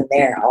person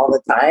there all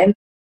the time.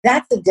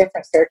 That's a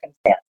different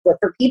circumstance. But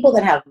for people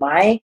that have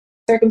my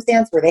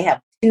circumstance where they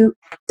have 2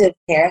 active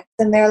parents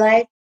in their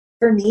life,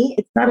 for me,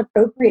 it's not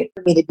appropriate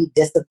for me to be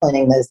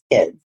disciplining those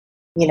kids.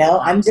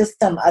 I'm just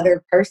some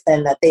other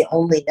person that they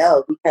only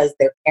know because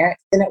their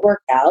parents didn't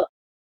work out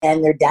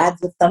and their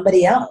dad's with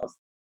somebody else.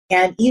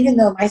 And even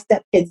though my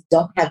stepkids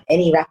don't have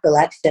any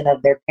recollection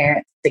of their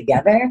parents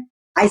together,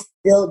 I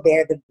still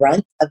bear the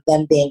brunt of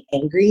them being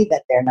angry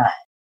that they're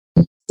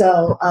not.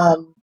 So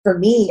for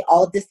me,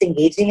 all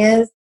disengaging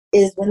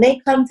is when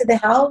they come to the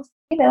house,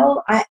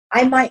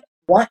 I might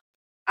want,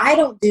 I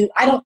don't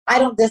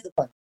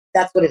discipline.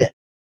 That's what it is.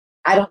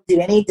 I don't do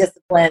any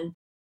discipline.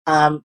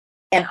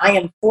 And I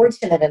am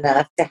fortunate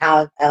enough to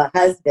have a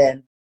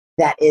husband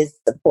that is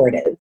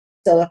supportive.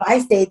 So if I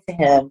say to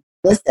him,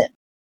 listen,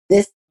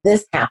 this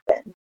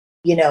happened,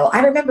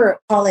 I remember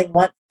calling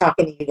once,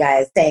 talking to you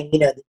guys saying,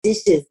 the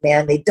dishes,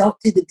 man, they don't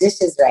do the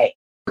dishes right.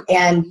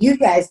 And you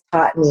guys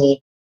taught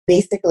me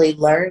basically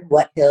learn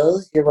what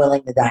hills you're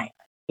willing to die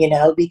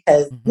on,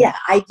 because yeah,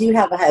 I do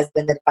have a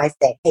husband that if I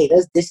say, hey,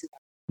 those dishes,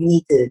 you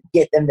need to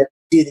get them to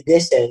do the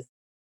dishes,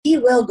 he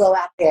will go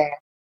out there,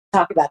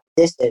 talk about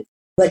the dishes,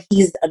 but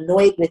he's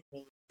annoyed with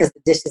me because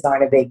the dishes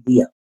aren't a big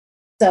deal.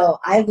 So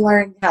I've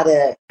learned how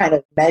to kind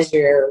of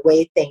measure,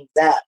 weigh things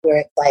up where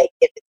it's like,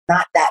 if it's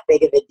not that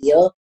big of a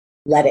deal,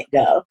 let it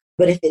go.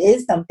 But if it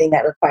is something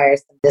that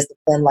requires some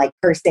discipline, like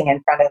cursing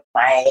in front of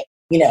my,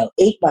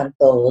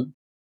 8-month-old,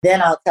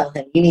 then I'll tell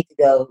him, you need to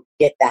go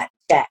get that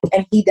checked.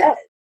 And he does.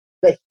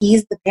 But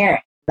he's the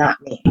parent,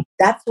 not me.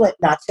 That's what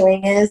not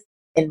showing is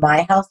in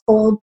my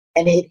household.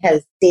 And it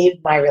has saved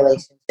my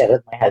relationship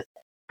with my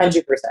husband,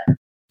 100%.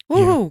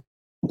 Woo!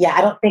 Yeah,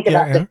 I don't think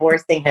about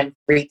divorcing him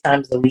 3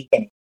 times a week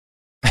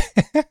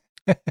anymore.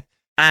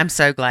 I'm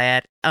so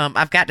glad.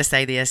 I've got to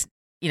say this.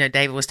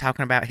 David was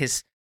talking about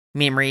his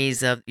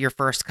memories of your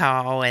first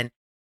call. And,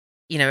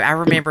 I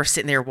remember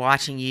sitting there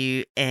watching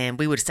you and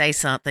we would say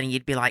something and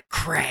you'd be like,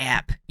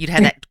 crap. You'd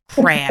have that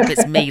crap,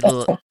 it's me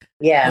look.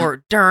 Yeah.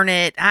 Or darn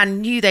it, I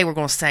knew they were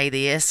going to say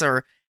this.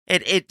 Or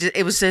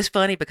It was just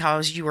funny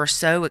because you were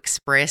so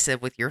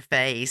expressive with your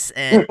face,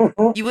 and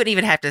you wouldn't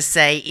even have to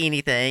say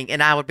anything,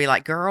 and I would be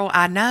like, "Girl,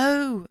 I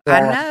know, I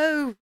Yeah.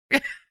 know."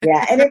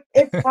 Yeah, and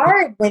it's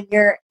hard when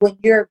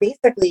you're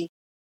basically,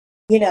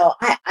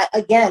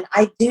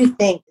 I do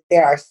think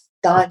there are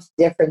staunch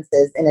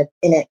differences in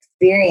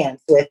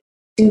experience with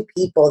two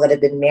people that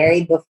have been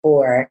married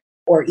before,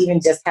 or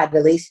even just had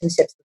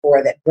relationships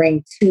before, that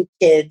bring two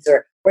kids,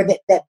 or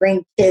that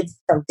bring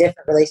kids from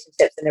different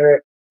relationships into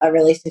a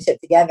relationship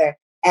together.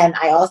 And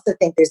I also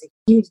think there's a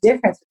huge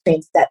difference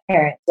between step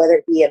parents, whether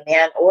it be a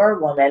man or a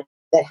woman,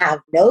 that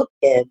have no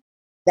kids,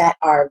 that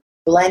are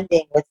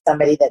blending with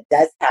somebody that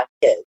does have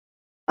kids.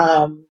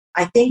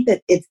 I think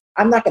that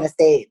I'm not going to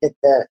say that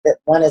that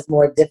one is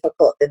more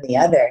difficult than the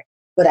other,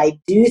 but I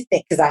do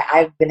think, because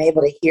I've been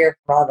able to hear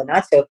from all the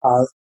nacho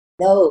calls,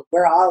 no,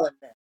 we're all in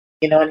this.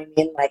 You know what I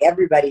mean? Like,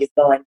 everybody's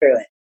going through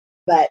it.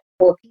 But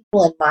for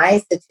people in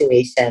my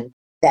situation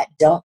that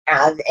don't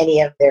have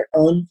any of their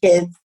own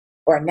kids,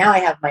 or now I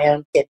have my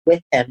own kid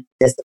with him,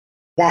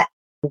 that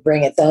will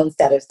bring its own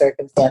set of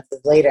circumstances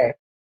later.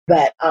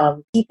 But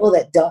people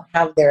that don't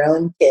have their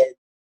own kids,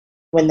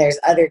 when there's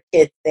other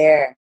kids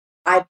there,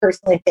 I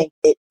personally think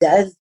it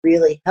does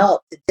really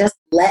help to just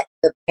let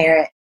the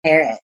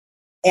parent.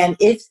 And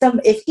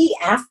if he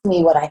asks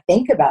me what I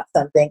think about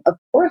something, of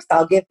course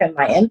I'll give him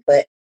my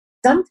input.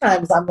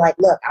 Sometimes I'm like,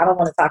 look, I don't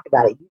want to talk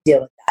about it. You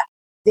deal with that.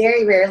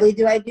 Very rarely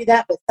do I do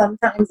that, but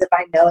sometimes if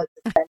I know it's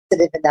a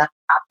sensitive enough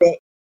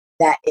topic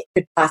that it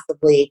could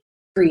possibly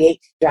create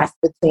stress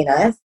between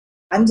us,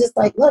 I'm just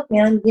like, look,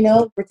 man,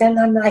 pretend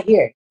I'm not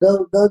here.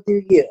 Go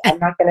do you. I'm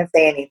not going to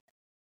say anything.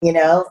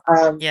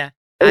 Yeah.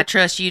 I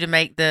trust you to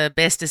make the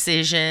best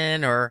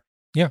decision, or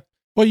Yeah.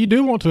 Well, you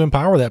do want to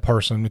empower that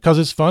person, because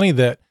it's funny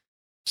that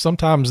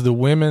sometimes the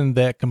women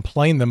that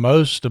complain the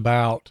most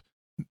about,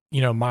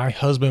 my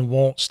husband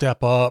won't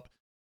step up,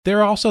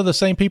 they're also the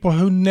same people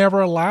who never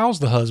allows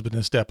the husband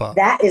to step up.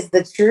 That is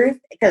the truth,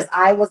 because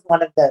I was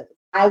one of those.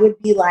 I would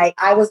be like,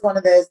 I was one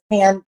of those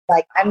I'm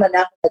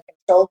enough of a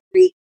control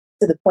freak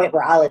to the point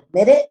where I'll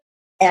admit it.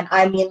 And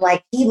I mean,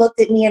 like, he looked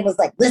at me and was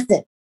like,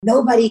 listen,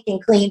 nobody can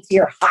clean to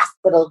your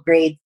hospital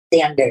grade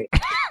standard.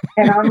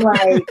 And I'm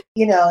like,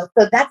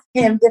 so that's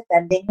him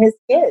defending his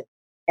kids.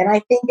 And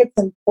I think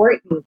it's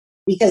important,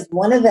 because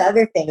one of the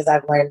other things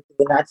I've learned through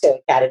the Nacho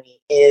Academy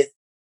is,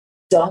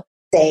 don't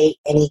say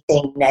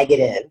anything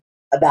negative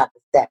about the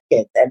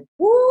stepkids. And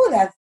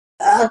that's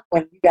tough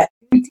when you got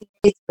two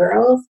teenage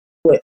girls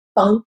with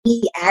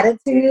funky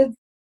attitudes.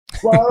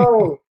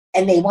 Whoa.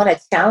 And they want to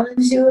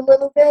challenge you a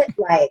little bit.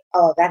 Like,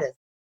 oh, that is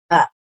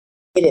tough.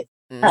 It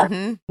is tough.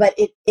 mm-hmm. But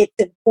it's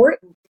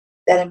important to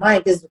keep that in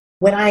mind, because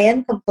when I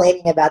am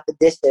complaining about the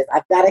dishes,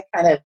 I've got to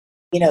kind of,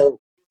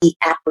 be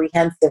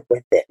apprehensive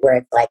with it, where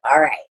it's like, all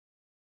right,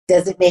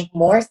 does it make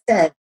more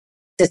sense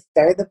to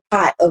stir the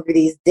pot over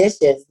these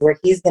dishes, where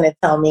he's going to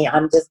tell me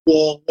I'm just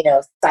being,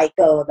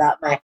 psycho about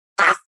my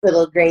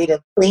hospital grade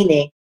of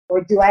cleaning,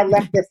 or do I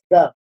let this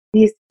go?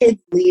 These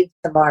kids leave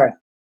tomorrow.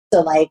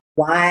 So, like,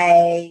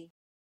 why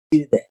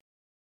do this?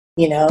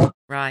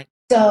 Right.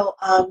 So,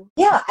 I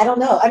don't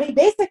know. I mean,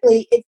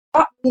 basically, it's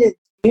taught me to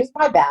choose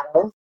my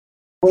battles,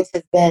 which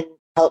has been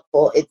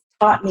helpful. It's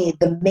taught me,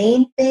 the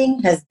main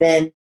thing has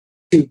been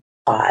to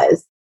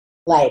pause.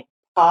 Like,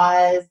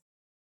 pause.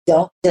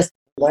 Don't just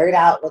blurt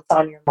out what's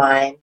on your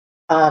mind,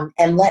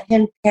 and let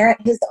him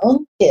parent his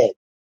own kids.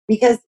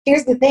 Because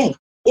here's the thing.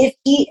 If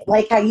he,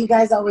 like how you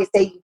guys always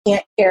say, you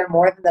can't care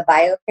more than the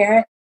bio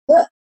parent,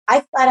 look,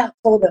 I flat out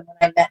told him when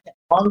I met him,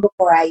 long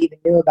before I even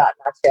knew about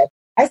Nacho,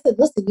 I said,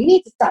 listen, you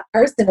need to stop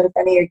cursing in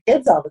front of your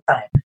kids all the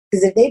time.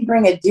 Because if they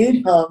bring a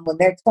dude home when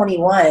they're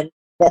 21,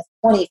 that's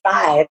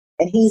 25,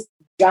 and he's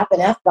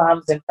dropping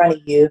F-bombs in front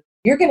of you,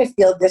 you're going to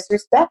feel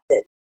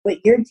disrespected.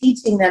 But you're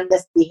teaching them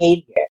this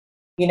behavior.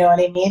 You know what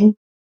I mean?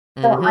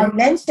 So Mm-hmm. I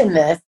mention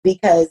this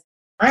because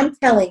I'm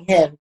telling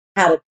him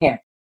how to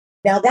parent.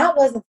 Now, that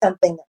wasn't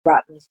something that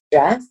brought me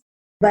stress,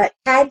 but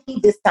had he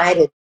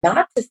decided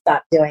not to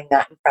stop doing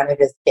that in front of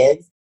his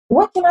kids,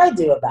 what can I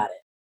do about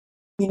it?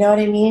 You know what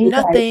I mean?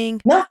 Nothing.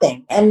 Like,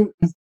 nothing. And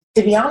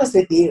to be honest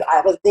with you,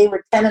 they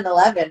were 10 and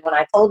 11 when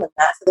I told them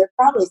that, so they're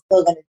probably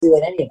still going to do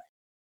it anyway.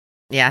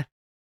 Yeah.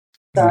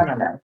 So I don't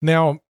know.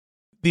 Now,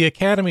 the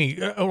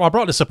Academy, I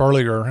brought this up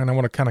earlier, and I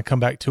want to kind of come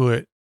back to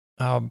it,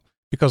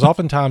 because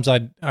oftentimes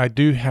I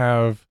do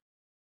have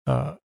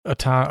a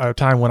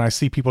time when I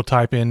see people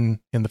type in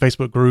the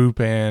Facebook group,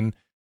 and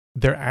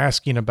they're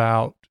asking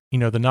about, the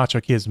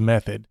Nacho Kids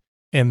method.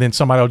 And then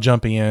somebody will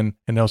jump in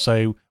and they'll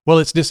say, well,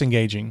 it's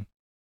disengaging.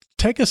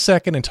 Take a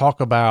second and talk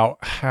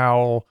about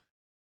how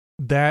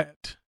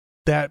that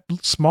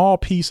small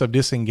piece of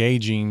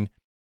disengaging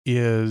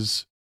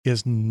is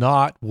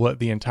not what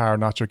the entire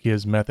Nacho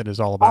Kids method is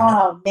all about.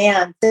 Oh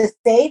man, to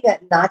say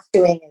that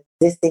nachoing is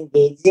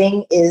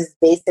disengaging is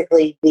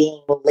basically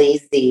being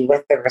lazy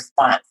with the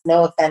response.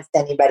 No offense to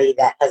anybody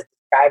that has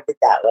described it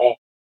that way,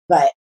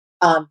 but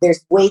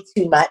there's way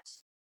too much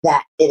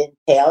that it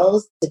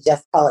entails to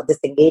just call it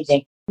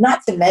disengaging.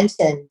 Not to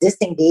mention,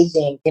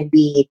 disengaging can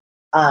be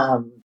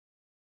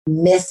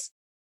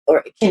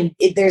or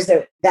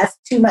that's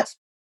too much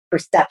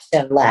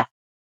perception left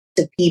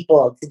to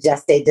people to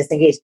just say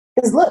disengage.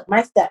 Because look,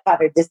 my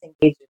stepfather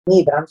disengaged with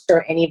me, but I'm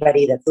sure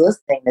anybody that's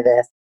listening to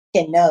this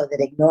can know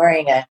that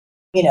ignoring a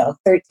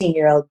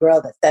 13-year-old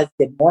girl that says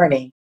good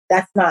morning,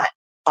 that's not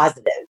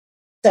positive.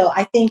 So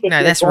I think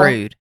that's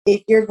rude.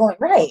 If you're going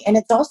right, and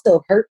it's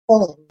also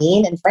hurtful and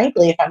mean. And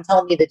frankly, if I'm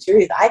telling you the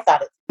truth, I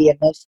thought it to be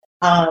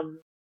emotional.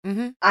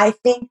 I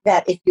think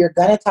that if you're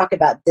going to talk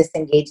about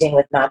disengaging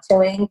with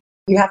nachoing,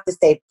 you have to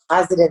say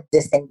positive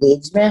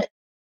disengagement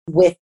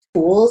with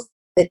tools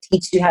that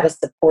teach you how to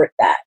support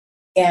that.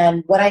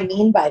 And what I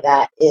mean by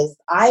that is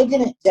I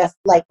didn't just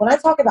when I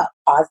talk about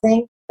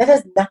pausing, that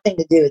has nothing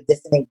to do with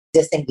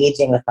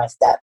disengaging with my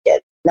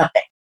stepkids.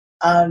 Nothing.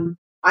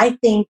 I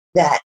think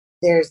that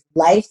there's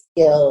life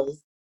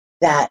skills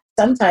that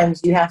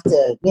sometimes you have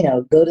to,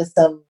 go to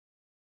some,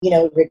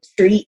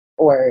 retreat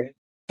or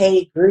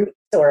pay groups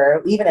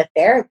or even a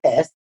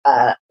therapist,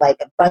 like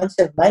a bunch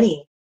of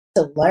money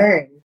to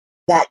learn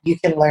that you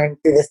can learn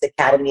through this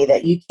academy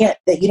that you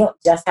don't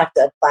just have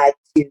to apply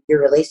to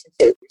your relationship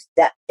with your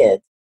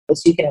stepkids, but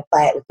you can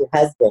apply it with your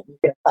husband. You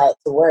can apply it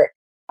to work.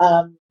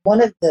 One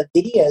of the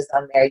videos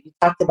on there, you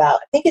talked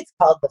about, I think it's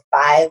called the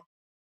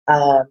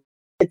 5,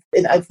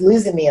 it's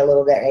losing me a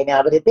little bit right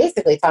now, but it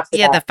basically talks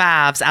about... the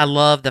 5s. I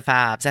love the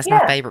 5s. That's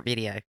my favorite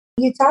video.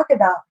 You talk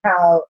about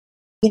how,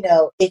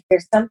 if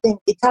there's something,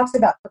 it talks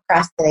about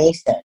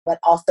procrastination, but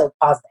also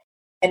pausing.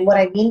 And what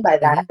I mean by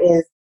that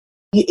is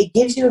it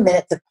gives you a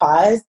minute to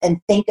pause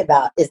and think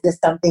about, is this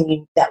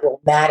something that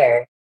will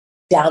matter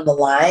down the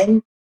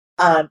line?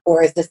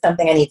 Or is this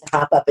something I need to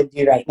hop up and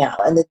do right now?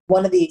 And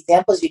one of the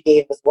examples you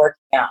gave was working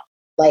out.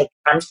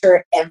 I'm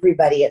sure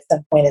everybody at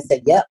some point has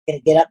said, yep, going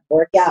to get up and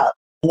work out.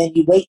 And then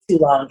you wait too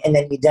long and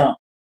then you don't.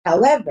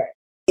 However,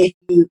 if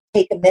you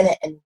take a minute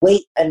and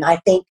wait, and I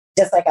think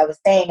just like I was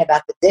saying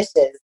about the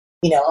dishes,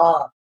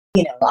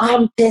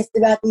 I'm pissed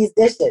about these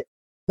dishes.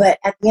 But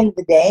at the end of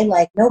the day,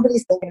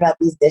 nobody's thinking about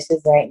these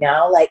dishes right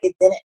now. It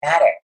didn't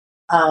matter.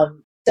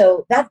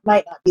 So that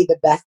might not be the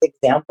best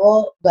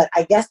example, but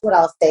I guess what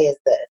I'll say is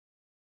this.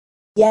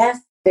 Yes,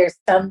 there's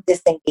some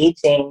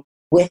disengaging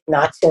with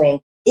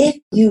nachoing if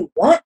you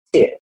want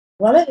to.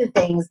 One of the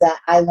things that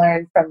I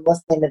learned from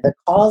listening to the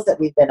calls that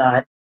we've been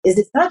on is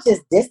it's not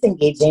just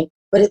disengaging,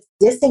 but it's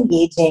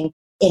disengaging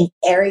in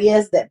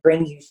areas that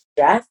bring you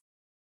stress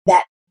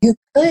that you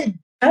could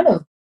kind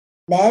of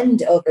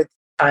mend over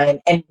time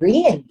and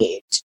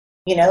re-engage.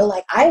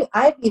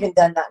 I've even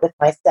done that with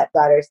my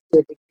stepdaughters to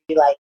a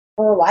degree.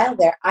 For a while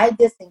there, I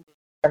disengaged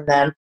from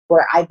them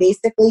where I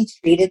basically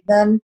treated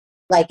them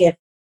like if,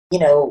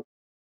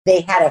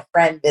 they had a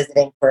friend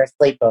visiting for a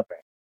sleepover.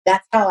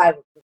 That's how I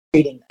was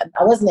treating them.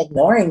 I wasn't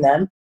ignoring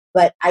them,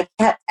 but I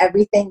kept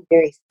everything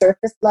very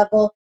surface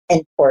level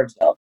and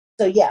cordial.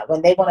 So yeah,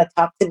 when they want to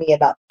talk to me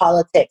about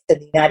politics in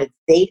the United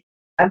States,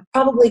 I'm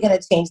probably going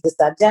to change the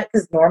subject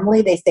because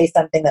normally they say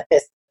something that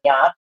pisses me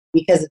off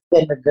because it's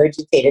been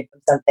regurgitated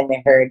from something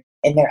they heard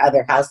in their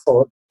other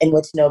household in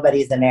which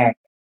nobody's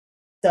American.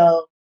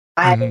 So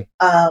there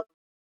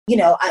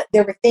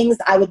were things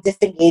I would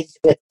disengage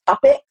with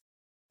topics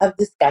of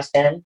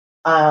discussion.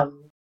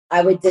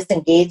 I would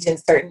disengage in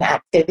certain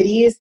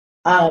activities.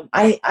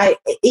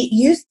 It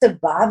used to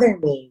bother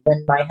me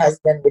when my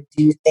husband would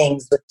do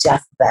things with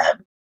just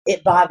them.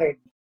 It bothered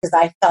me because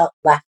I felt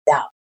left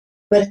out.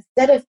 But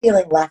instead of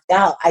feeling left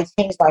out, I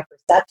changed my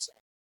perception.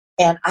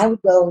 And I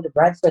would go to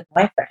brunch with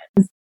my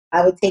friends.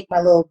 I would take my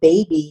little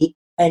baby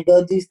and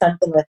go do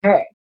something with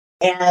her.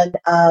 And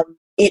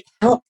it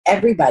helped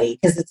everybody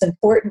because it's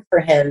important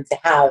for him to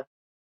have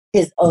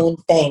his own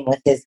thing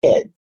with his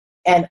kids.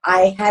 And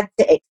I had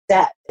to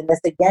accept, and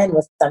this again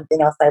was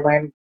something else I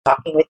learned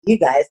talking with you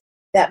guys,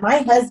 that my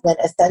husband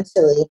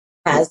essentially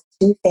has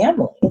 2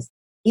 families.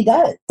 He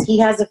does. He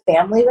has a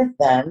family with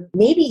them,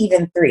 maybe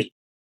even 3,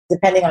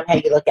 depending on how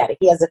you look at it.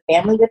 He has a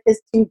family with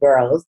his 2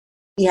 girls.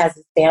 He has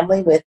a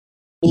family with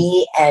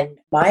me and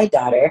my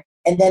daughter.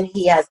 And then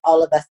he has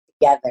all of us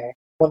together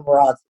when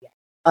we're all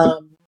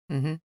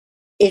together.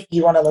 If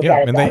you want to look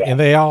at it that way.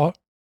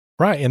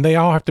 And they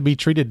all have to be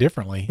treated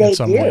differently in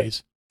some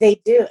ways. They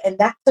do. And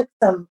that took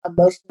some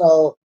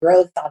emotional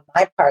growth on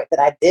my part that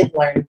I did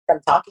learn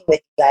from talking with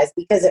you guys,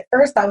 because at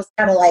first I was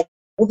kind of like,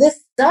 well,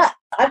 this sucks.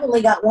 I've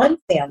only got 1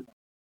 family,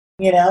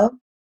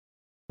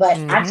 But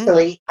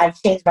actually, I've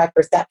changed my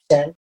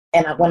perception.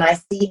 And when I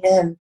see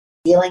him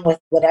dealing with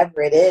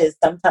whatever it is,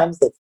 sometimes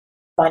it's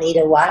funny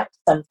to watch.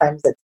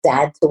 Sometimes it's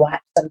sad to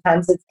watch.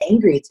 Sometimes it's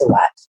angry to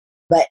watch.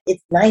 But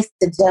it's nice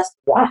to just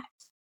watch.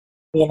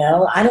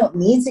 I don't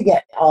need to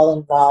get all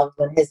involved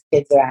when his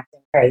kids are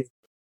acting crazy.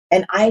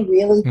 And I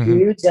really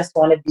do just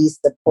want to be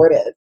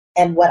supportive.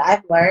 And what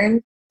I've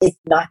learned is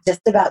not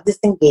just about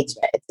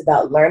disengagement. It's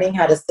about learning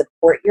how to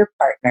support your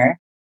partner.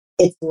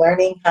 It's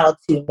learning how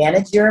to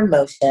manage your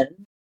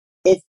emotions.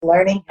 It's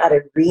learning how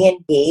to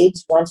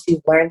re-engage once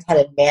you've learned how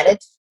to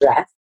manage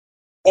stress.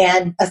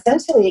 And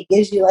essentially, it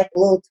gives you like a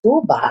little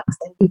toolbox,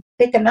 and you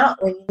pick them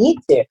out when you need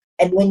to.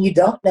 And when you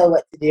don't know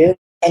what to do,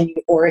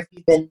 or if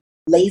you've been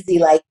lazy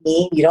like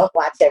me, you don't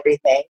watch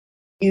everything,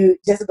 you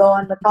just go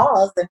on the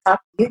calls and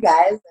talk to you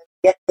guys and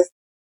get this,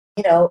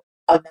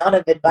 amount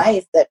of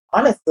advice that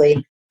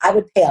honestly, I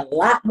would pay a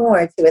lot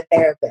more to a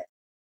therapist.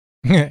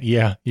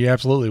 Yeah, you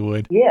absolutely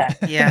would. Yeah.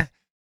 Yeah.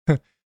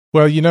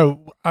 Well,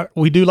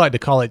 we do like to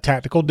call it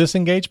tactical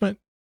disengagement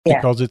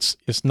because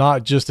it's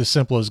not just as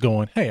simple as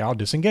going, "Hey, I'll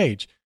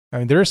disengage." I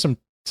mean, there are some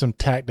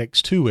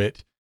tactics to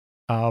it,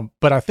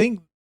 but I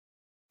think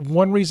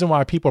one reason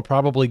why people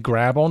probably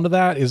grab onto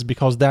that is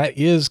because that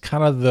is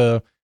kind of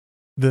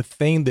the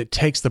thing that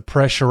takes the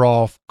pressure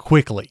off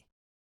quickly.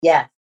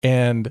 Yeah,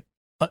 and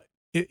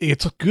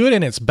it's good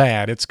and it's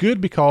bad. It's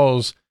good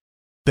because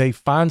they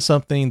find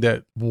something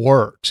that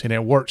works and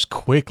it works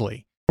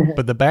quickly. Mm-hmm.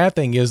 But the bad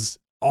thing is,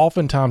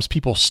 oftentimes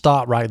people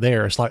stop right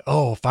there. It's like,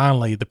 oh,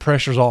 finally the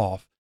pressure's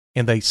off,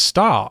 and they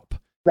stop.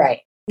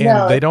 Right. And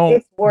no, they don't.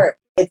 It's work.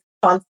 It's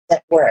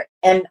constant work.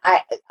 And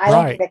I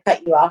don't mean to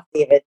cut you off,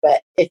 David,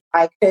 but if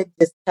I could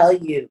just tell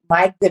you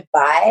my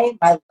goodbye,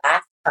 my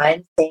last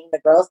time seeing the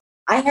girls,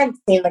 I hadn't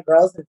seen the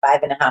girls in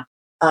 5.5.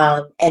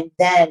 And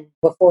then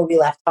before we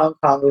left Hong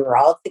Kong, we were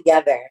all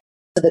together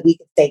so that we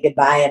could say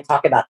goodbye and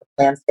talk about the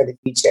plans for the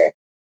future.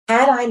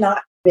 Had I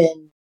not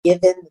been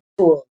given the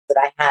tools that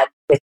I had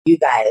with you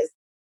guys,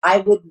 I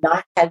would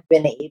not have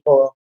been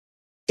able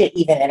to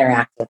even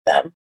interact with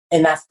them.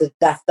 And that's the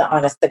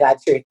honest to God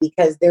truth,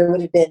 because there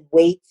would have been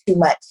way too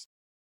much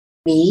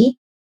me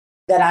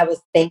that I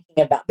was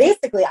thinking about.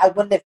 Basically, I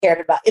wouldn't have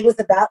cared about. It was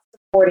about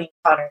supporting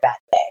Connor that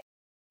day.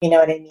 You know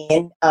what I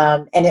mean?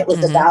 And it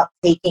was about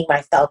taking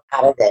myself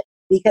out of it,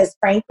 because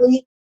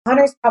frankly,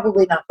 Connor's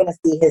probably not going to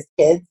see his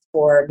kids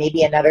for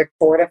maybe another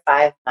 4 to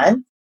 5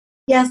 months.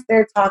 Yes,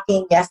 they're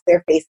talking. Yes,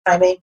 they're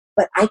FaceTiming,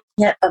 but I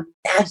can't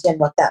imagine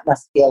what that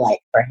must feel like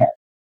for him.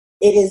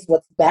 It is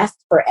what's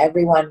best for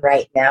everyone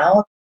right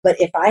now. But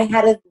if I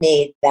had have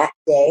made that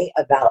day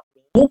about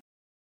me,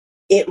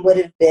 it would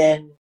have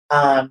been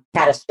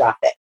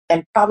catastrophic,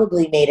 and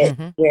probably made it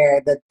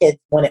where the kids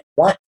wouldn't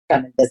want to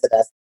come and visit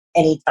us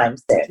anytime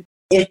soon.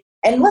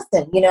 And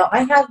listen,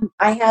 I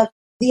have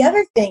the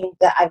other thing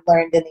that I've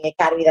learned in the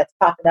academy that's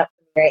popping up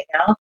for me right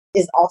now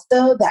is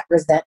also that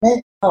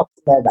resentment helps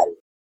nobody.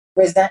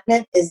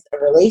 Resentment is a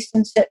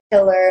relationship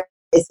killer.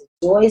 It's a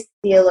joy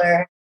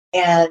stealer.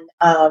 And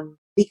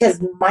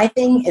because my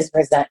thing is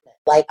resentment.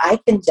 Like, I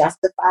can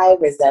justify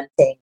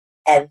resenting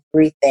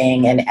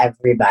everything and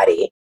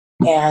everybody.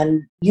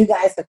 And you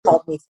guys have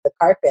called me to the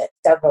carpet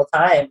several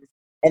times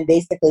and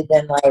basically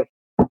been like,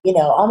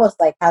 almost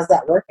like, how's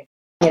that working?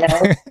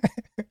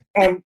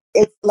 And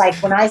it's like,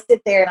 when I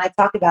sit there and I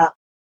talk about,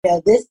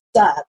 this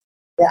stuff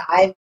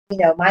that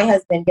my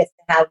husband gets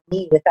to have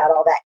me without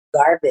all that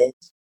garbage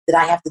that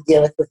I have to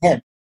deal with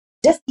him.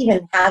 Just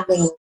even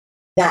having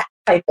that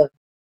type of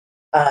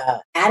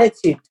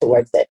attitude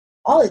towards it,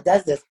 all it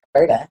does is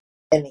hurt us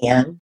in the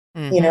end.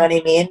 You know what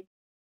I mean?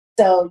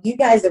 So you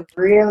guys have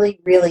really,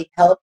 really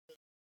helped me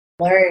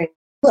learn,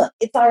 look,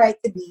 it's all right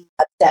to be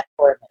upset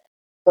for a minute,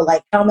 but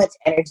like, how much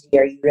energy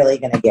are you really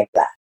going to give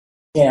that?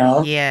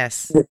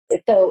 Yes.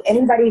 So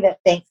anybody that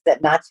thinks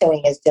that not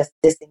showing is just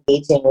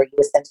disengaging, where you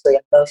essentially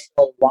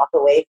emotionally walk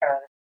away from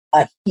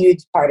a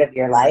huge part of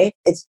your life,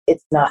 it's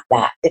not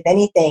that. If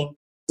anything,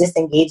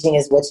 disengaging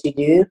is what you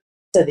do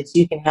so that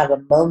you can have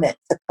a moment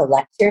to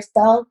collect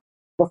yourself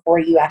before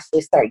you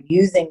actually start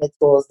using the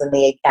tools in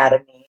the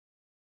academy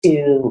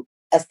to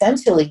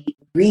essentially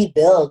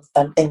rebuild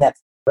something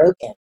that's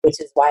broken, which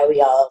is why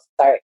we all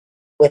start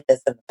with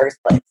this in the first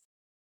place.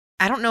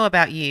 I don't know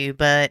about you,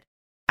 but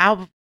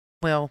I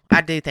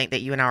do think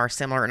that you and I are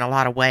similar in a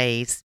lot of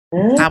ways.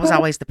 I was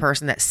always the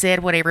person that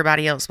said what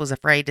everybody else was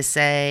afraid to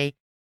say.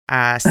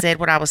 I said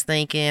what I was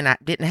thinking. I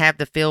didn't have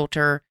the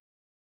filter.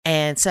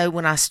 And so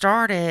when I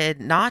started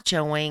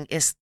nachoing,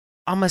 it's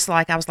almost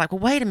like I was like, well,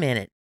 wait a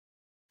minute.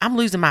 I'm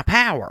losing my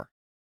power.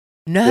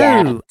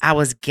 No, I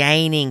was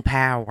gaining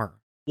power.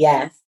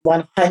 Yes,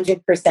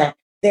 100%.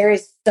 There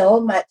is so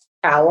much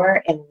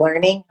power in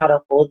learning how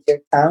to hold your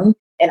tongue.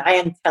 And I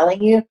am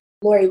telling you,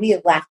 Lori, we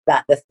have laughed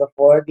about this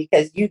before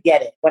because you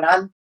get it.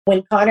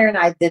 When Connor and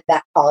I did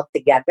that call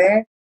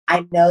together,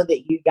 I know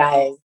that you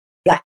guys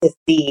got to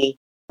see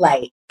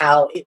like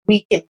how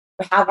we can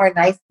have our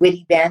nice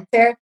witty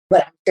banter,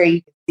 but I'm sure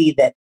you can see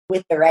that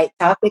with the right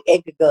topic,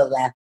 it could go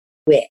left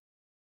quick.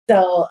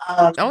 So,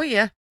 oh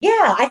yeah.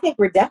 Yeah, I think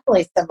we're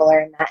definitely similar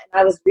in that. And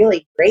I was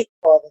really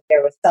grateful that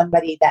there was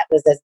somebody that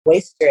was as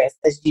boisterous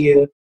as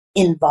you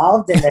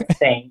involved in this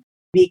thing,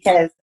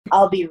 because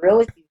I'll be real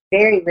with you,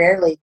 very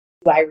rarely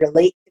do I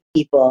relate to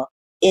people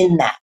in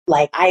that.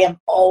 Like, I am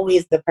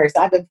always the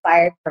person. I've been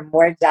fired from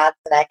more jobs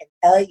than I can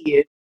tell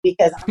you,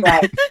 because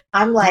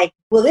I'm like,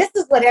 well, this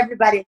is what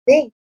everybody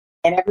thinks,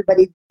 and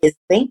everybody is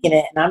thinking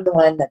it, and I'm the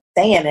one that's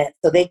saying it.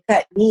 So they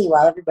cut me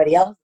while everybody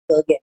else is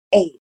still getting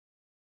paid.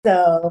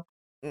 So,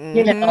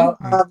 no,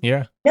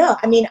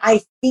 I mean,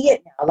 I see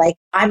it now. Like,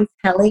 I'm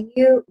telling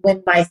you,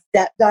 when my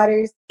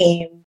stepdaughters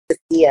came to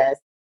see us,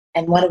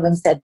 and one of them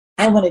said,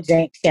 I want to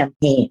drink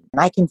champagne,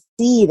 and I can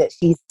see that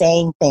she's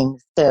saying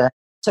things to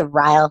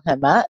rile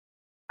him up.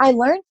 I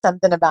learned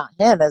something about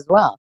him as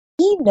well.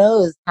 He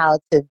knows how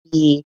to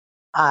be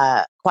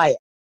quiet.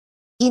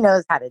 He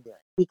knows how to do it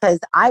because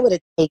I would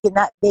have taken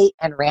that bait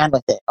and ran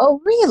with it. Oh,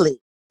 really?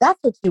 That's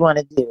what you want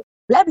to do?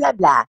 Blah, blah,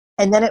 blah.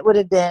 And then it would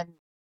have been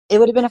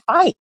a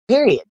fight,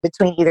 period,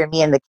 between either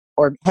me and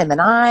or him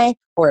and I,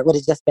 or it would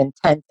have just been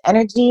tense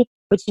energy.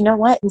 But you know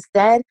what?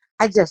 Instead,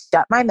 I just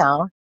shut my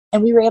mouth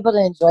and we were able to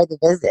enjoy the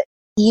visit,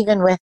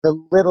 even with the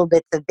little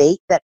bits of bait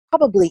that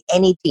probably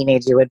any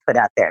teenager would put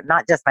out there,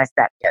 not just my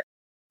stepkid.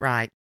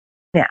 Right.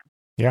 Yeah.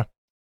 Yeah.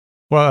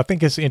 Well, I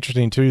think it's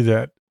interesting too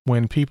that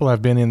when people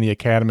have been in the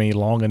academy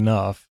long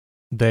enough,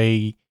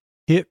 they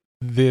hit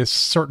this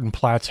certain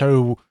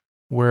plateau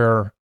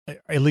where,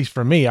 at least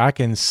for me, I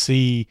can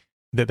see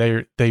that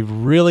they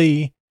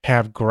really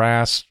have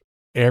grasped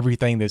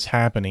everything that's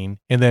happening,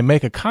 and then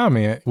make a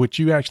comment, which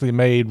you actually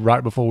made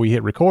right before we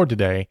hit record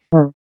today.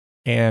 Mm.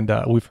 And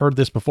we've heard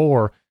this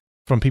before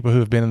from people who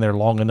have been in there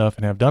long enough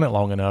and have done it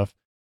long enough.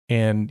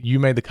 And you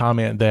made the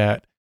comment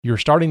that you're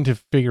starting to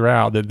figure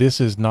out that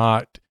this is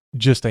not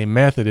just a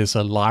method, it's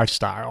a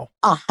lifestyle.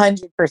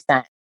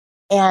 100%.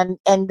 And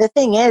the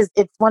thing is,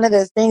 it's one of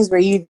those things where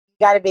you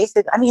got to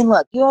basically, I mean,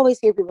 look, you always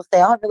hear people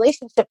say, oh,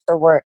 relationships are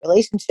work.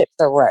 Relationships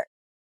are work.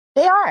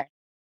 They are.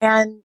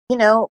 And, you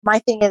know, my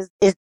thing is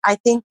I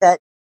think that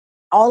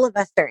all of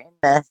us are in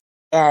this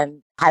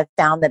and have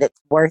found that it's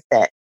worth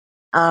it.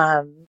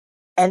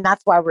 And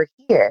that's why we're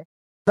here.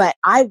 But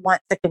I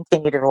want to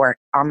continue to work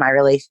on my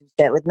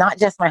relationship with not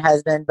just my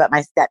husband, but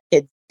my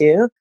stepkids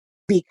too,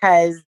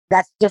 because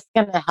that's just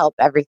going to help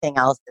everything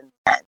else in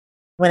the end.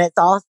 When it's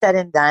all said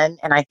and done,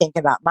 and I think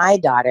about my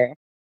daughter,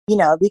 you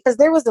know, because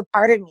there was a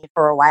part of me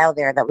for a while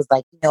there that was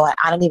like, you know what,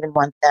 I don't even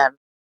want them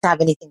to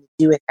have anything to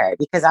do with her,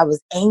 because I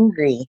was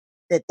angry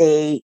that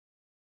they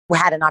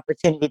had an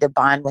opportunity to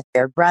bond with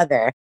their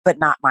brother, but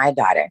not my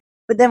daughter.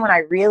 But then when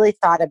I really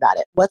thought about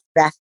it, what's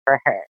best for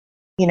her?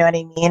 You know what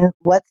I mean?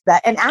 What's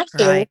that? And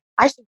actually, Right.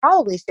 I should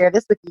probably share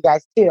this with you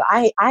guys too.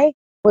 I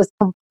was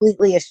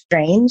completely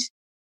estranged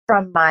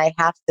from my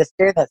half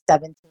sister that's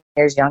 17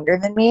 years younger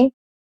than me.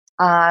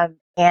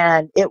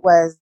 And it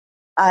was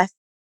us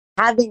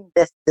having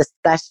this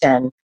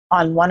discussion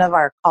on one of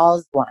our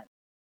calls once,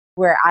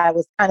 where I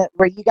was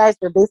where you guys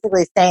were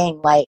basically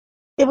saying, like,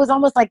 it was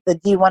almost like the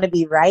do you want to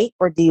be right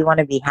or do you want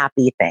to be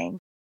happy thing.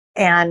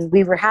 And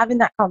we were having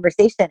that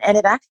conversation, and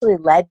it actually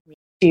led me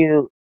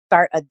to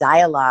start a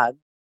dialogue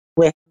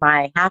with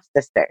my half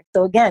sister.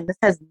 So again, this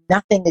has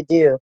nothing to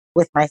do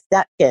with my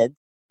stepkids,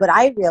 but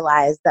I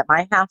realized that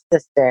my half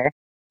sister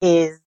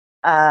is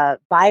a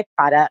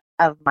byproduct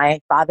of my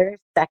father's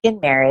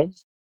second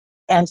marriage,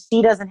 and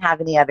she doesn't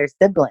have any other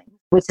siblings,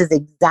 which is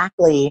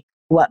exactly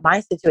what my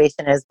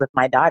situation is with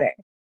my daughter.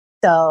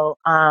 So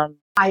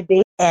I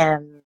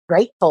am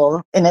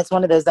grateful, and it's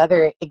one of those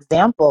other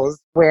examples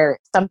where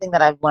something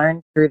that I've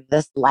learned through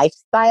this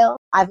lifestyle,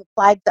 I've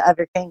applied to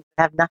other things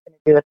that have nothing to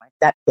do with my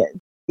stepkids,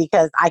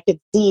 because I could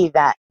see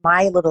that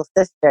my little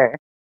sister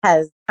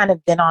has kind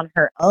of been on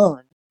her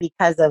own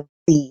because of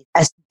the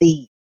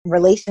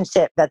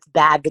relationship that's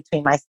bad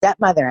between my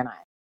stepmother and I.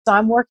 So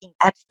I'm working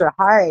extra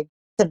hard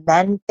to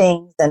mend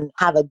things and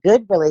have a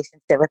good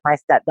relationship with my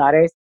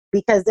stepdaughters,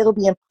 because it'll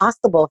be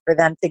impossible for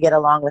them to get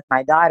along with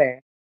my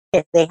daughter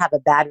if they have a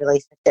bad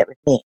relationship with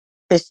me,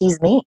 because she's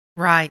me.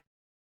 Right.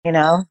 You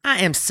know? I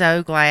am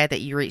so glad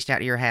that you reached out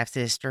to your half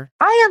sister.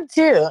 I am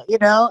too, you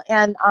know,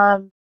 and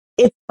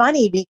it's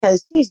funny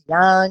because she's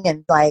young,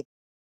 and like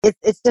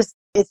it's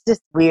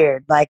just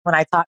weird. Like when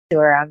I talk to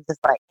her, I'm just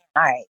like,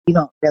 all right, you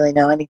don't really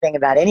know anything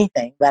about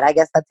anything, but I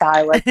guess that's how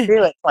I was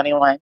too at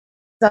 21.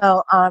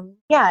 So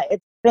yeah,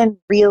 it's been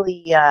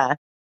really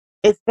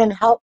it's been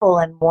helpful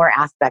in more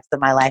aspects of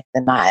my life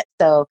than not.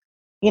 So,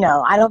 you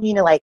know, I don't mean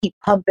to like keep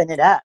pumping it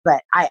up,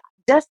 but I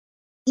just,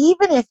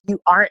 even if you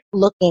aren't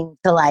looking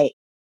to like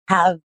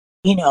have,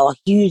 you know, a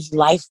huge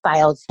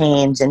lifestyle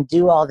change and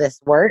do all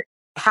this work,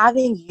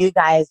 having you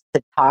guys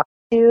to talk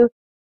to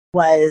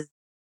was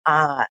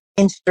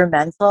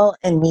instrumental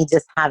in me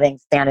just having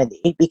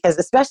sanity, because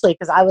especially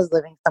because I was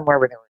living somewhere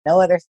where there were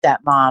no other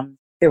stepmoms,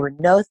 there were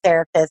no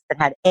therapists that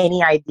had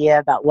any idea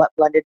about what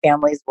blended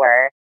families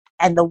were.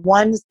 And the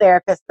one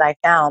therapist that I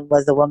found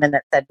was a woman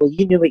that said, well,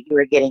 you knew what you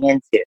were getting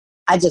into.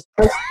 I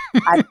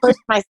pushed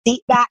my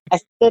seat back, I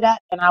stood up,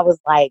 and I was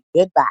like,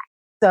 goodbye.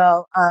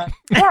 So,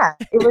 yeah,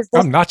 it was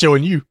just, I'm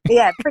nachoing you.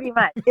 yeah, pretty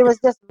much. It was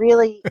just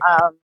really,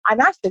 I'm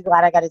actually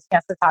glad I got a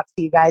chance to talk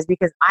to you guys,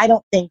 because I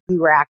don't think we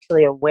were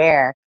actually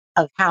aware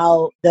of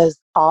how those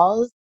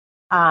calls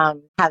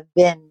have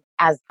been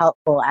as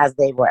helpful as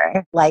they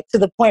were. Like, to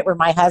the point where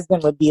my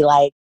husband would be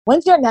like,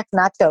 when's your next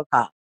nacho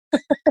call?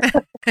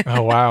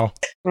 Oh, wow.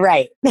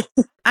 Right.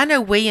 I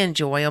know we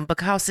enjoy them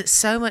because it's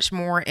so much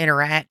more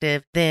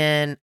interactive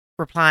than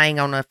replying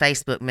on a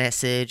Facebook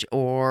message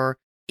or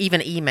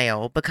even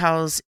email,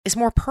 because it's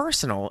more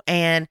personal,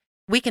 and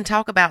we can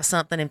talk about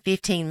something in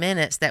 15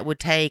 minutes that would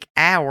take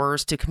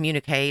hours to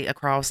communicate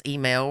across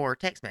email or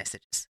text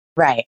messages.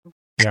 Right.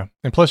 Yeah.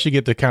 And plus you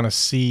get to kind of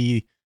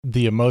see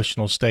the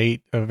emotional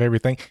state of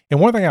everything. And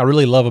one thing I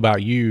really love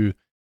about you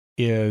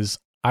is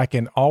I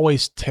can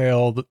always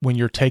tell that when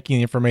you're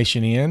taking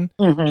information in,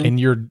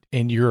 Mm-hmm.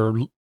 and you're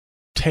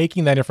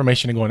taking that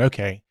information and going,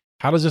 okay,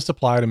 how does this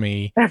apply to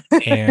me?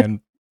 And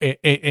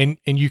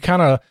you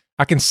kind of,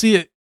 I can see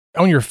it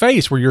on your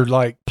face where you're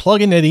like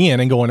plugging it in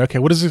and going, okay,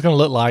 what is this going to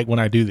look like when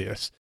I do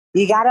this?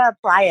 You got to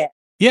apply it.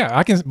 Yeah,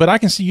 I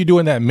can see you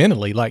doing that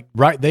mentally, like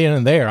right then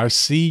and there. I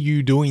see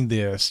you doing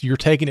this. You're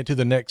taking it to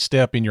the next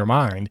step in your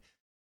mind.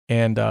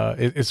 And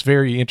it's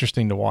very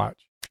interesting to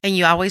watch. And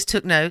you always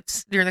took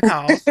notes during the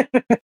calls.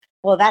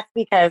 Well, that's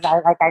because,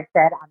 like I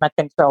said, I'm a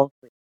control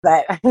freak.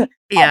 But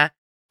yeah.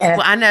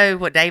 Well, I know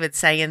what David's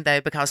saying,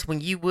 though, because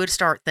when you would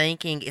start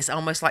thinking, it's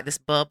almost like this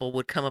bubble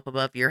would come up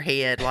above your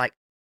head. Like,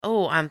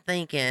 oh, I'm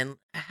thinking,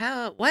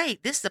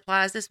 wait, this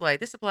applies this way.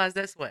 This applies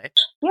this way.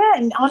 Yeah.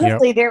 And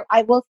honestly,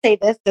 I will say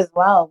this as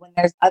well. When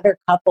there's other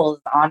couples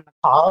on the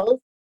calls,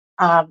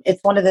 it's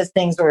one of those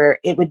things where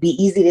it would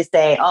be easy to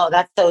say, oh,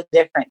 that's so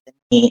different than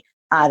me.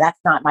 That's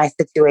not my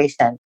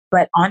situation.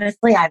 But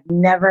honestly, I've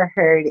never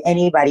heard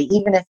anybody,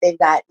 even if they've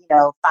got,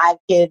 5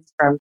 kids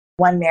from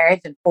one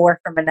marriage and 4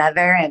 from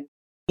another, and,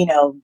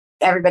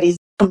 everybody's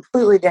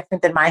completely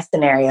different than my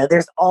scenario.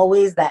 There's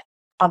always that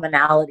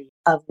commonality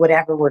of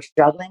whatever we're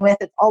struggling with.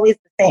 It's always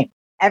the same.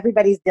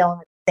 Everybody's dealing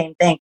with the same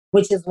thing,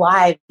 which is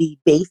why the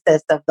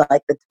basis of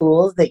the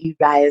tools that you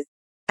guys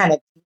kind of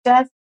teach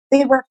us,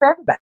 they work for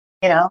everybody,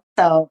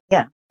 So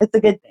yeah, it's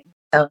a good thing.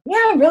 So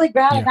yeah, I'm really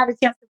glad I got a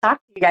chance to talk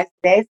to you guys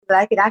today so that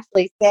I could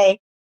actually say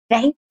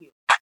thank you.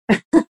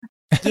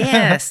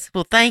 Yes.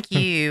 Well, thank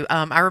you.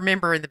 I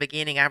remember in the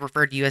beginning, I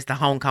referred to you as the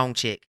Hong Kong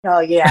chick. Oh,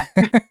 yeah.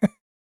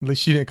 At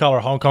least you didn't call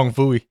her Hong Kong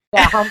Phooey.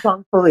 Yeah, Hong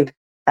Kong Phooey.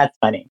 That's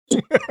funny.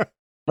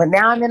 But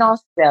now I'm in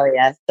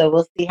Australia, so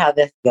we'll see how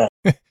this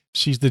goes.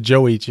 She's the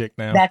Joey chick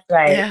now. That's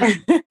right.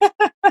 Yeah.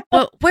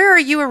 Well, where are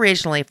you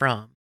originally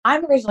from?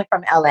 I'm originally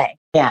from LA.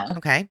 Yeah.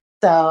 Okay.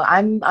 So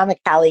I'm a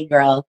Cali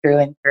girl through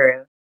and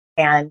through.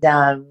 And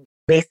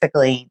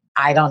basically,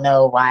 I don't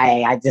know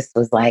why. I just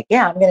was like,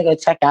 yeah, I'm going to go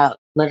check out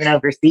living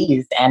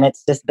overseas. And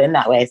it's just been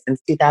that way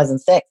since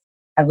 2006.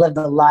 I've lived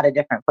a lot of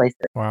different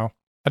places. Wow.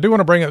 I do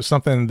want to bring up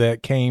something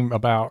that came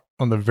about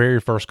on the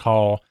very first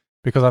call,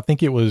 because I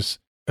think it was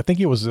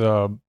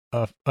a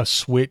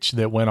switch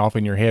that went off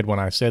in your head when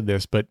I said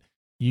this, but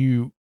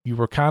you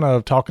were kind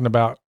of talking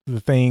about the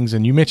things,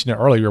 and you mentioned it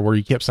earlier where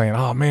you kept saying,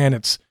 oh man,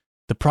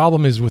 the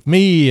problem is with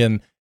me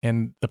and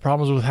the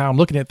problem is with how I'm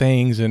looking at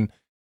things. And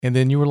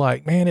then you were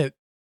like, man,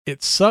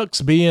 it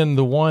sucks being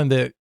the one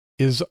that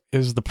is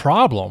the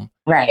problem.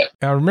 Right.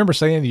 And I remember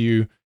saying to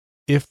you,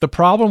 if the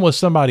problem was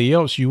somebody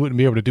else, you wouldn't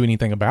be able to do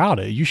anything about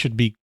it. You should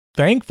be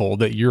thankful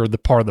that you're the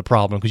part of the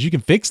problem because you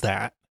can fix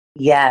that.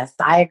 Yes,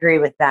 I agree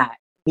with that.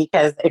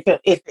 Because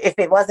if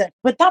it wasn't,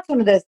 but that's one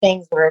of those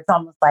things where it's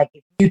almost like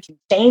if you can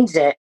change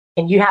it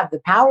and you have the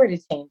power to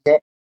change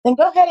it, then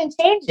go ahead and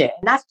change it.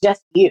 And that's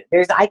just you.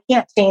 I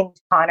can't change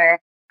Connor.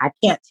 I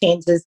can't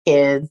change his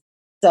kids.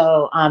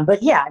 So,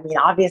 but yeah, I mean,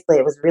 obviously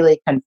it was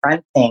really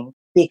confronting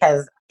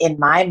because in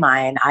my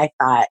mind, I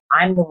thought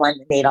I'm the one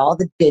that made all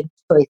the good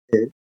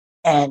choices.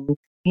 And,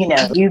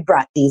 you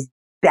brought these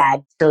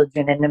bad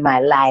children into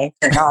my life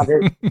and all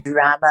this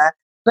drama.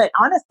 But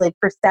honestly,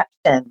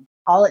 perception,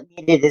 all it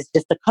needed is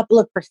just a couple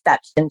of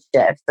perception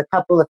shifts, a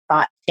couple of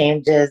thought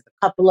changes,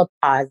 a couple of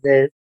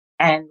pauses,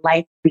 and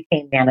life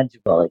became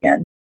manageable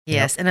again.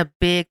 Yes. And a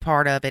big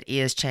part of it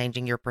is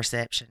changing your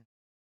perception.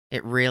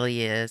 It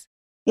really is.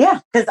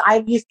 Yeah, because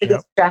I used to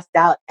get stressed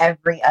out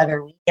every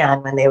other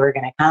weekend when they were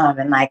going to come.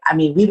 And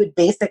we would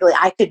basically,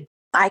 I could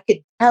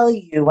tell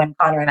you when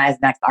Connor and I's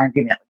next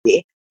argument would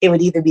be. It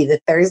would either be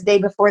the Thursday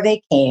before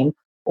they came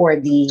or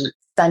the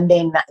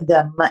Sunday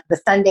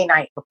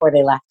night before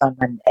they left on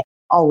Monday.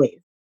 Always,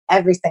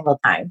 every single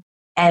time.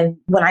 And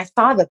when I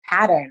saw the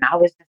pattern, I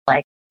was just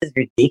like, this is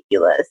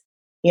ridiculous.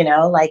 You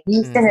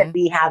shouldn't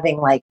be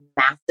having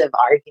massive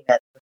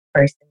arguments with the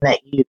person that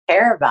you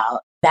care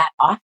about that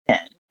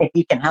often if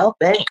you can help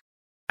it.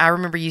 I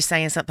remember you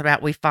saying something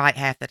about we fight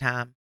half the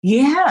time.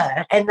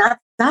 Yeah. And that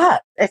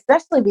sucks,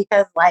 especially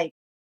because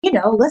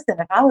listen,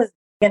 if I was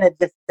going to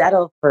just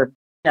settle for,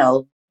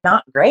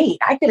 not great,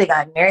 I could have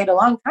gotten married a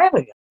long time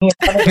ago. You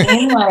know what I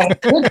mean?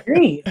 Good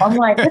grief. I'm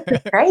like, this is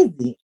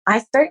crazy.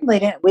 I certainly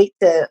didn't wait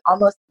to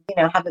almost,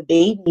 have a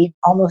baby,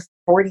 almost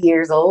 40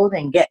 years old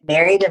and get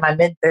married in my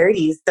mid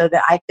 30s so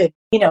that I could,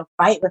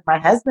 fight with my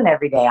husband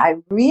every day. I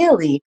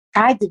really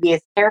tried to be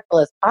as careful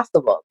as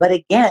possible. But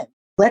again,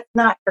 let's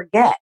not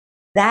forget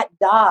that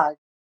dog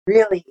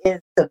really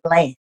is to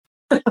blame.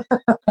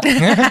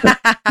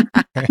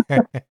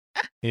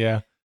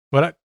 Yeah.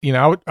 But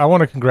I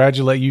want to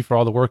congratulate you for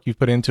all the work you've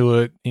put into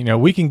it.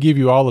 We can give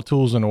you all the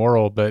tools in the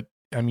world, but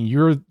I mean,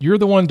 you're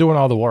the one doing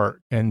all the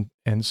work. And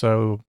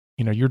so,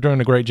 you're doing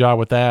a great job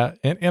with that.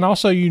 And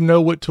also,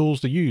 what tools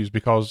to use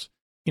because,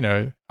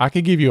 I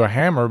could give you a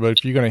hammer, but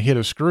if you're going to hit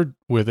a screw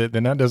with it,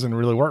 then that doesn't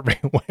really work very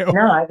well.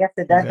 No, I guess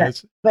it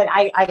doesn't. But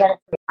I got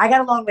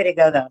a long way to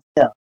go though.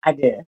 Still, I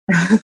did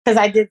because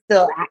I did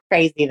still act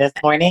crazy this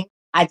morning.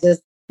 I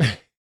just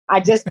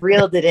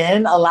reeled it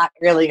in a lot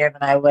earlier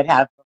than I would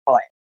have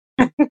before.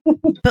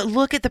 But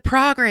look at the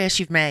progress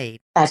you've made.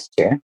 That's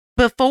true.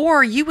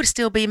 Before, you would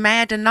still be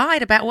mad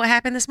tonight about what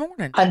happened this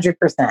morning.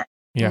 100%.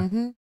 Yeah.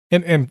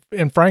 Mm-hmm.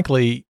 And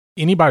frankly,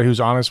 anybody who's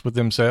honest with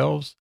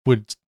themselves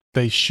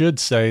they should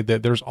say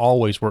that there's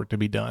always work to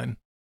be done.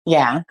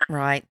 Yeah.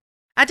 Right.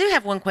 I do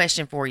have one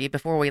question for you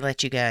before we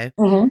let you go.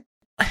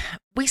 Mm-hmm.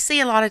 We see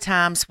a lot of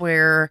times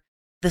where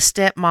the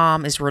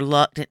stepmom is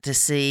reluctant to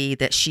see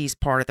that she's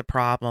part of the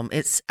problem.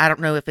 I don't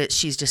know if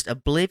she's just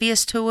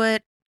oblivious to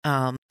it,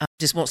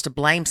 just wants to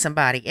blame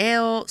somebody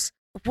else.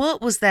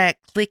 What was that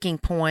clicking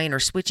point or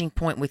switching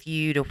point with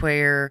you to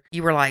where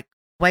you were like,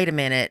 wait a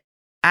minute,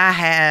 I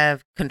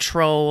have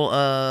control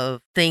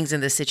of things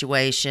in this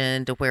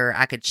situation to where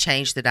I could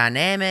change the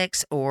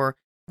dynamics? Or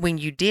when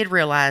you did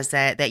realize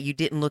that you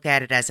didn't look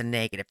at it as a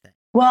negative thing?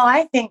 Well,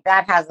 I think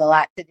that has a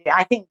lot to do.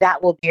 I think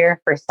that will be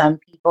here for some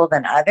people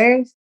than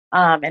others.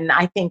 And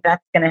I think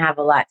that's going to have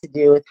a lot to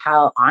do with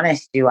how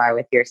honest you are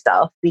with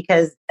yourself,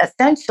 because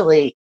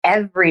essentially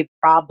every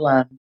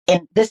problem,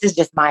 and this is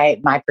just my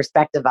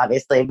perspective,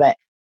 obviously, but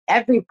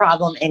every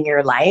problem in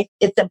your life,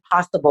 it's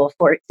impossible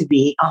for it to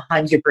be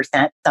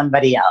 100%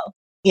 somebody else.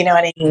 You know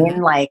what I mean?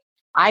 Mm-hmm. Like,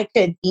 I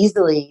could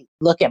easily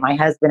look at my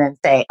husband and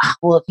say, oh,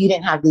 well, if you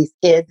didn't have these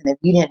kids and if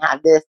you didn't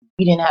have this,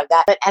 you didn't have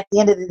that. But at the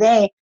end of the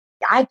day,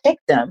 I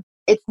picked him.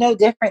 It's no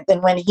different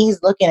than when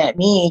he's looking at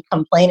me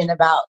complaining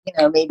about,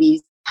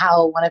 maybe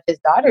how one of his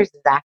daughters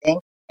is acting.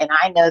 And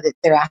I know that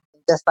they're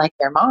acting just like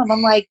their mom.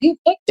 I'm like, you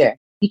picked her.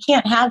 You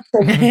can't have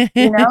kids,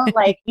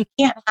 like you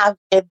can't have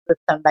kids with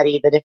somebody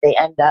that if they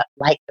end up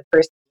like the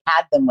person you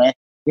had them with,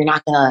 you're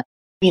not going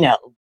to,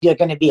 you're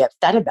going to be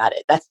upset about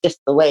it. That's just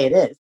the way it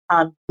is.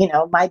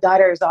 My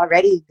daughter is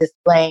already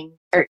displaying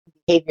certain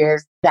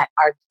behaviors that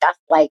are just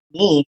like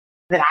me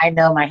that I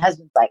know my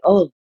husband's like,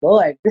 oh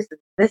Lord, this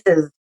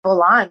is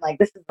full on, like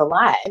this is a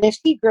lot. And if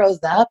she grows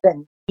up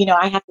and,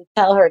 I have to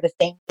tell her the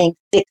same thing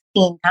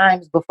 16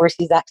 times before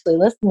she's actually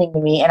listening to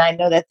me. And I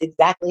know that's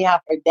exactly how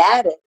her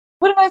dad is.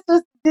 What am I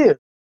supposed to do?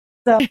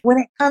 So when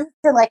it comes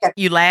to like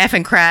you laugh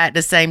and cry at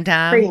the same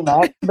time. Pretty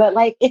much. But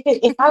like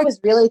if I was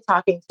really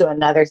talking to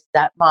another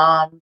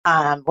stepmom,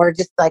 or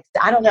just like,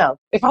 I don't know,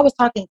 if I was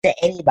talking to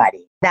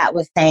anybody that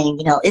was saying,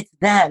 it's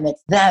them,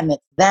 it's them,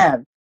 it's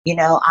them,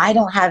 I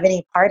don't have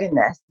any part in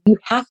this. You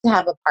have to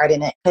have a part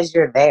in it because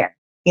you're there.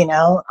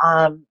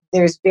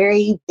 There's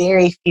very,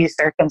 very few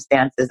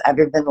circumstances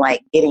other than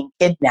like getting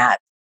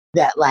kidnapped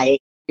that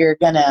like you're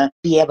going to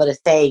be able to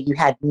say you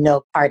had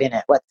no part in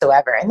it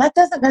whatsoever. And that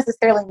doesn't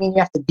necessarily mean you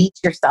have to beat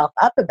yourself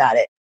up about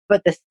it.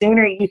 But the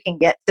sooner you can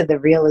get to the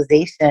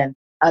realization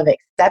of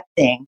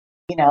accepting,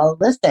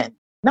 listen,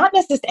 not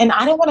necessarily, and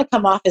I don't want to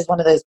come off as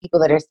one of those people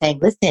that are saying,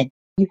 listen,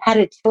 you had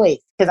a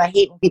choice, because I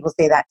hate when people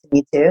say that to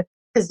me too.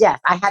 Because yes,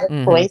 I had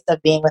a choice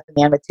of being with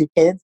a man with 2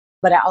 kids,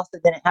 but I also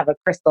didn't have a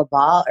crystal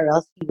ball or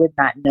else he would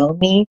not know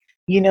me.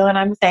 You know what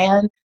I'm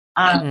saying?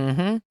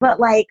 But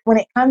like when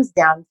it comes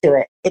down to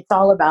it, it's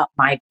all about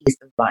my peace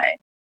of mind.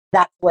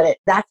 That's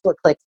what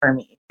clicks for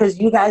me. Because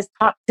you guys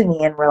talked to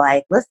me and were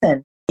like,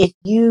 listen, if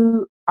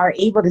you are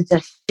able to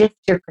just shift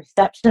your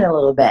perception a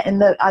little bit.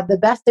 And the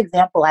best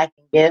example I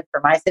can give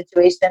for my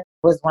situation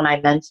was when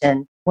I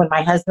mentioned when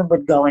my husband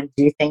would go and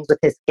do things with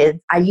his kids,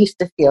 I used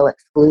to feel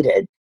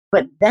excluded.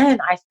 But then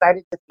I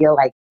started to feel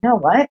like, you know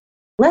what?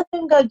 Let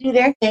them go do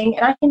their thing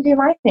and I can do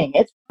my thing.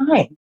 It's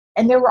fine.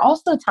 And there were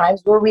also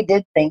times where we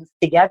did things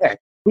together.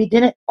 We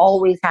didn't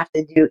always have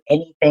to do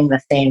anything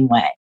the same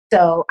way.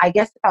 So I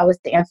guess if I was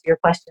to answer your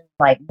question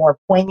like more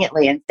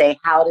poignantly and say,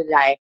 how did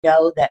I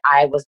know that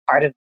I was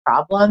part of the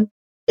problem?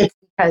 It's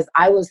because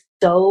I was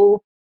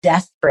so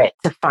desperate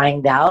to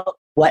find out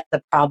what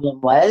the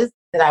problem was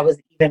that I was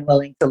even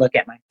willing to look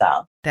at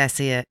myself. That's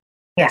it.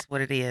 Yeah. That's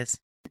what it is.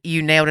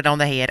 You nailed it on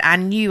the head. I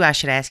knew I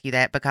should ask you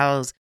that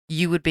because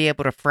you would be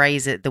able to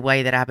phrase it the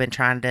way that I've been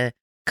trying to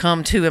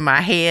come to in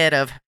my head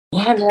of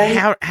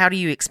how do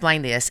you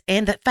explain this?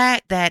 And the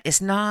fact that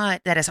it's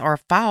not that it's our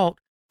fault,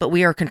 but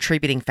we are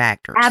contributing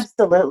factors.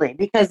 Absolutely.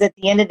 Because at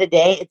the end of the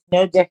day, it's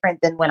no different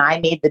than when I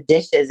made the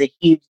dishes a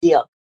huge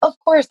deal. Of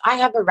course, I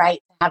have a right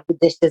to have the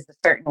dishes a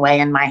certain way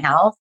in my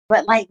house,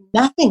 but like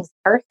nothing's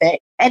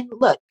perfect. And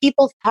look,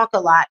 people talk a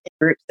lot in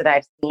groups that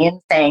I've seen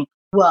saying,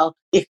 well,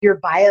 if your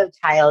bio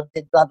child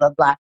did blah, blah,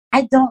 blah.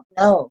 I don't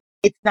know.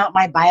 It's not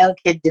my bio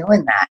kid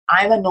doing that.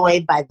 I'm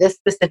annoyed by this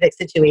specific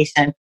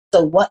situation.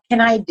 So what can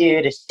I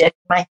do to shift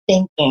my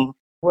thinking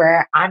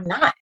where I'm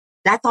not?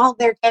 That's all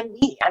there can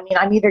be. I mean,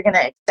 I'm either going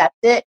to accept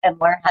it and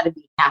learn how to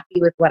be happy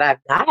with what I've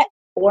got,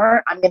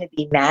 or I'm going to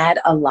be mad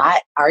a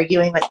lot,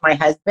 arguing with my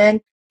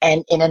husband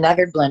and in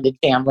another blended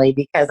family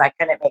because I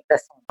couldn't make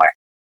this one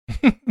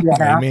work. You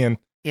know? Amen.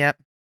 Yep.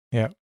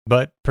 Yeah.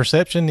 But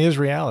perception is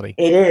reality.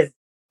 It is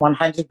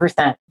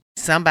 100%.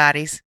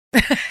 Somebody's.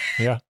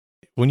 Yeah.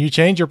 When you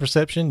change your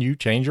perception, you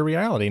change your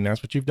reality, and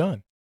that's what you've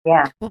done.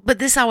 Yeah. Well, but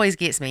this always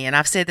gets me, and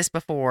I've said this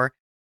before,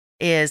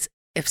 is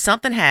if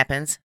something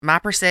happens, my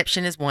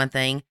perception is one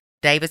thing,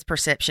 David's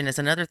perception is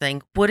another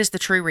thing. What is the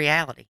true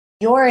reality?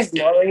 Yours,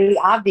 Lori,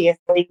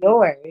 obviously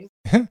yours.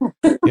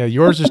 Yeah,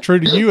 yours is true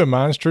to you and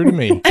mine's true to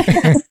me.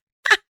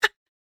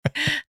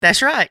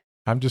 That's right.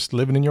 I'm just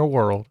living in your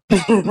world.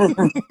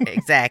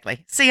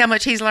 Exactly. See how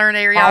much he's learned,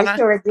 Ariana? I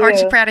sure do.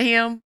 Aren't you proud of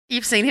him?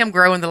 You've seen him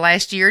grow in the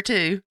last year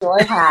too.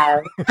 Sure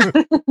have.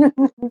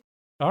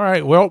 All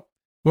right. Well,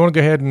 we want to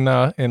go ahead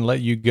and let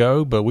you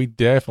go, but we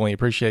definitely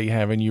appreciate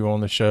having you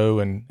on the show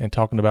and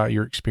talking about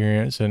your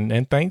experience.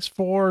 And thanks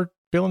for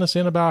filling us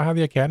in about how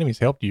the Academy's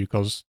helped you,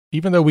 because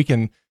even though we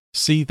can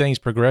see things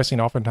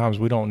progressing, oftentimes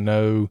we don't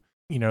know,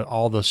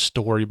 all the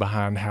story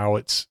behind how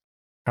it's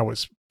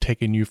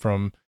taken you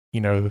from,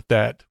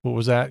 that, what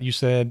was that you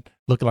said?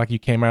 Looking like you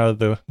came out of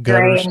the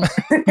gutters.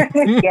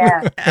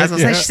 Yeah. I was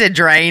going to say, she said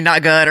drain,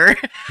 not gutter.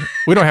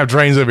 We don't have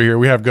drains over here.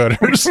 We have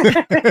gutters.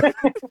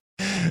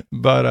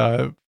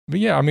 But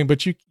yeah, I mean,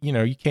 but you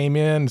came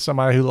in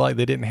somebody who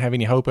they didn't have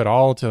any hope at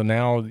all till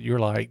now you're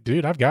like,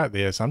 dude, I've got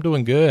this. I'm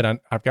doing good.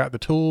 I've got the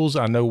tools.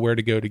 I know where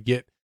to go to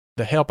get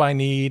the help I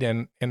need.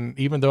 And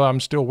even though I'm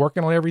still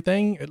working on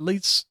everything, at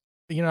least,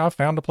 I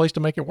found a place to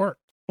make it work.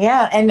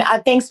 Yeah. And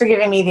thanks for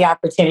giving me the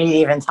opportunity to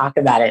even talk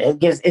about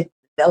it. It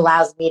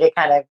allows me to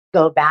kind of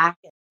go back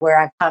where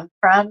I've come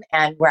from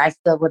and where I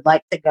still would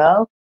like to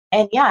go.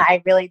 And yeah,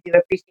 I really do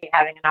appreciate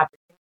having an opportunity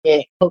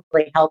to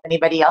hopefully help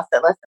anybody else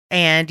that listens.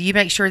 And you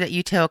make sure that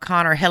you tell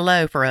Connor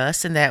hello for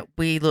us and that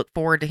we look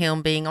forward to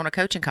him being on a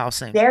coaching call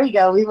soon. There you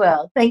go. We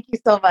will. Thank you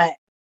so much.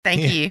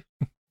 Thank you.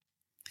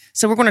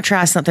 So we're going to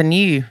try something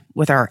new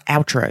with our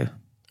outro.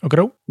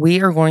 Okay.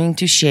 We are going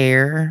to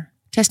share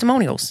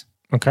testimonials.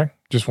 Okay.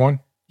 Just one?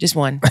 Just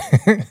one.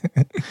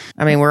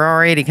 I mean, we're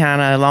already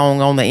kind of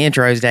long on the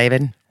intros,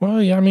 David.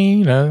 Well, yeah, I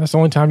mean, that's the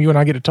only time you and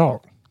I get to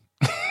talk.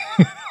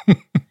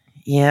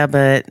 Yeah,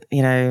 but,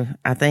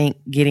 I think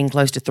getting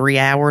close to 3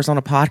 hours on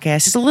a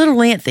podcast is a little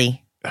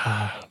lengthy.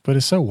 But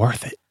it's so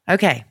worth it.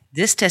 Okay.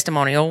 This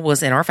testimonial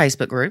was in our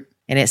Facebook group,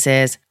 and it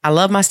says, I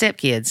love my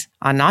stepkids.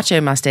 I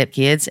nacho my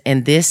stepkids,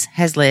 and this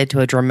has led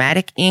to a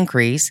dramatic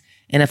increase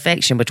in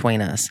affection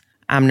between us.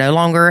 I'm no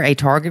longer a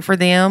target for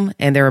them,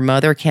 and their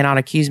mother cannot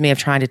accuse me of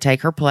trying to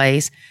take her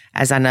place,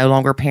 as I no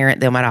longer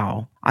parent them at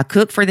all. I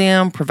cook for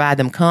them, provide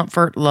them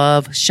comfort,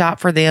 love, shop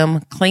for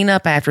them, clean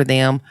up after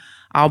them,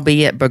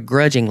 albeit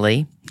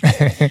begrudgingly,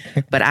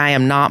 but I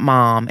am not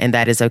mom, and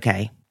that is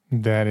okay.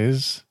 That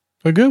is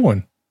a good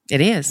one.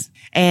 It is.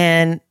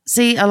 And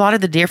see, a lot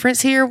of the difference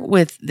here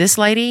with this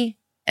lady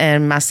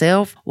and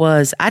myself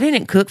was I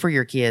didn't cook for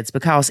your kids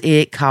because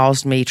it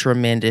caused me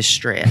tremendous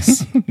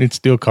stress. It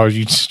still caused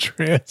you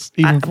stress.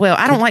 I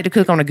don't like to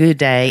cook on a good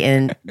day.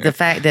 And the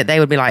fact that they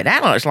would be like,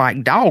 that looks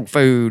like dog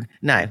food.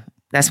 No,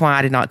 that's why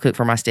I did not cook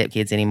for my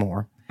stepkids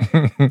anymore.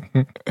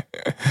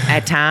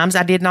 At times,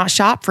 I did not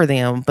shop for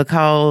them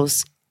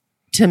because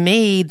to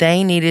me,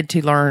 they needed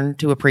to learn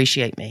to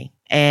appreciate me.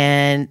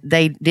 And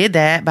they did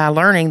that by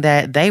learning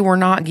that they were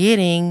not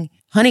getting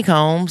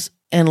honeycombs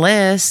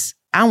unless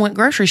I went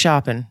grocery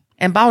shopping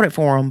and bought it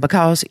for them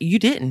because you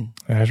didn't.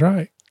 That's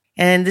right.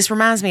 And this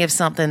reminds me of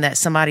something that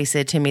somebody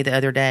said to me the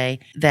other day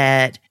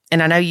that,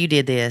 and I know you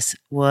did this,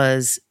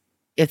 was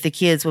if the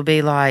kids would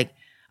be like,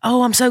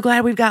 oh, I'm so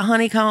glad we've got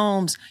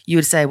honeycombs, you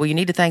would say, well, you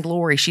need to thank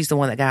Lori. She's the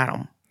one that got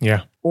them.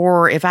 Yeah.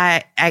 Or if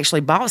I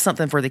actually bought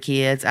something for the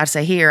kids, I'd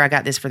say, here, I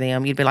got this for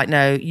them. You'd be like,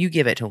 no, you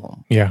give it to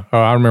them. Yeah. Oh,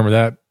 I remember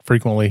that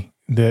frequently.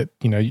 That,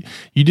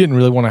 you didn't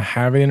really want to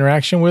have an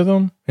interaction with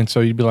them. And so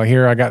you'd be like,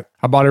 here,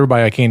 I bought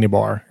everybody a candy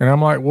bar. And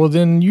I'm like, well,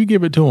 then you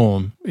give it to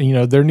them.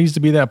 There needs to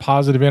be that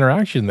positive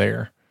interaction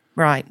there.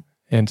 Right.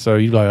 And so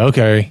you'd be like,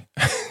 okay.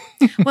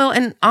 Well,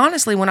 and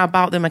honestly, when I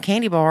bought them a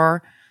candy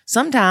bar,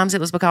 sometimes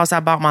it was because I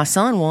bought my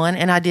son one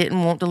and I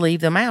didn't want to leave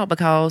them out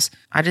because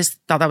I just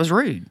thought that was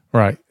rude.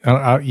 Right.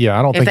 I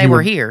don't think if they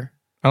were here.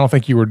 I don't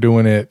think you were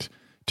doing it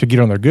to get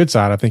on their good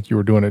side. I think you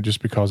were doing it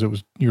just because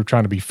you were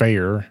trying to be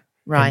fair.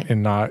 Right.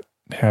 And not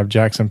have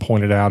Jackson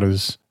pointed out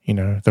as,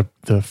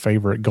 the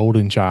favorite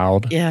golden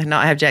child. Yeah,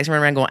 not have Jackson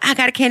run around going, I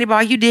got a candy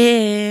bar, you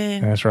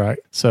did. That's right.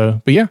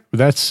 So, but yeah,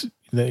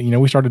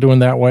 we started doing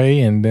that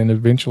way. And then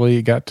eventually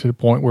it got to the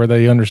point where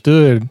they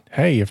understood,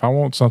 hey, if I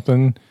want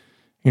something,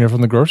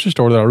 from the grocery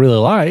store that I really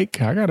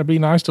like, I got to be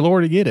nice to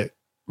Lori to get it.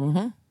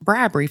 Mm-hmm.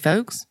 Bribery,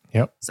 folks.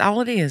 Yep. That's all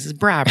it is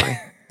bribery.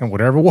 And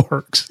whatever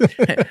works.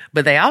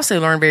 But they also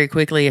learned very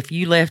quickly if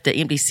you left an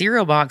empty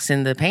cereal box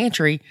in the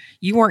pantry,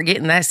 you weren't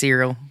getting that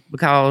cereal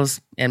because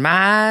in my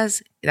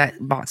eyes, that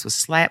box was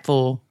slap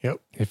full.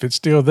 Yep. If it's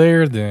still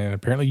there, then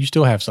apparently you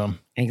still have some.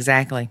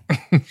 Exactly.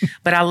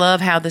 But I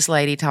love how this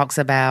lady talks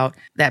about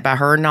that by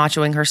her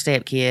nachoing her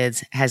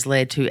stepkids has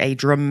led to a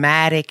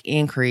dramatic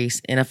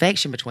increase in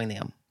affection between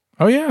them.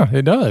 Oh yeah,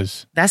 it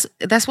does. That's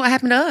what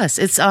happened to us.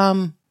 It's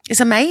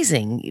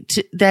amazing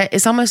that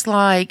it's almost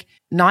like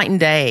night and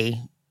day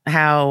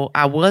how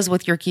I was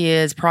with your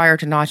kids prior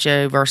to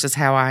Nacho versus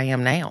how I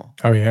am now.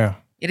 Oh, yeah.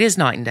 It is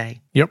night and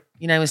day. Yep.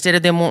 Instead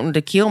of them wanting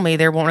to kill me,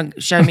 they're wanting to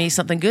show me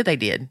something good they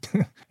did.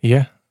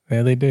 Yeah,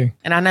 they do.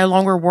 And I no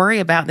longer worry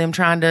about them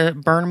trying to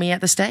burn me at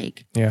the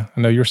stake. Yeah,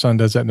 I know your son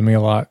does that to me a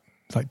lot.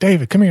 It's like,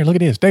 David, come here, look at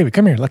this. David,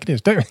 come here, look at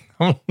this. David.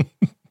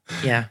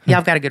 Yeah,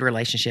 I've got a good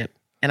relationship,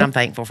 and I'm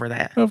thankful for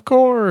that. Of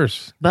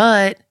course.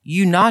 But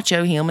you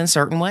nacho him in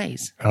certain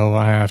ways. Oh,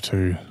 I have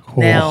to.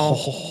 Now,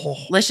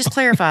 let's just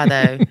clarify,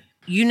 though.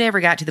 You never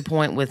got to the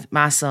point with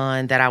my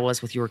son that I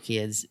was with your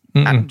kids.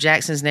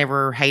 Jackson's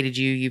never hated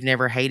you. You've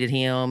never hated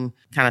him,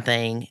 kind of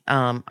thing.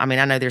 I mean,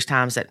 I know there's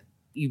times that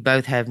you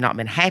both have not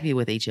been happy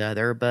with each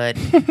other, but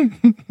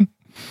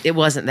it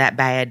wasn't that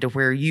bad to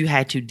where you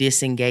had to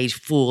disengage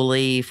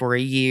fully for a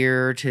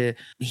year to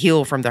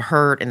heal from the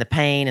hurt and the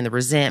pain and the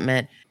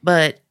resentment.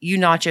 But you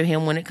nacho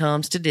him when it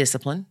comes to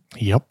discipline.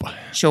 Yep.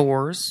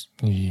 Chores.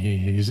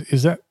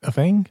 Is that a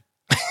thing?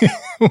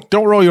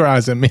 Don't roll your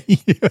eyes at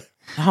me.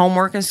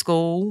 Homework in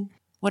school.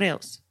 What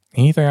else?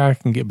 Anything I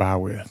can get by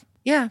with.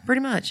 Yeah,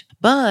 pretty much.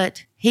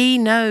 But he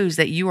knows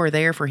that you are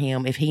there for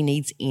him if he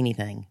needs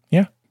anything.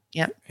 Yeah.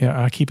 Yep.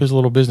 Yeah, I keep his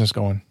little business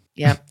going.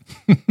 Yep.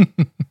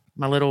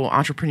 My little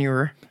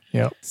entrepreneur.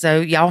 Yep. So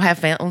y'all have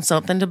found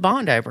something to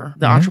bond over,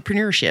 the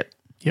entrepreneurship.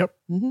 Yep.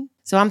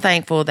 So I'm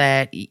thankful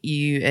that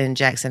you and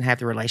Jackson have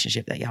the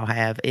relationship that y'all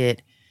have.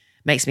 It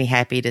makes me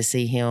happy to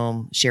see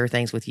him share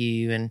things with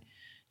you and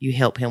you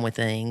help him with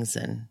things.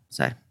 And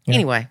so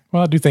anyway.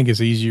 Well, I do think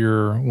it's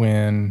easier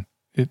when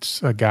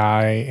it's a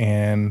guy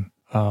and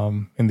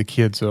the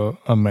kid's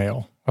a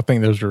male. I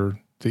think those are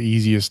the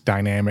easiest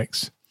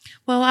dynamics.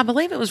 Well, I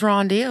believe it was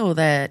Ron Deal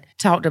that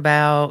talked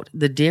about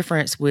the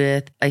difference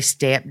with a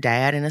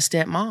stepdad and a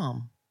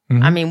stepmom.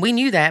 I mean, we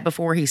knew that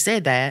before he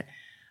said that,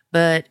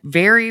 but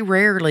very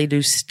rarely do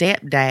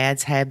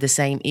stepdads have the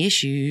same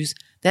issues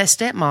that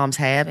stepmoms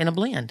have in a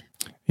blend.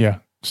 Yeah.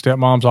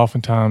 Stepmoms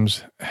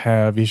oftentimes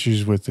have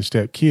issues with the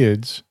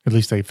stepkids, at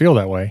least they feel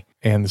that way,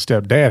 and the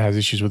stepdad has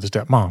issues with the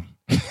stepmom.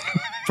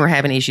 For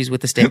having issues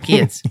with the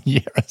stepkids.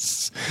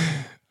 Yes.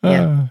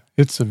 Yeah.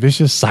 It's a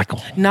vicious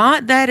cycle.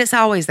 Not that it's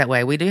always that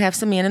way. We do have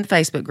some men in the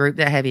Facebook group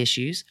that have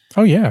issues.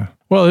 Oh, yeah.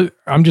 Well,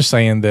 I'm just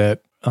saying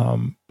that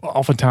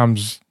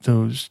oftentimes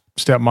those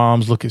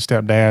stepmoms look at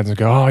stepdads and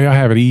go, oh, y'all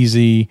have it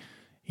easy.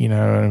 You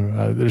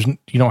know,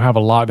 you don't have a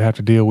lot to have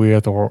to deal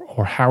with,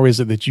 or how is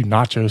it that you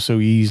nacho so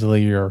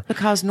easily? Or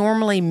because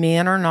normally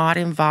men are not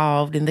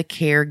involved in the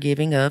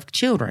caregiving of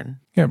children.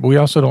 Yeah, but we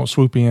also don't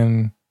swoop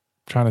in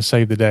trying to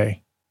save the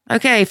day.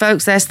 Okay,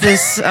 folks, that's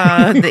this,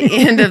 the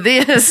end of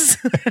this.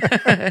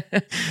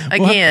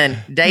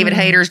 Again,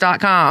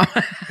 davidhaters.com.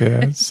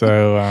 Yeah,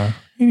 so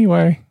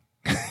anyway,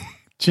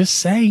 just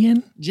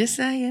saying. Just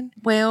saying.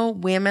 Well,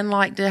 women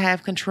like to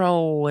have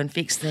control and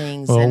fix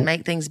things and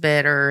make things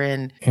better.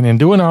 And in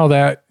doing all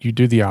that, you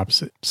do the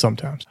opposite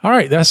sometimes. All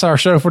right, that's our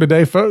show for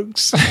today,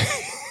 folks.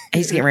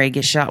 He's getting ready to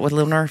get shot with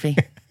Little Nerfy.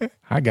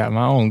 I got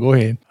my own. Go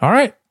ahead. All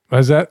right,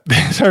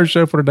 that's our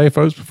show for today,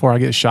 folks, before I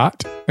get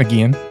shot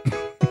again.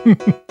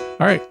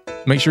 All right.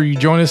 Make sure you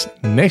join us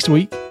next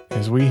week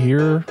as we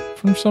hear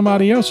from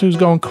somebody else who's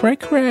going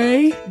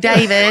cray-cray.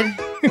 David.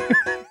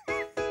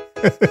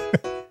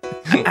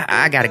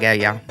 I got to go,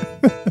 y'all.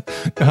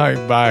 All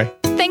right. Bye.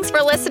 Thanks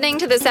for listening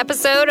to this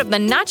episode of the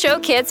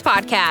Nacho Kids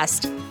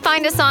Podcast.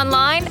 Find us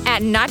online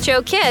at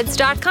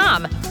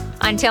nachokids.com.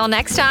 Until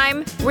next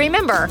time,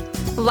 remember,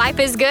 life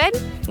is good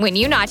when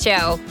you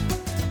nacho.